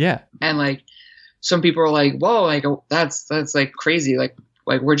passage. Yeah. And like some people were like, "Whoa, like that's like crazy, like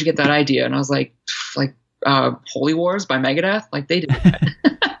where'd you get that idea?" And I was like Holy Wars by Megadeth, like they did that.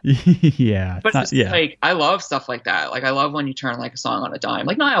 Yeah. But like I love stuff like that. Like I love when you turn like a song on a dime.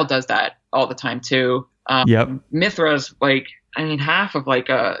 Like Nile does that all the time too. Yep. Mithra's like, I mean, half of like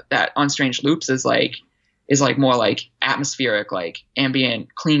that on Strange Loops is like more like atmospheric, like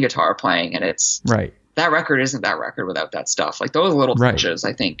ambient, clean guitar playing, and it's right. That record isn't that record without that stuff. Like those little touches,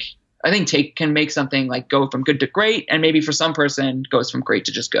 I think I think Take can make something like go from good to great, and maybe for some person goes from great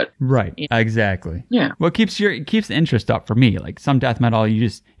to just good. Right. Exactly. Yeah. Well, it keeps the interest up for me. Like some death metal,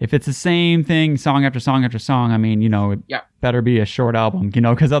 if it's the same thing, song after song after song, I mean, it better be a short album,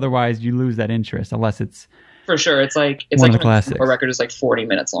 because otherwise you lose that interest unless it's. For sure. It's like a record is like 40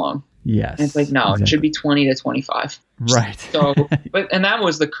 minutes long. Yes. And it's like, no, exactly. It should be 20 to 25. Right. So, and that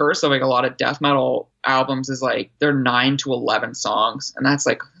was the curse of like a lot of death metal albums is like they're 9 to 11 songs. And that's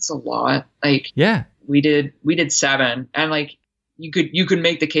a lot. Like, yeah, we did 7, and like you could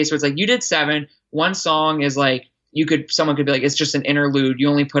make the case where it's like you did 7. One song is like, someone could be like, it's just an interlude. You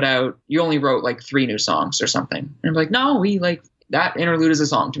only wrote like 3 new songs or something. And I'm like, no, that interlude is a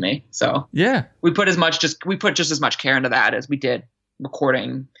song to me. So yeah, we put just as much care into that as we did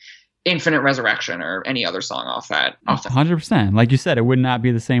recording Infinite Resurrection or any other song off that. 100%. Like you said, it would not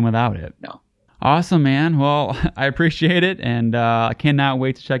be the same without it. No. Awesome, man. Well, I appreciate it, and I cannot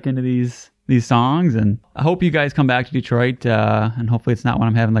wait to check into these songs, and I hope you guys come back to Detroit, and hopefully it's not when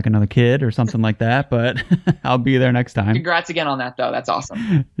I'm having like another kid or something like that, but I'll be there next time. Congrats again on that, though. That's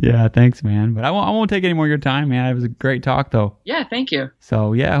awesome. Yeah, thanks, man. But I won't take any more of your time, man. It was a great talk, though. Yeah, thank you.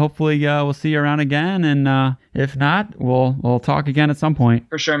 So yeah, hopefully we'll see you around again, and if not, we'll talk again at some point.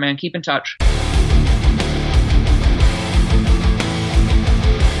 For sure, man. Keep in touch.